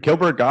that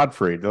Gilbert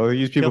Gottfried. They'll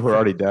use people who are Gilford,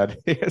 already dead.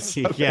 Yes.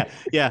 Okay.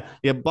 yeah.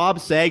 Bob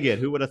Saget.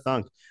 Who would have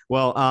thunk?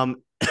 Well,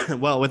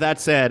 well. With that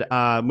said,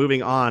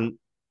 moving on.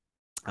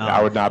 Yeah, I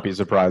Um, would not be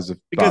surprised if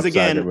because Bob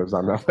Saget again, was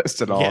on that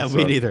list at all. yeah, me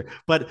So neither.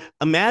 But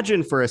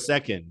imagine for a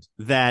second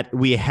that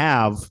we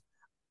have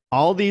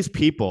all these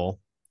people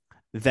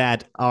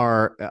that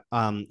are,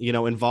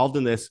 involved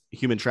in this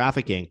human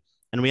trafficking,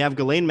 and we have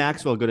Ghislaine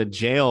Maxwell go to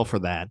jail for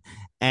that,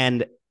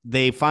 and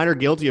they find her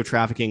guilty of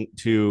trafficking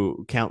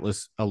to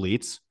countless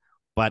elites,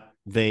 but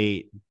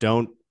they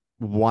don't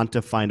want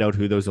to find out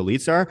who those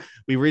elites are.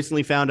 We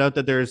recently found out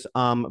that there's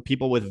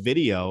people with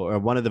video, or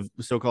one of the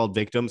so-called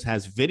victims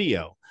has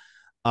video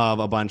of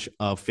a bunch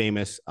of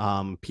famous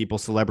people,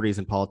 celebrities,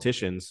 and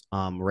politicians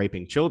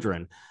raping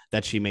children.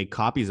 that she made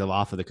copies of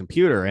off of the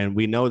computer. And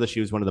we know that she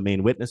was one of the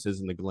main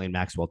witnesses in the Ghislaine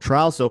Maxwell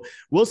trial. So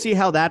we'll see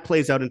how that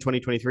plays out in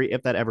 2023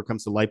 if that ever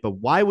comes to light. But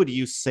why would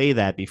you say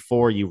that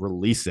before you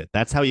release it?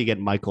 That's how you get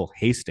Michael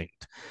Hastings.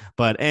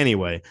 But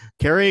anyway,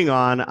 carrying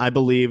on, I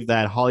believe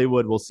that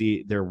Hollywood will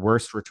see their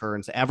worst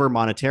returns ever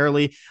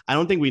monetarily. I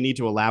don't think we need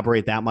to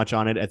elaborate that much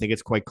on it. I think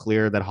it's quite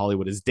clear that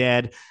Hollywood is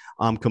dead.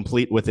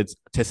 Complete with its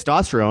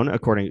testosterone,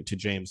 according to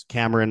James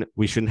Cameron.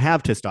 We shouldn't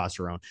have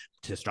testosterone.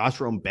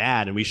 Testosterone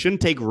bad, and we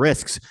shouldn't take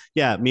risks.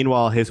 Yeah.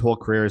 Meanwhile, his whole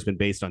career has been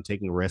based on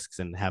taking risks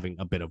and having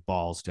a bit of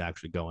balls to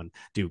actually go and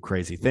do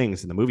crazy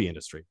things in the movie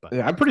industry. But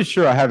yeah, I'm pretty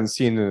sure I haven't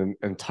seen an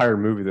entire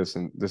movie this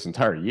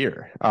entire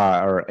year,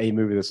 or a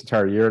movie this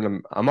entire year,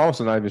 and I'm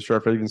also not even sure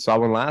if I even saw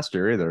one last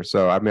year either.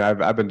 So I mean,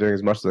 I've been doing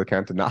as much as I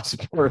can to not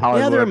support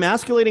Hollywood. Yeah, they're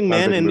emasculating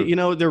men,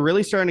 and they're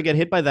really starting to get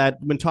hit by that.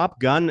 When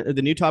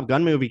the new Top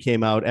Gun movie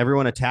came out,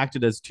 everyone attacked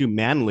it as too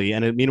manly,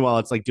 and meanwhile,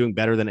 it's like doing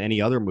better than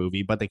any other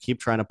movie. But they keep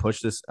trying to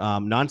push this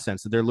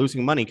nonsense that they're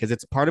losing money because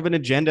it's part of an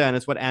agenda, and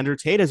it's what Andrew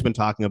Tate has been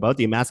talking about: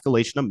 the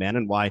emasculation of men,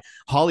 and why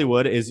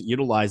Hollywood is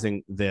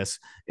utilizing this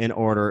in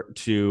order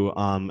to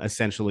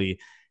essentially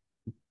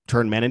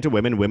turn men into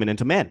women, women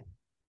into men.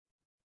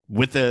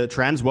 With the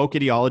trans woke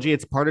ideology,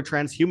 it's part of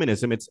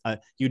transhumanism. It's a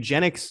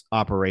eugenics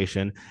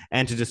operation,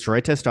 and to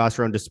destroy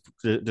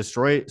testosterone,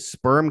 destroy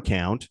sperm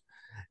count,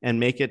 and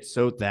make it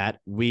so that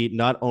we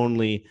not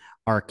only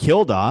are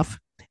killed off,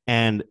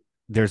 and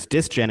there's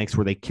dysgenics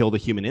where they kill the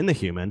human in the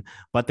human,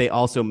 but they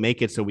also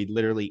make it so we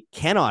literally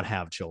cannot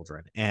have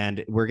children.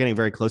 And we're getting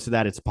very close to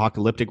that. It's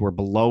apocalyptic. We're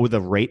below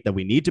the rate that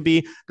we need to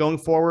be going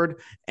forward.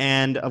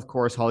 And of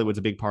course, Hollywood's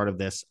a big part of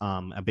this,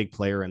 a big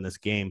player in this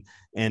game.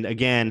 And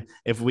again,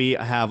 if we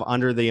have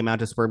under the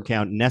amount of sperm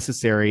count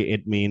necessary,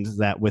 it means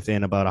that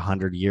within about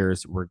 100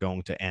 years, we're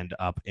going to end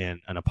up in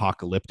an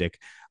apocalyptic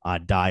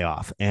die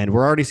off. And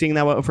we're already seeing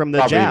that from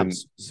the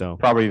jabs. So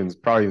probably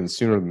even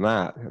sooner than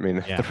that. I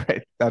mean, yeah.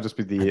 That'll just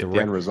be the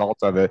end result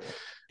of it.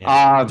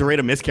 Yeah. The rate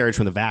of miscarriage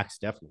from the vax,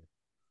 definitely.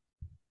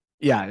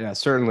 Yeah,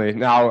 certainly.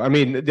 Now, I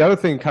mean, the other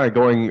thing kind of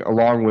going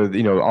along with,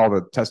 all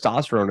the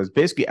testosterone is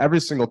basically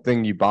every single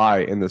thing you buy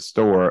in the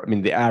store. I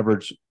mean, the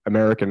average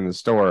American in the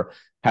store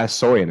has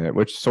soy in it,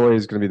 which soy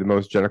is going to be the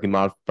most genetically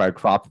modified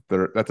crop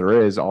that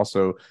there is.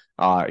 Also,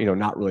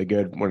 not really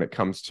good when it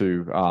comes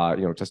to,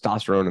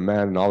 testosterone in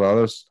men and all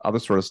the other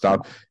sort of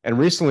stuff. And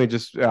recently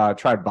just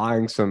tried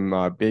buying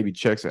some baby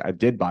chicks. I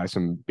did buy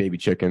some baby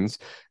chickens,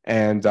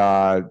 and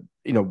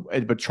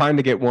but trying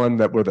to get one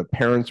where the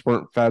parents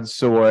weren't fed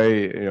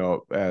soy,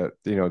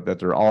 that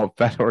they're all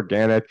fed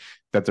organic,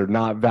 that they're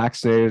not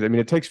vaccinated. I mean,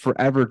 it takes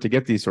forever to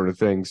get these sort of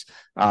things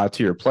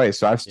to your place.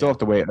 So I still have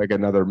to wait like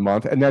another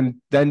month, and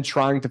then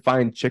trying to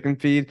find chicken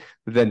feed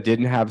that then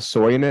didn't have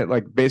soy in it.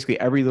 Like basically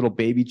every little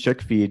baby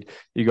chick feed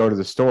you go to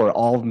the store,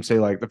 all of them say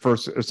like the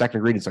first or second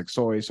ingredient is like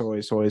soy.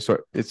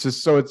 It's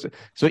just so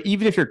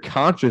even if you're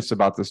conscious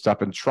about this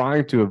stuff and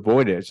trying to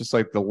avoid it, it's just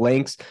like the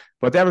links.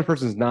 But the average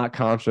person is not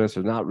conscious.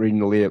 They're not reading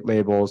the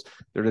labels.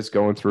 They're just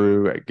going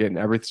through getting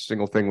every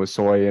single thing with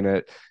soy in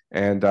it.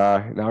 And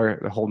now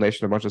the whole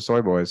nation a bunch of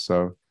soy boys.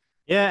 So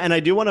yeah, and I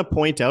do want to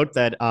point out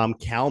that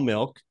cow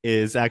milk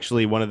is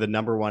actually one of the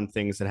number one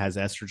things that has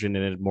estrogen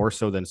in it, more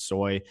so than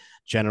soy,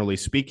 generally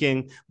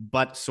speaking.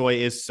 But soy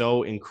is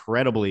so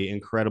incredibly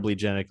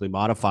genetically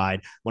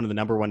modified. One of the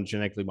number one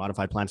genetically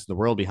modified plants in the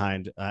world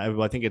behind,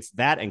 I think it's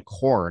that and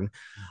corn,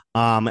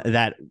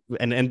 that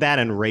and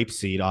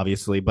rapeseed,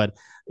 obviously. But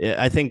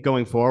I think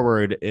going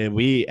forward,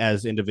 we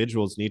as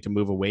individuals need to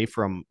move away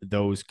from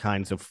those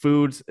kinds of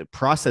foods,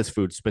 processed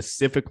foods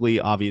specifically,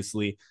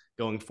 obviously,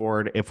 going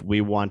forward. If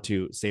we want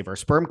to save our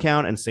sperm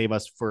count and save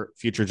us for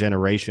future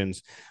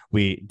generations,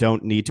 we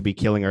don't need to be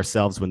killing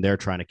ourselves when they're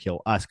trying to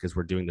kill us, because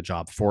we're doing the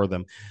job for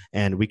them.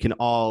 And we can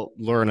all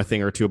learn a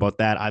thing or two about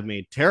that. I've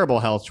made terrible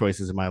health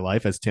choices in my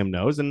life, as Tim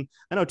knows, and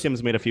I know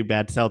Tim's made a few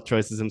bad health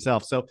choices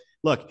himself. So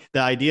look,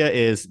 the idea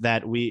is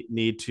that we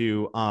need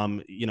to,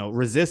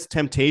 resist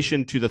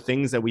temptation to the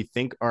things that we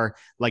think are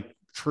like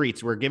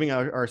treats. We're giving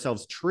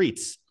ourselves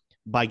treats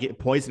by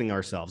poisoning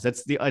ourselves.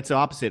 It's the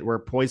opposite. We're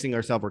poisoning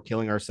ourselves. We're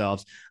killing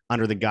ourselves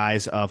under the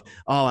guise of,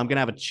 oh, I'm going to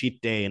have a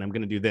cheat day and I'm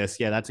going to do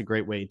this. Yeah, that's a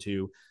great way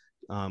to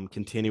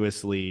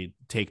continuously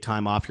take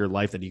time off your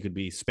life that you could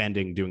be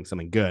spending doing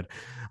something good.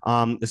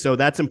 So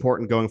that's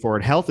important going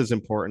forward. Health is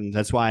important.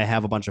 That's why I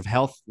have a bunch of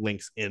health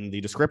links in the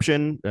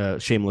description.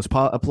 Shameless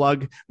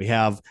plug. We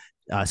have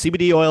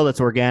CBD oil that's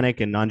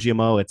organic and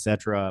non-GMO,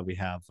 etc. We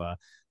have,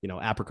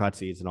 apricot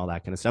seeds and all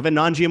that kind of stuff, and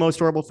non-GMO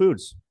storable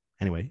foods.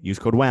 Anyway, use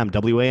code WAM,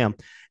 WAM.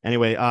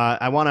 Anyway,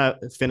 I want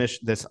to finish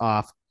this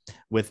off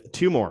with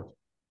two more.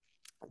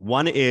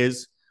 One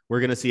is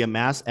we're going to see a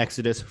mass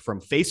exodus from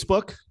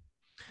Facebook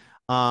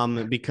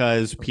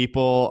because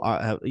people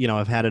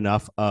have had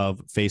enough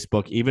of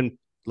Facebook. Even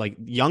like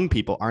young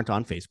people aren't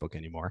on Facebook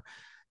anymore.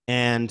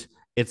 And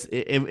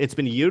it's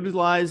been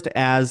utilized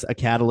as a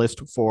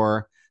catalyst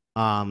for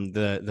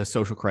the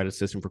social credit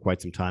system for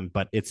quite some time,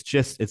 but it's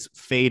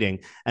fading.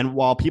 And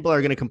while people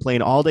are going to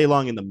complain all day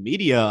long in the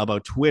media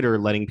about Twitter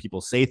letting people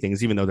say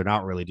things, even though they're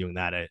not really doing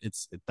that,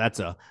 that's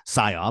a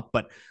psyop.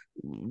 But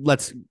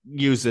let's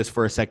use this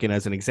for a second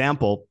as an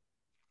example.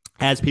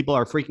 As people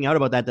are freaking out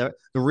about that,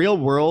 the real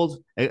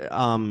world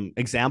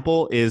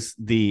example is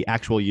the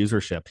actual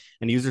usership,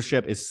 and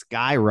usership is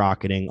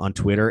skyrocketing on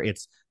Twitter.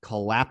 It's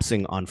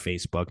collapsing on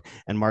Facebook,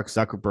 and Mark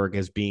Zuckerberg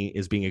is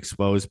being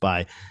exposed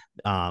by,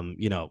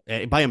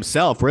 by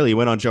himself. Really, he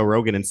went on Joe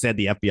Rogan and said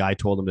the FBI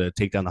told him to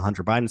take down the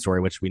Hunter Biden story,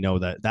 which we know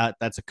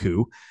that's a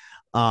coup.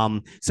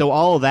 So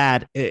all of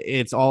that,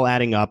 it's all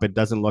adding up. It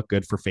doesn't look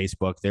good for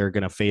Facebook. They're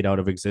going to fade out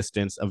of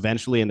existence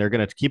eventually, and they're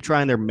going to keep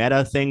trying their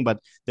meta thing, but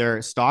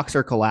their stocks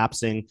are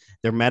collapsing.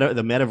 The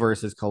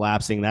metaverse is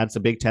collapsing. That's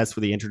a big test for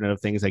the Internet of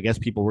Things. I guess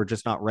people were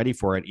just not ready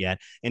for it yet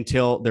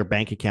until their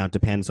bank account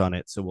depends on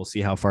it. So we'll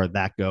see how far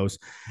that goes.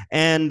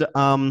 And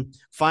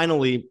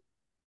finally,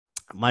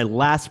 my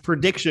last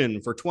prediction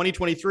for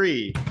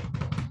 2023.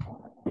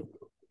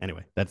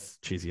 Anyway, that's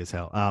cheesy as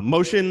hell.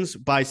 Motions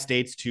by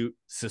states to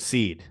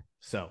secede.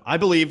 So I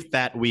believe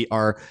that we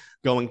are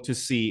going to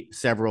see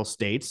several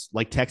states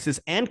like Texas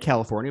and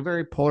California,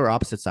 very polar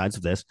opposite sides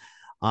of this,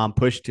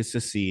 push to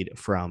secede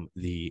from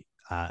the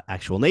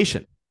actual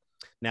nation.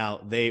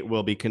 Now, they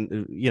will be,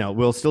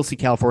 we'll still see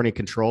California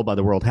controlled by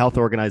the World Health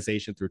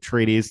Organization through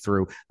treaties,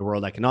 through the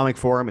World Economic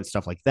Forum and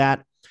stuff like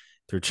that,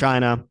 through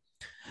China.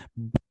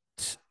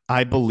 But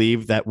I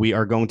believe that we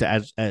are going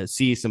to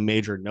see some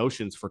major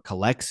notions for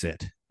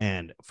Calexit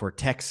and for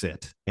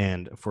Texit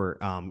and for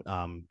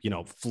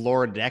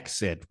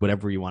Floridexit,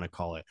 whatever you want to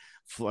call it,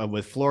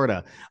 with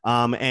Florida.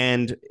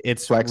 And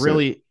it's Flexit.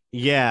 Really,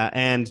 yeah.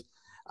 And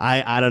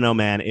I don't know,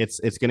 man. It's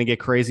going to get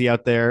crazy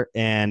out there,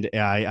 and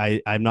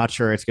I'm not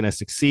sure it's going to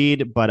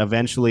succeed, but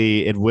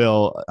eventually it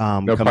will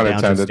come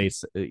down to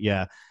states.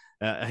 Yeah.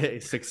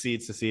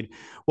 Secede.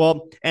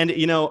 Well, and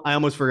I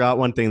almost forgot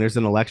one thing. There's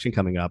an election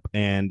coming up,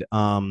 and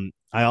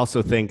I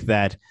also think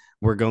that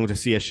we're going to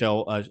see a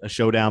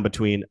showdown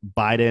between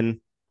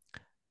Biden,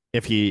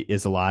 if he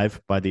is alive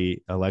by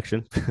the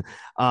election,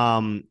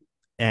 and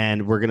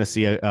we're going to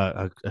see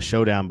a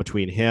showdown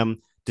between him,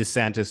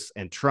 DeSantis,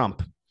 and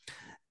Trump.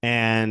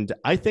 And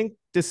I think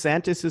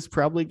DeSantis is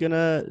probably going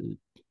to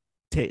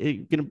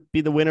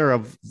be the winner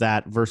of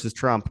that versus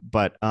Trump,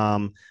 but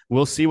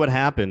we'll see what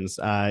happens.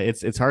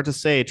 It's hard to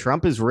say.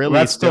 Trump is really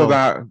that's still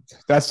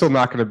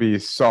not going to be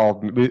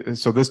solved.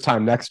 So this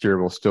time next year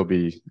we'll still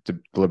be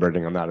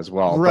deliberating on that as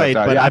well. Right,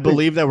 but I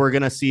believe that we're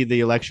going to see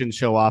the election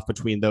show off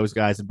between those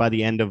guys, and by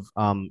the end of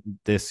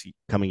this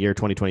coming year,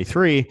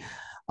 2023.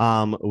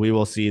 We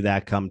will see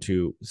that come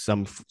to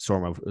some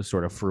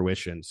sort of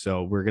fruition.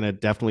 So we're going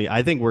to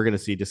I think we're going to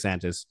see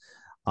DeSantis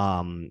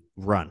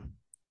run.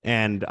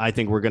 And I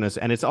think we're going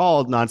to, and it's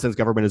all nonsense.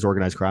 Government is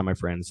organized crime, my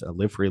friends.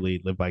 Live freely,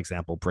 live by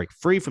example, break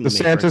free from the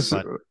DeSantis.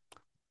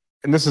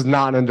 And this is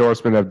not an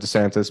endorsement of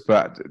DeSantis,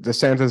 but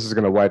DeSantis is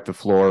going to wipe the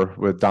floor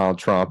with Donald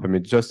Trump. I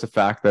mean, just the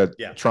fact that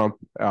Trump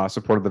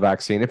supported the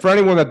vaccine. And for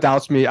anyone that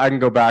doubts me, I can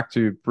go back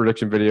to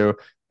prediction video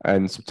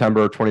in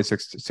September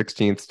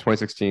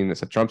 2016, that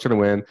said Trump's going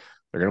to win.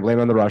 They're going to blame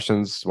it on the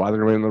Russians. Why they're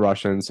going to blame the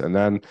Russians. And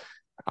then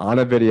on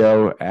a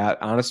video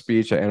on a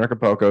speech at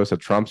Anarchapulco said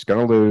Trump's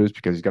going to lose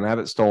because he's going to have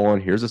it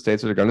stolen. Here's the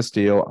states that are going to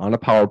steal on a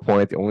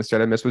PowerPoint. The only state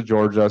I missed was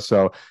Georgia.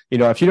 So,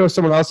 if you know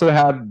someone else that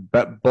had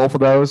both of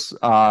those,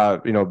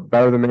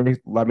 better than me,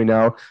 let me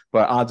know.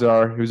 But odds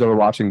are who's ever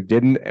watching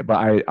didn't. But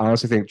I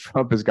honestly think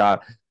Trump has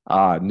got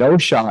no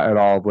shot at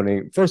all of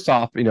winning. First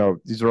off,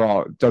 these are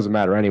all doesn't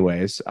matter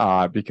anyways,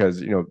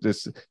 because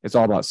it's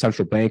all about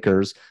central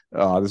bankers.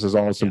 This is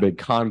all some big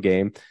con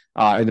game.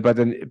 But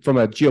then from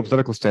a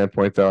geopolitical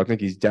standpoint, though, I think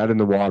he's dead in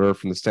the water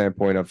from the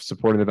standpoint of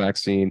supporting the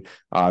vaccine,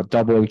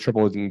 doubling,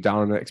 tripling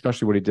down,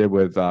 especially what he did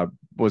with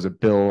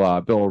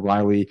Bill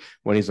O'Reilly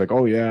when he's like,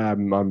 oh yeah,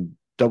 I'm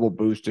double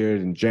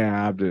boosted and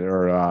jabbed,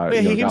 or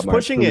he keeps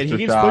pushing it. He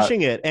keeps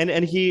pushing it,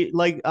 and he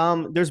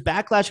there's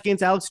backlash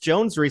against Alex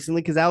Jones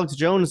recently because Alex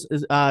Jones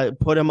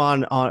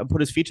put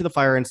his feet to the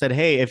fire and said,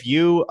 hey, if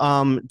you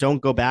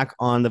don't go back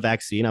on the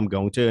vaccine, I'm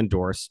going to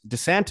endorse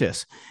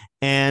DeSantis.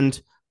 And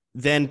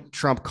then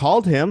Trump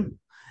called him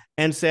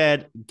and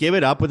said, give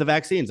it up with the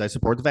vaccines. I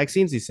support the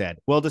vaccines, he said.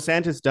 Well,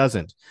 DeSantis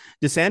doesn't.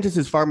 DeSantis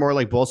is far more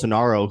like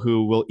Bolsonaro,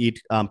 who will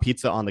eat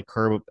pizza on the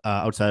curb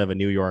outside of a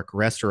New York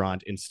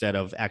restaurant instead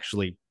of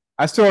actually.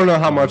 I still don't know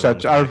how much I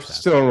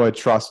still don't really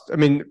trust. I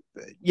mean,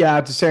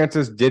 yeah,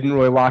 DeSantis didn't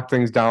really lock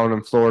things down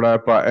in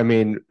Florida, but I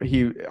mean,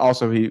 he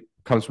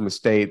comes from a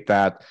state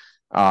that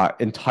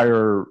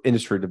entire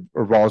industry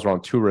revolves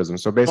around tourism.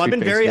 So basically,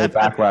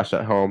 backlash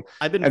at home.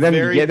 Then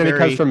he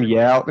comes from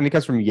Yale. Then he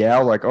comes from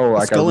Yale. Like, oh,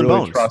 like I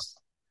really trust.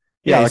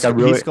 Yeah, like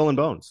he's Skull and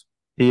Bones.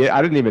 I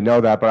didn't even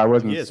know that, but I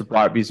wasn't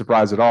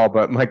surprised at all.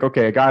 But I'm like,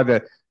 okay, a guy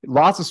that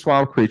lots of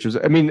swamp creatures.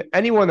 I mean,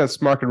 anyone that's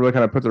smart can really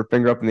kind of put their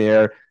finger up in the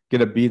air,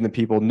 get a beat in the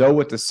people, know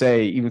what to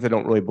say, even if they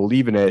don't really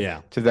believe in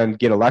it, to then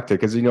get elected.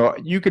 Because,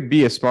 you could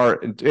be a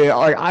smart,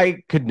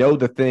 I could know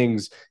the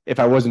things if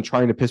I wasn't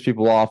trying to piss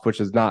people off, which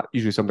is not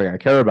usually something I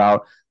care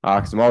about,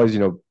 because I'm always,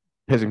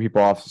 pissing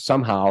people off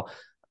somehow.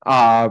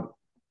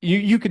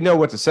 you could know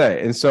what to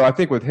say. And so I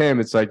think with him,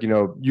 it's like,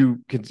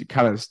 you could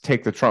kind of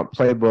take the Trump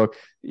playbook,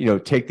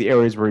 take the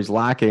areas where he's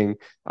lacking,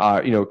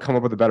 come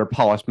up with a better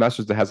polished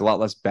message that has a lot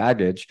less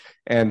baggage.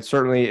 And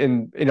certainly,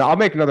 I'll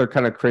make another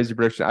kind of crazy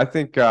prediction. I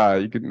think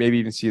you could maybe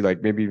even see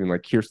maybe even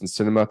Kirsten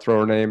Sinema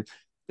throw her name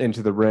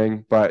into the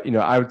ring. But,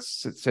 I would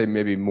say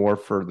maybe more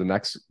for the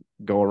next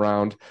go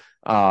around.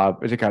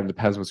 It kind of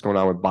depends what's going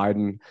on with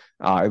Biden,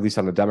 at least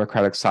on the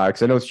Democratic side.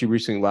 Because I know she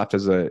recently left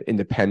as an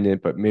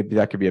independent, but maybe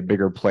that could be a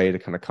bigger play to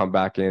kind of come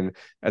back in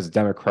as a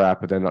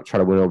Democrat, but then not try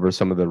to win over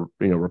some of the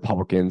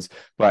Republicans.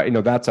 But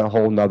that's a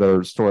whole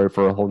nother story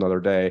for a whole nother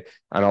day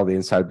on all the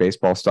inside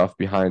baseball stuff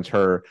behind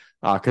her.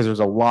 Because there's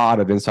a lot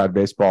of inside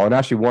baseball, and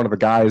actually one of the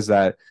guys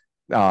that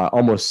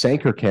almost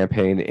sank her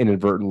campaign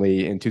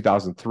inadvertently in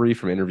 2003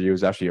 from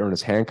interviews. Actually,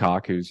 Ernest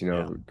Hancock, who's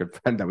a good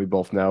friend that we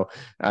both know,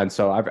 and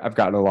so I've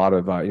gotten a lot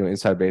of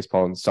inside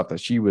baseball and stuff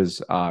that she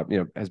was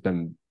has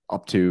been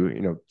up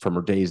to from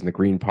her days in the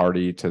Green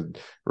Party to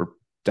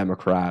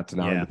Democrat to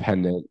now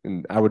independent,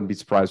 and I wouldn't be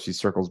surprised if she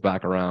circles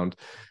back around.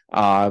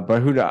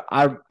 But who knows?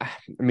 I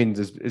mean,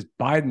 is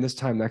Biden this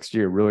time next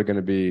year really going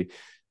to be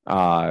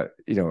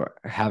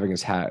having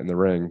his hat in the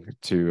ring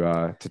to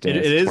dance? It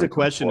is a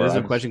question. It is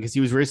a question because he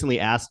was recently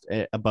asked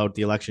about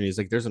the election. He's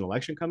like, "There's an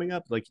election coming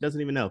up." Like he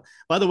doesn't even know.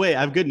 By the way, I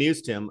have good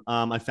news, Tim.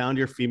 I found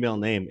your female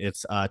name.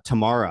 It's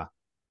Tamara.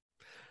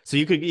 So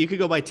you could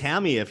go by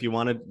Tammy if you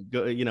want to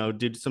go.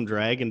 Do some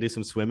drag and do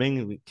some swimming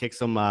and kick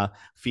some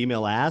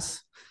female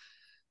ass.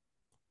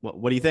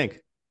 What do you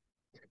think?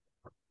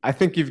 I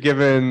think you've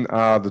given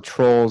the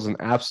trolls an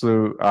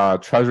absolute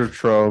treasure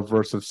trove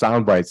versus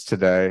sound bites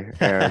today,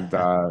 and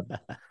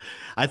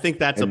I think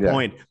that's a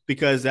point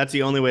because that's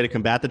the only way to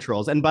combat the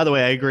trolls. And by the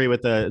way, I agree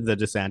with the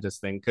DeSantis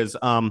thing because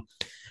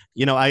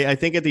I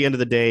think at the end of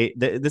the day,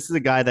 this is a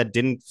guy that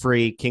didn't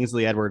free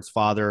Kingsley Edwards'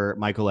 father,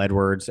 Michael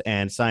Edwards,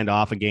 and signed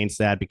off against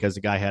that because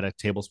the guy had a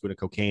tablespoon of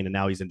cocaine and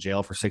now he's in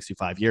jail for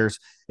 65 years.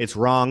 It's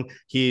wrong.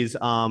 He's,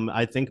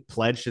 I think,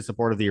 pledged his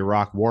support of the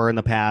Iraq War in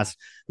the past.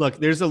 Look,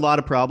 there's a lot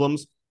of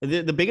problems.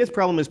 The biggest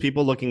problem is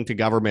people looking to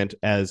government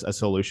as a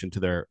solution to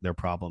their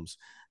problems.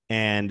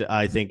 And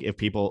I think if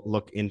people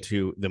look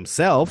into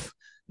themselves,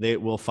 they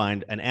will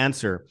find an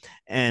answer.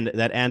 And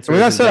that answer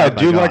I said, I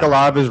do like a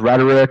lot of his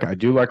rhetoric. I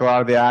do like a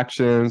lot of the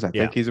actions. I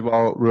think he's a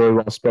really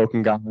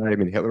well-spoken guy. I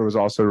mean, Hitler was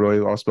also a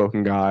really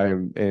well-spoken guy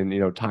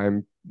and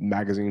Time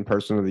Magazine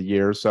Person of the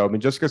Year. So, I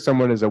mean, just because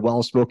someone is a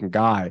well-spoken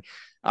guy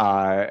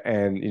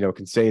and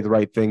can say the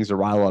right things to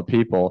rile up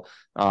people,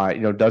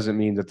 doesn't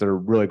mean that they're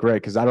really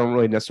great. Because I don't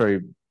really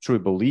necessarily truly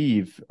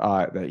believe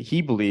that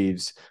he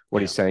believes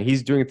what he's saying.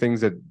 He's doing things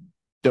that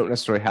don't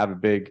necessarily have a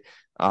big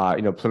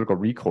political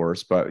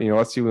recourse, but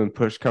let's see when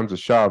push comes to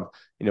shove,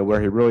 where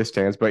he really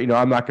stands. But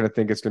I'm not going to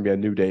think it's going to be a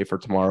new day for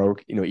tomorrow,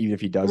 even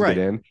if he does get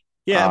in.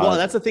 Yeah, well,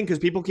 that's the thing, because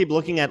people keep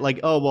looking at like,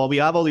 oh, well, we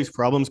have all these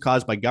problems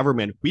caused by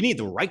government. We need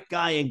the right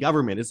guy in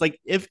government. It's like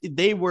if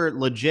they were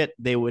legit,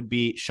 they would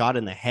be shot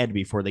in the head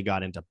before they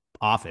got into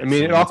office. I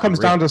mean, it all comes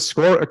down to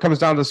score. It comes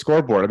down to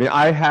scoreboard. I mean,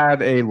 I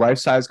had a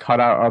life-size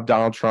cutout of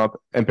Donald Trump.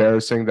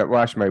 Embarrassing that.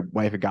 Well, actually, my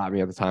wife had got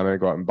me at the time. I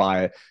go out and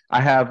buy it.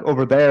 I have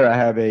over there. I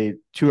have a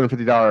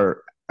 $250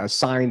 a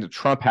signed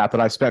Trump hat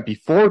that I spent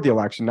before the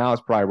election. Now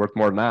it's probably worth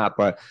more than that,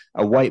 but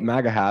a white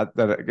MAGA hat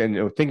that, again,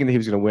 thinking that he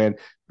was going to win.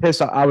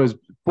 I was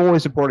fully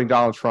supporting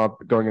Donald Trump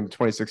going into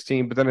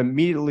 2016, but then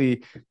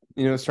immediately,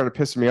 started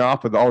pissing me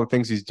off with all the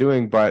things he's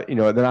doing. But,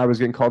 then I was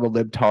getting called a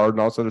libtard and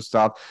all this other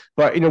stuff.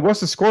 But, what's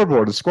the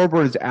scoreboard? The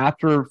scoreboard is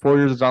after 4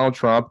 years of Donald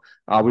Trump.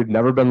 We've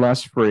never been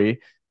less free.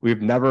 We've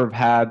never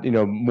had,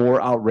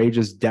 more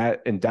outrageous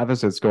debt and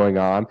deficits going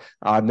on.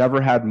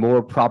 Never had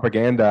more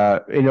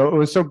propaganda. It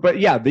was so. But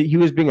yeah, he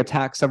was being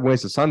attacked 7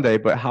 ways to Sunday.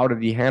 But how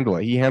did he handle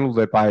it? He handled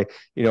it by,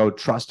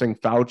 trusting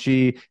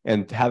Fauci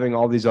and having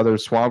all these other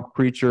swamp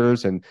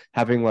creatures and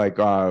having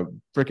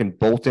freaking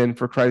Bolton,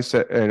 for Christ's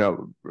sake,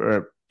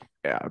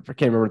 I can't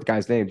remember the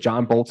guy's name,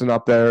 John Bolton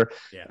up there.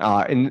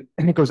 Yeah. And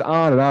it goes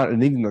on.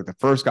 And even the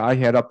first guy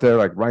he had up there,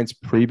 like Reince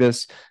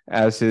Priebus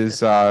as his,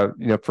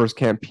 first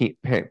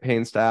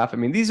campaign staff. I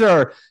mean, these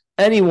are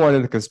anyone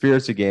in the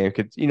conspiracy game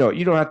could, you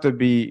don't have to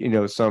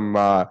be, some,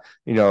 what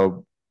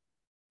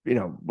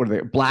are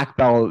they, black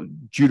belt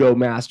judo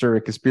master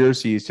and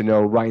conspiracies to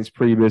know Reince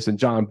Priebus and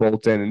John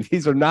Bolton. And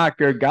these are not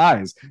good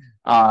guys.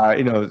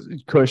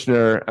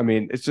 Kushner. I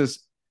mean, it's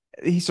just,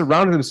 he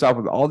surrounded himself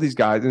with all these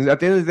guys, and at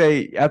the end of the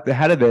day, at the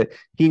head of it,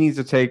 he needs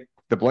to take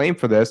the blame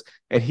for this,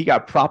 and he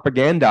got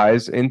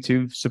propagandized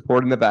into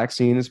supporting the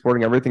vaccine and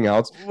supporting everything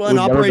else. Well, and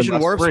Operation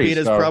Warp Speed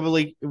has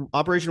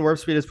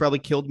probably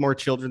killed more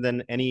children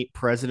than any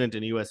president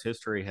in U.S.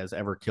 history has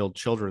ever killed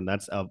children.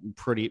 That's a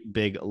pretty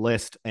big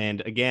list.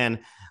 And again,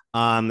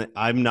 I'm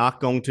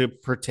not going to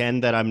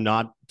pretend that I'm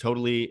not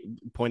totally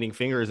pointing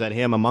fingers at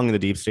him among the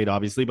deep state,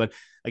 obviously. But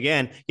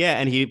again, yeah,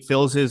 and he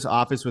fills his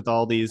office with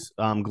all these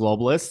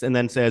globalists and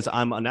then says,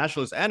 I'm a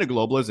nationalist and a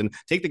globalist and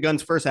take the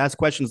guns first, ask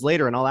questions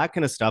later and all that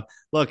kind of stuff.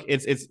 Look,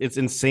 it's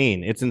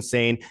insane. It's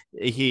insane.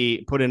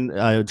 He put in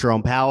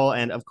Jerome Powell.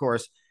 And of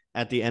course,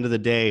 at the end of the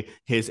day,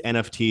 his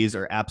NFTs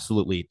are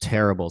absolutely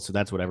terrible. So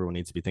that's what everyone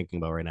needs to be thinking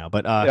about right now.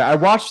 But yeah, I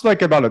watched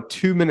like about a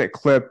 2 minute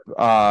clip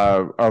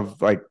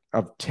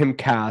of Tim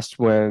Cast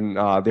when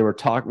they were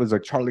talking. It was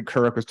like Charlie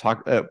Kirk was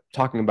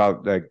talking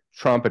about like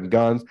Trump and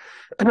guns.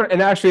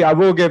 And actually, I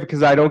will give,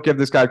 because I don't give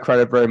this guy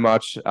credit very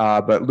much,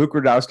 but Luke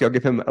Rudkowski, I'll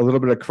give him a little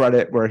bit of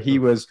credit where he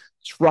was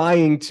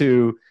trying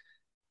to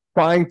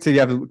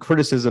have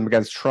criticism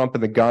against Trump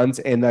and the guns,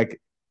 and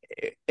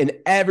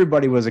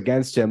everybody was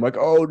against him. Like,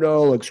 oh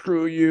no, like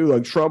screw you,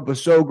 like Trump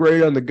was so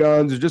great on the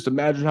guns. Just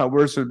imagine how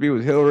worse it would be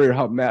with Hillary, or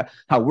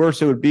how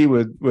worse it would be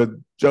with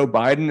Joe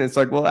Biden. It's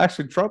like, well,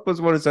 actually, Trump was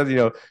the one who said,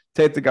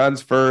 take the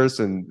guns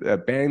first and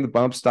banning the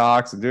bump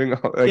stocks and doing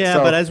all, like, yeah,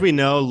 so. but as we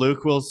know,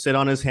 Luke will sit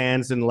on his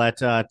hands and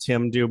let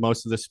Tim do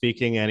most of the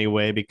speaking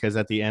anyway, because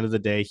at the end of the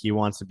day, he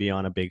wants to be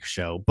on a big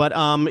show. But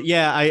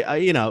yeah, I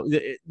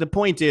the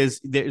point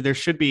is there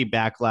should be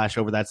backlash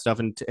over that stuff,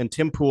 and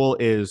Tim Pool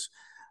is,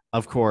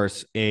 of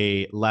course,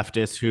 a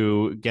leftist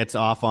who gets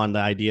off on the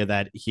idea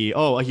that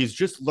he's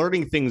just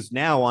learning things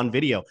now on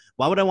video.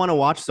 Why would I want to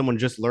watch someone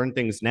just learn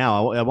things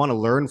now? I want to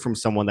learn from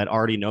someone that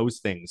already knows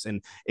things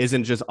and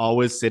isn't just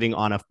always sitting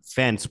on a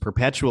fence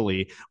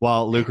perpetually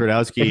while Luke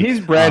Rudkowski. He's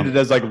branded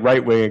as like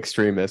right-wing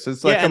extremist.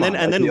 It's like, yeah,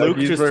 and then Luke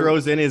just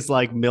throws in his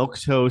like milk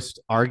toast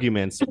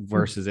arguments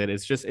versus it.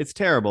 It's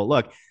terrible.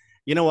 Look,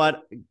 you know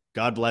what?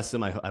 God bless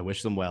them. I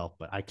wish them well,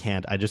 but I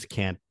can't. I just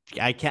can't.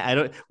 I can't. I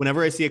don't.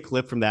 Whenever I see a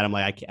clip from that, I'm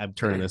like, I'm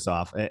turning this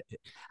off.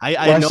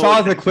 I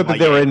saw the clip that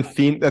they were in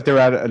that they were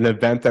at an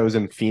event that was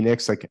in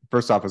Phoenix. Like,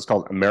 first off, it's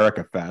called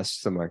America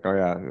Fest. I'm like, oh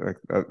yeah, like,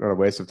 what a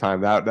waste of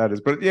time that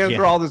is. But yeah,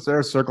 they're all this,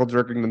 they're circle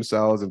jerking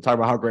themselves and talking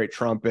about how great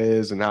Trump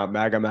is and how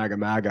MAGA.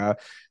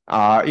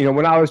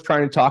 When I was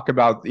trying to talk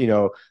about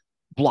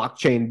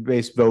blockchain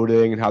based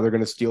voting and how they're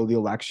going to steal the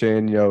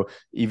election,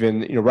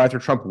 even right after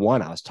Trump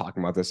won, I was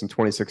talking about this in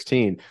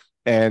 2016.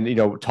 And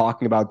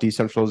talking about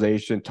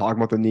decentralization, talking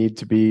about the need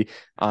to be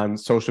on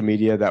social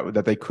media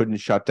that they couldn't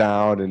shut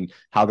down, and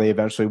how they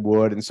eventually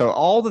would. And so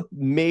all the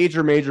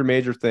major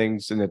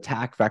things and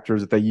attack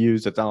vectors that they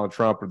used at Donald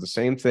Trump are the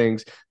same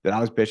things that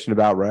I was bitching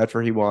about right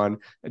after he won,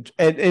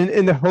 and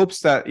in the hopes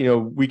that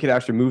we could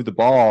actually move the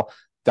ball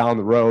down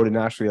the road and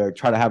actually like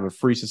try to have a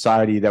free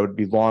society that would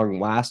be long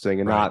lasting,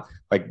 and not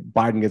like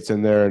Biden gets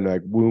in there and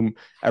like boom,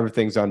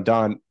 everything's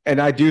undone. And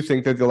I do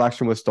think that the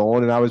election was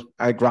stolen, and I was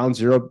at ground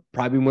zero,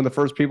 probably one of the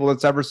first people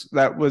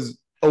that was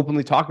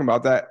openly talking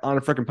about that on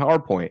a freaking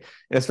PowerPoint.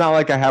 And it's not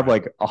like I have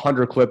like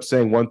 100 clips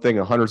saying one thing,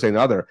 100 saying the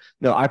other.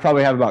 No, I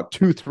probably have about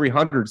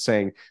 200-300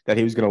 saying that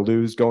he was going to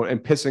lose, going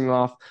and pissing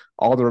off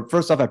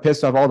first off, I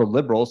pissed off all the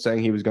liberals saying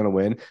he was going to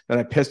win. Then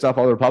I pissed off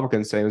all the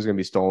Republicans saying it was going to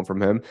be stolen from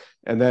him.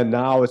 And then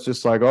now it's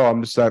just like, oh,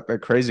 I'm just that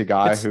crazy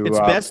guy it's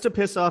best to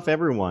piss off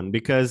everyone,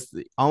 because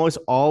almost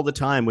all the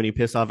time when you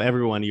piss off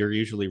everyone, you're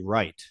usually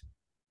right.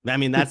 I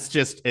mean, it's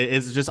just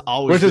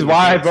always. Which is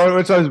why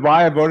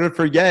I voted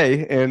for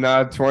Ye in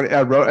 20.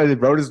 I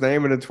wrote his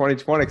name in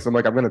 2020 because I'm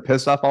like, I'm going to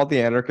piss off all the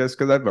anarchists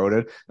because I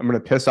voted. I'm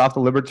going to piss off the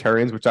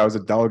libertarians, which I was a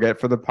delegate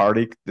for the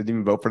party. Didn't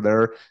even vote for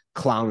their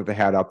clown that they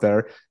had up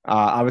there.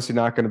 Obviously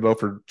not going to vote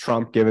for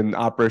Trump given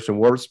Operation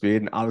Warp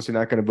Speed, and obviously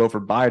not going to vote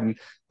for Biden.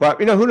 But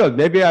who knows?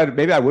 Maybe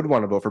I would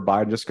want to vote for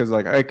Biden just because,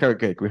 like,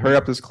 okay, can we hurry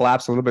up this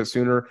collapse a little bit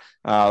sooner?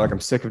 Like, I'm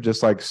sick of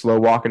just like slow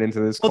walking into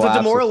this. Well, collapse.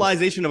 the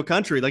demoralization of a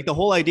country. Like, the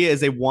whole idea is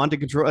they want to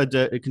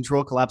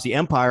control, collapse the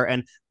empire.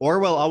 And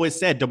Orwell always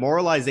said,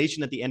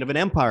 demoralization at the end of an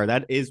empire.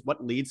 That is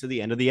what leads to the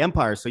end of the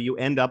empire. So you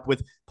end up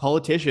with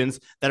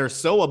politicians that are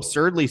so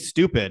absurdly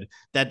stupid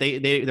that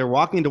they're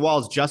walking into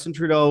walls. Justin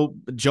Trudeau,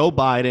 Joe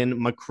Biden,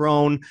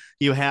 Macron.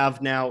 You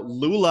have now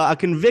Lula, a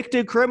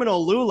convicted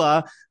criminal,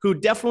 Lula, who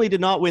definitely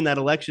did not win that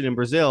election in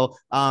Brazil,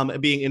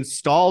 being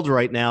installed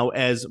right now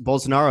as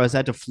Bolsonaro has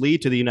had to flee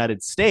to the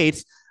United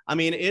States. I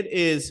mean, it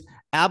is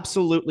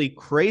absolutely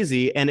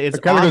crazy, and it's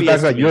kind of goes back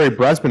to that Yuri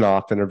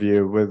Brezhnev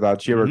interview with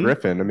Chira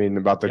Griffin. I mean,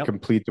 about the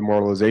complete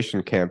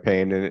demoralization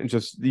campaign, and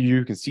just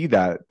you can see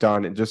that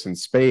done just in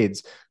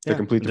spades. The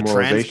complete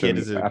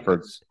demoralization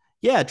efforts.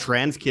 Yeah,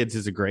 trans kids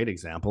is a great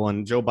example,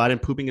 and Joe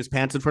Biden pooping his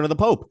pants in front of the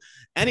Pope.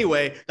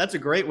 Anyway, that's a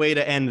great way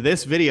to end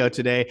this video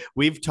today.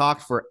 We've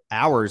talked for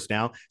hours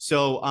now,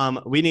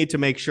 so we need to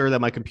make sure that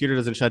my computer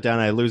doesn't shut down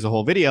and I lose the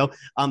whole video.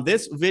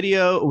 This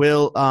video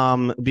will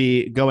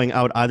be going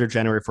out either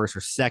January 1st or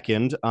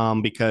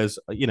 2nd because,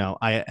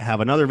 I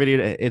have another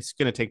video. It's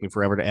going to take me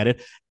forever to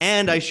edit,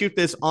 and I shoot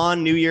this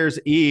on New Year's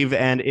Eve,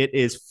 and it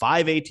is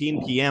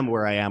 5:18 p.m.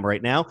 where I am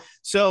right now.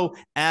 So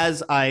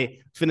as I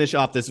finish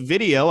off this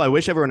video, I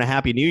wish everyone a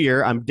happy new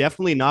year. I'm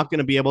definitely not going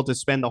to be able to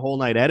spend the whole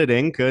night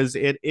editing because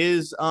it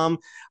is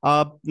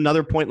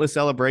another pointless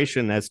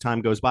celebration as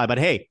time goes by. But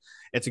hey,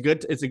 it's a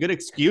good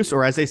excuse,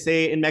 or as they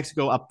say in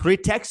Mexico, a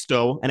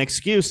pretexto, an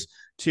excuse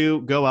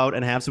to go out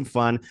and have some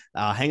fun,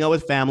 hang out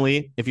with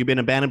family. If you've been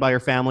abandoned by your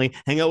family,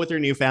 hang out with your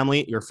new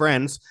family, your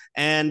friends,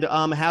 and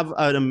have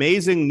an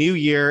amazing new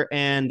year.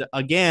 And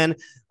again,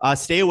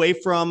 stay away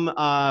from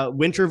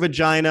winter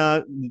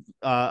vagina.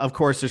 Of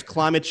course, there's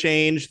climate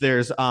change,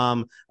 there's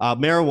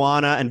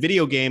marijuana and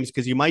video games,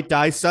 because you might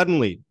die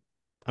suddenly.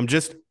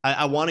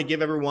 I want to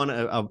give everyone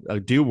a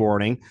due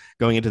warning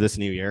going into this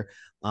new year.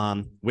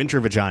 Winter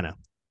vagina,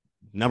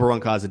 number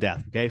one cause of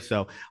death. Okay.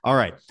 So, all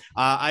right.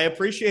 I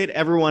appreciate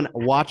everyone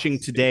watching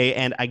today.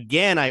 And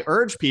again, I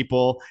urge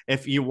people,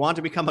 if you want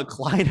to become a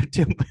client of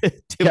Tim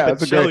Yeah,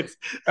 that's a great.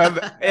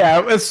 Pachotes, Yeah,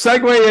 let's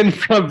segue in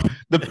from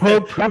the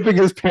Pope pooping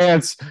his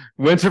pants,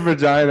 winter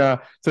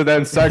vagina, to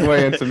then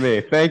segue into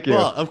me. Thank you.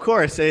 well, of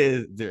course.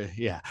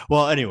 Yeah.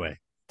 Well, anyway,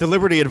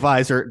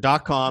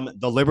 thelibertyadvisor.com,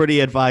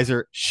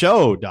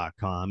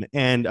 thelibertyadvisorshow.com.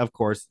 And of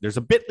course, there's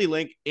a bit.ly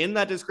link in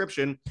that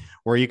description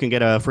where you can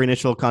get a free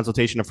initial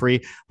consultation, a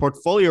free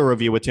portfolio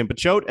review with Tim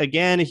Pachote.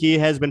 Again, he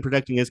has been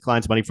protecting his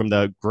clients' money from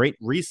the Great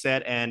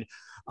Reset and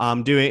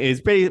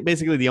is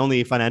basically the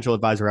only financial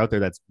advisor out there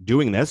that's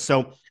doing this.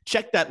 So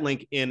check that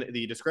link in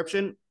the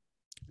description.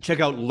 Check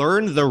out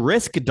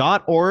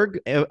learntherisk.org,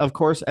 of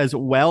course, as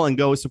well, and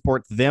go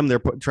support them.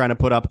 They're trying to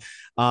put up,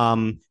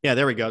 yeah,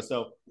 there we go.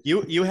 So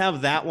you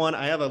have that one.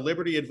 I have a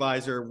Liberty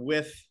Advisor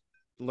with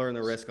Learn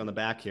the Risk on the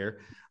back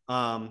here.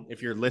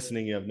 If you're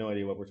listening, you have no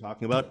idea what we're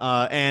talking about.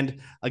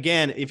 And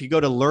again, if you go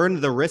to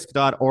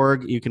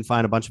learntherisk.org, you can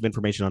find a bunch of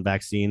information on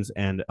vaccines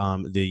and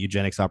the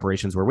eugenics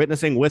operations we're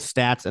witnessing with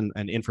stats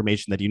and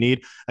information that you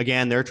need.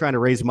 Again, they're trying to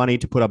raise money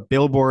to put up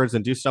billboards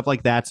and do stuff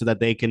like that so that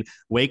they can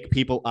wake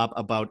people up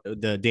about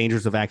the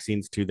dangers of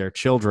vaccines to their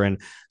children.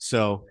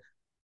 So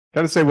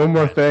Got to say one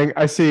more thing.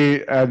 I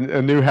see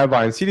a new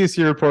headline.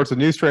 CDC reports a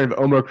new strain of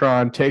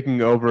Omicron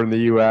taking over in the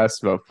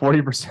U.S. About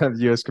 40% of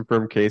the U.S.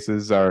 confirmed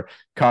cases are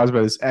caused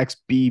by this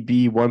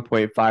XBB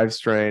 1.5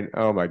 strain.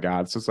 Oh, my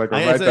God. So it's like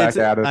we're right back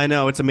at it. I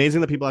know. It's amazing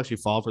that people actually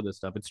fall for this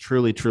stuff. It's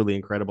truly, truly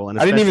incredible. And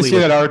I didn't even see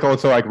that article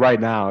until like right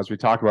now as we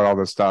talk about all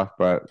this stuff.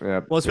 But yeah,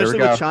 well,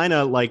 especially with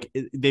China, like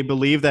they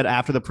believe that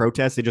after the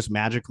protests, they just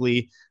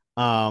magically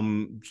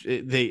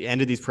they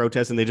ended these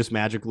protests and they just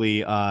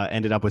magically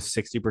ended up with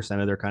 60%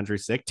 of their country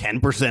sick,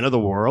 10% of the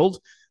world.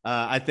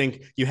 I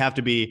think you have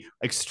to be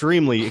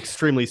extremely,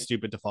 extremely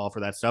stupid to fall for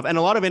that stuff. And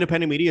a lot of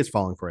independent media is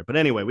falling for it. But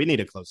anyway, we need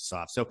to close this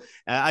off. So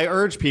I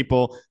urge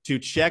people to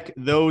check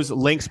those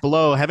links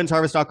below.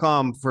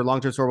 Heavensharvest.com for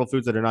long-term storable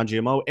foods that are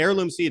non-GMO.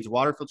 Heirloom seeds,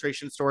 water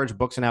filtration, storage,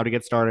 books, and how to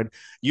get started.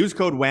 Use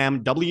code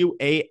WAM,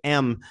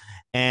 W-A-M,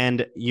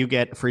 and you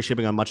get free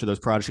shipping on much of those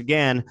products.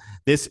 Again,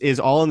 this is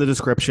all in the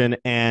description.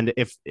 And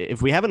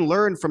if we haven't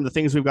learned from the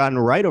things we've gotten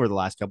right over the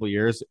last couple of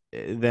years,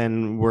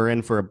 then we're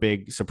in for a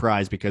big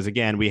surprise because,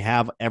 again, we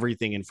have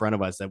everything in front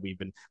of us that we've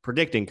been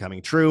predicting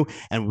coming true.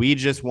 And we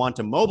just want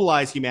to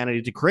mobilize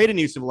humanity to create a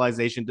new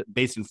civilization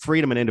based in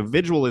freedom and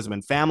individualism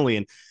and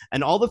family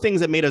and all the things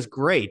that made us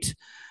great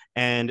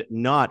and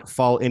not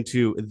fall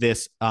into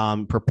this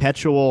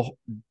perpetual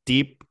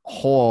deep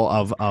hole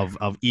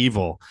of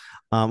evil.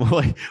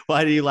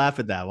 Why do you laugh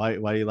at that? Why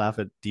do you laugh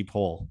at deep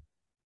hole?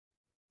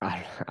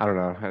 I don't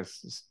know.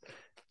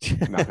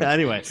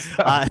 Anyway,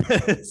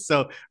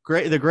 so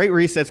great. The Great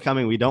Reset's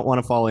coming. We don't want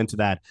to fall into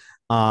that.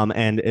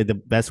 And the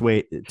best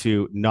way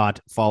to not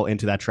fall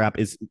into that trap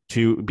is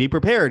to be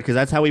prepared because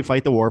that's how we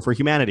fight the war for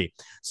humanity.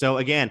 So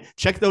again,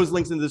 check those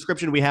links in the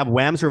description. We have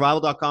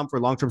whamsurvival.com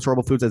for long-term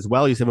storable foods as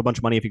well. You save a bunch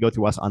of money if you go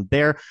through us on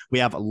there. We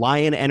have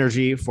Lion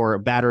Energy for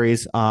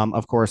batteries.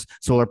 Of course,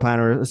 solar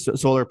panels,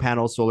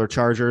 solar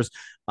chargers.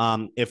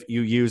 If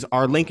you use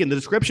our link in the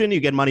description, you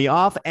get money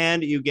off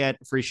and you get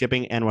free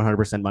shipping and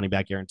 100% money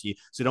back guarantee.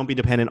 So don't be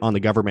dependent on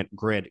the government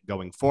grid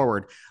going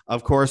forward.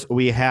 Of course,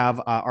 we have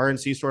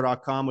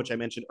rncstore.com, which I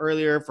mentioned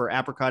earlier for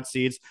apricot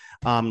seeds,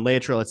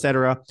 Laetrile,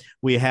 etc.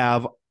 We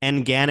have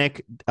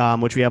Organic,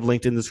 which we have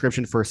linked in the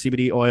description for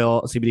CBD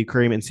oil, CBD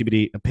cream, and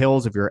CBD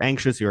pills. If you're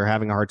anxious, you're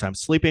having a hard time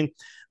sleeping,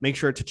 make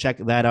sure to check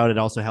that out. It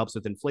also helps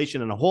with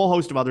inflation and a whole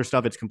host of other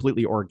stuff. It's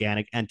completely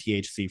organic and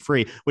THC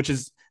free, which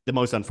is the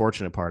most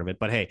unfortunate part of it.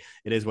 But hey,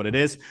 it is what it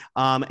is.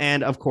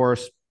 And of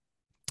course,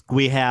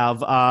 we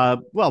have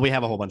we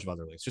have a whole bunch of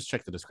other links. Just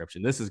check the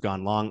description. This has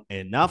gone long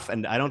enough,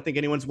 and I don't think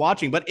anyone's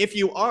watching. But if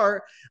you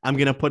are, I'm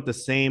gonna put the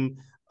same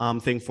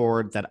thing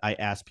forward that I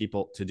asked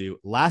people to do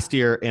last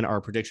year in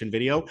our prediction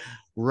video.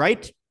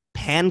 Write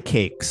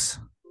pancakes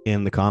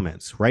in the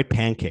comments. Write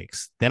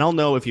pancakes. Then I'll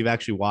know if you've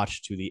actually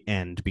watched to the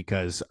end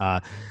because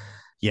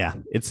yeah,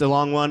 it's a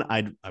long one.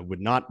 I would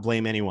not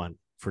blame anyone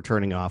for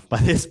turning off by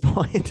this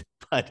point.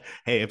 But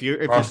hey, if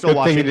you're still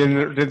watching,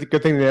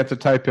 good thing they have to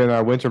type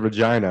in winter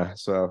vagina.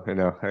 So I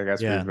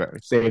guess we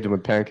saved them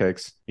with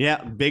pancakes.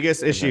 Yeah,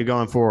 biggest issue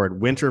going forward: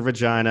 winter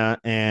vagina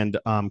and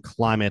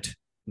climate.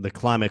 The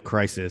climate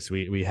crisis.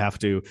 We have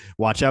to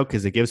watch out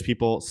because it gives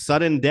people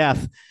sudden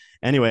death.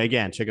 Anyway,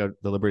 again, check out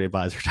the Liberty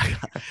Advisor.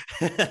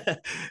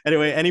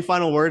 Anyway, any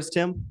final words,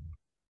 Tim?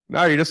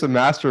 No, you're just a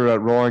master at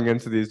rolling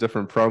into these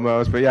different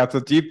promos. But yeah, it's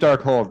a deep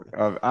dark hole.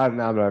 I'm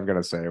not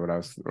gonna say what I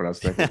was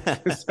thinking.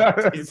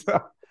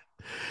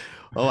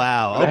 Oh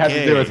wow! Okay. It had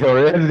to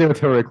do with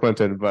Hillary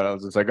Clinton, but I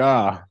was just like,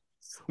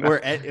 we're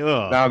at,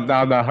 now I'm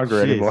not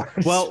hungry anymore.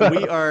 Well,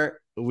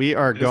 we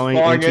are going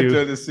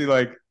into to see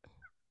like.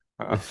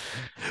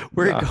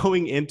 We're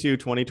going into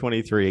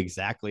 2023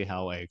 exactly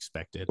how I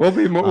expected. We'll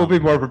be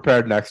more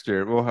prepared next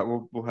year.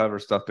 We'll have our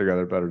stuff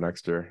together better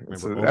next year.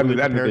 It's overly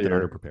prepared than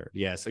underprepared.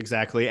 Yes,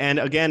 exactly. And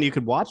again, you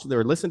could watch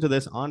or listen to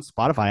this on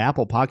Spotify,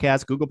 Apple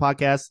Podcasts, Google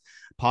Podcasts,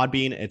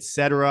 Podbean,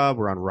 etc.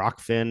 We're on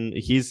Rockfin.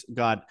 He's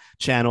got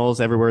channels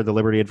everywhere. The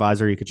Liberty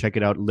Advisor. You can check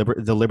it out.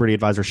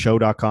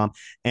 thelibertyadvisorshow.com.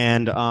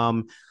 And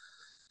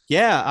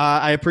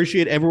I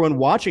appreciate everyone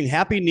watching.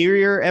 Happy New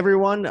Year,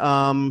 everyone.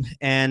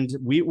 And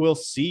we will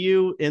see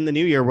you in the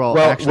new year. Well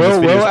actually,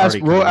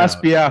 will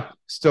SBF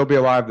still be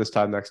alive this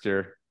time next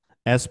year?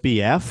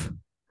 SBF?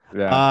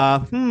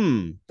 Yeah.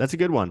 That's a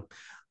good one.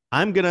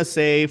 I'm going to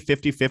say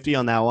 50-50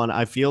 on that one.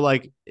 I feel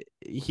like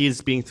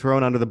he's being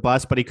thrown under the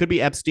bus, but he could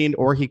be Epstein,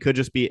 or he could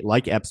just be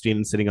like Epstein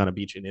and sitting on a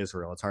beach in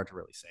Israel. It's hard to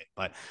really say.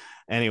 But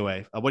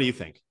anyway, what do you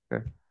think?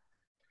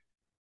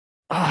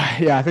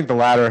 Yeah, I think the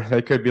latter. I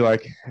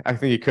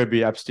think he could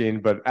be Epstein,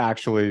 but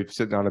actually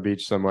sitting on a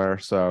beach somewhere.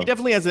 So he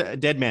definitely has a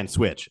dead man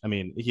switch. I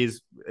mean,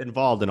 he's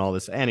involved in all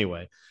this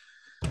anyway.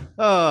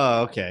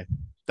 Oh, okay.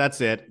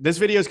 That's it. This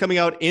video is coming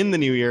out in the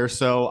new year,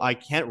 so I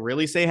can't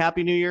really say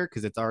Happy New Year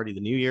because it's already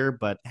the new year,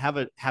 but have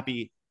a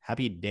happy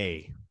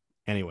day.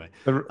 Anyway.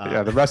 The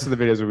rest of the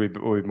videos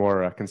will be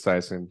more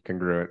concise and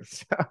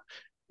congruent.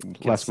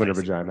 Less winter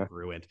vagina.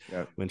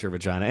 Winter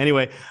vagina.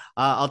 Anyway,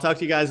 I'll talk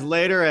to you guys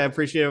later. I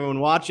appreciate everyone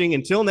watching.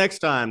 Until next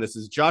time, this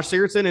is Josh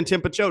Sigurdsson and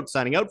Tim Pachote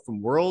signing out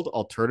from World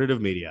Alternative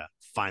Media.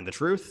 Find the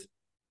truth.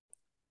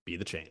 Be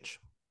the change.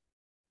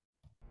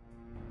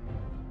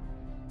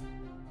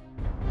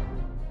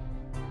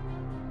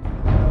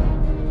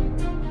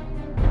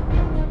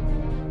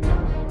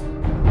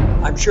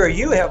 I'm sure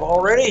you have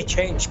already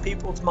changed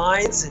people's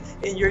minds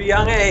in your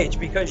young age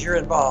because you're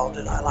involved,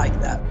 and I like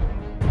that.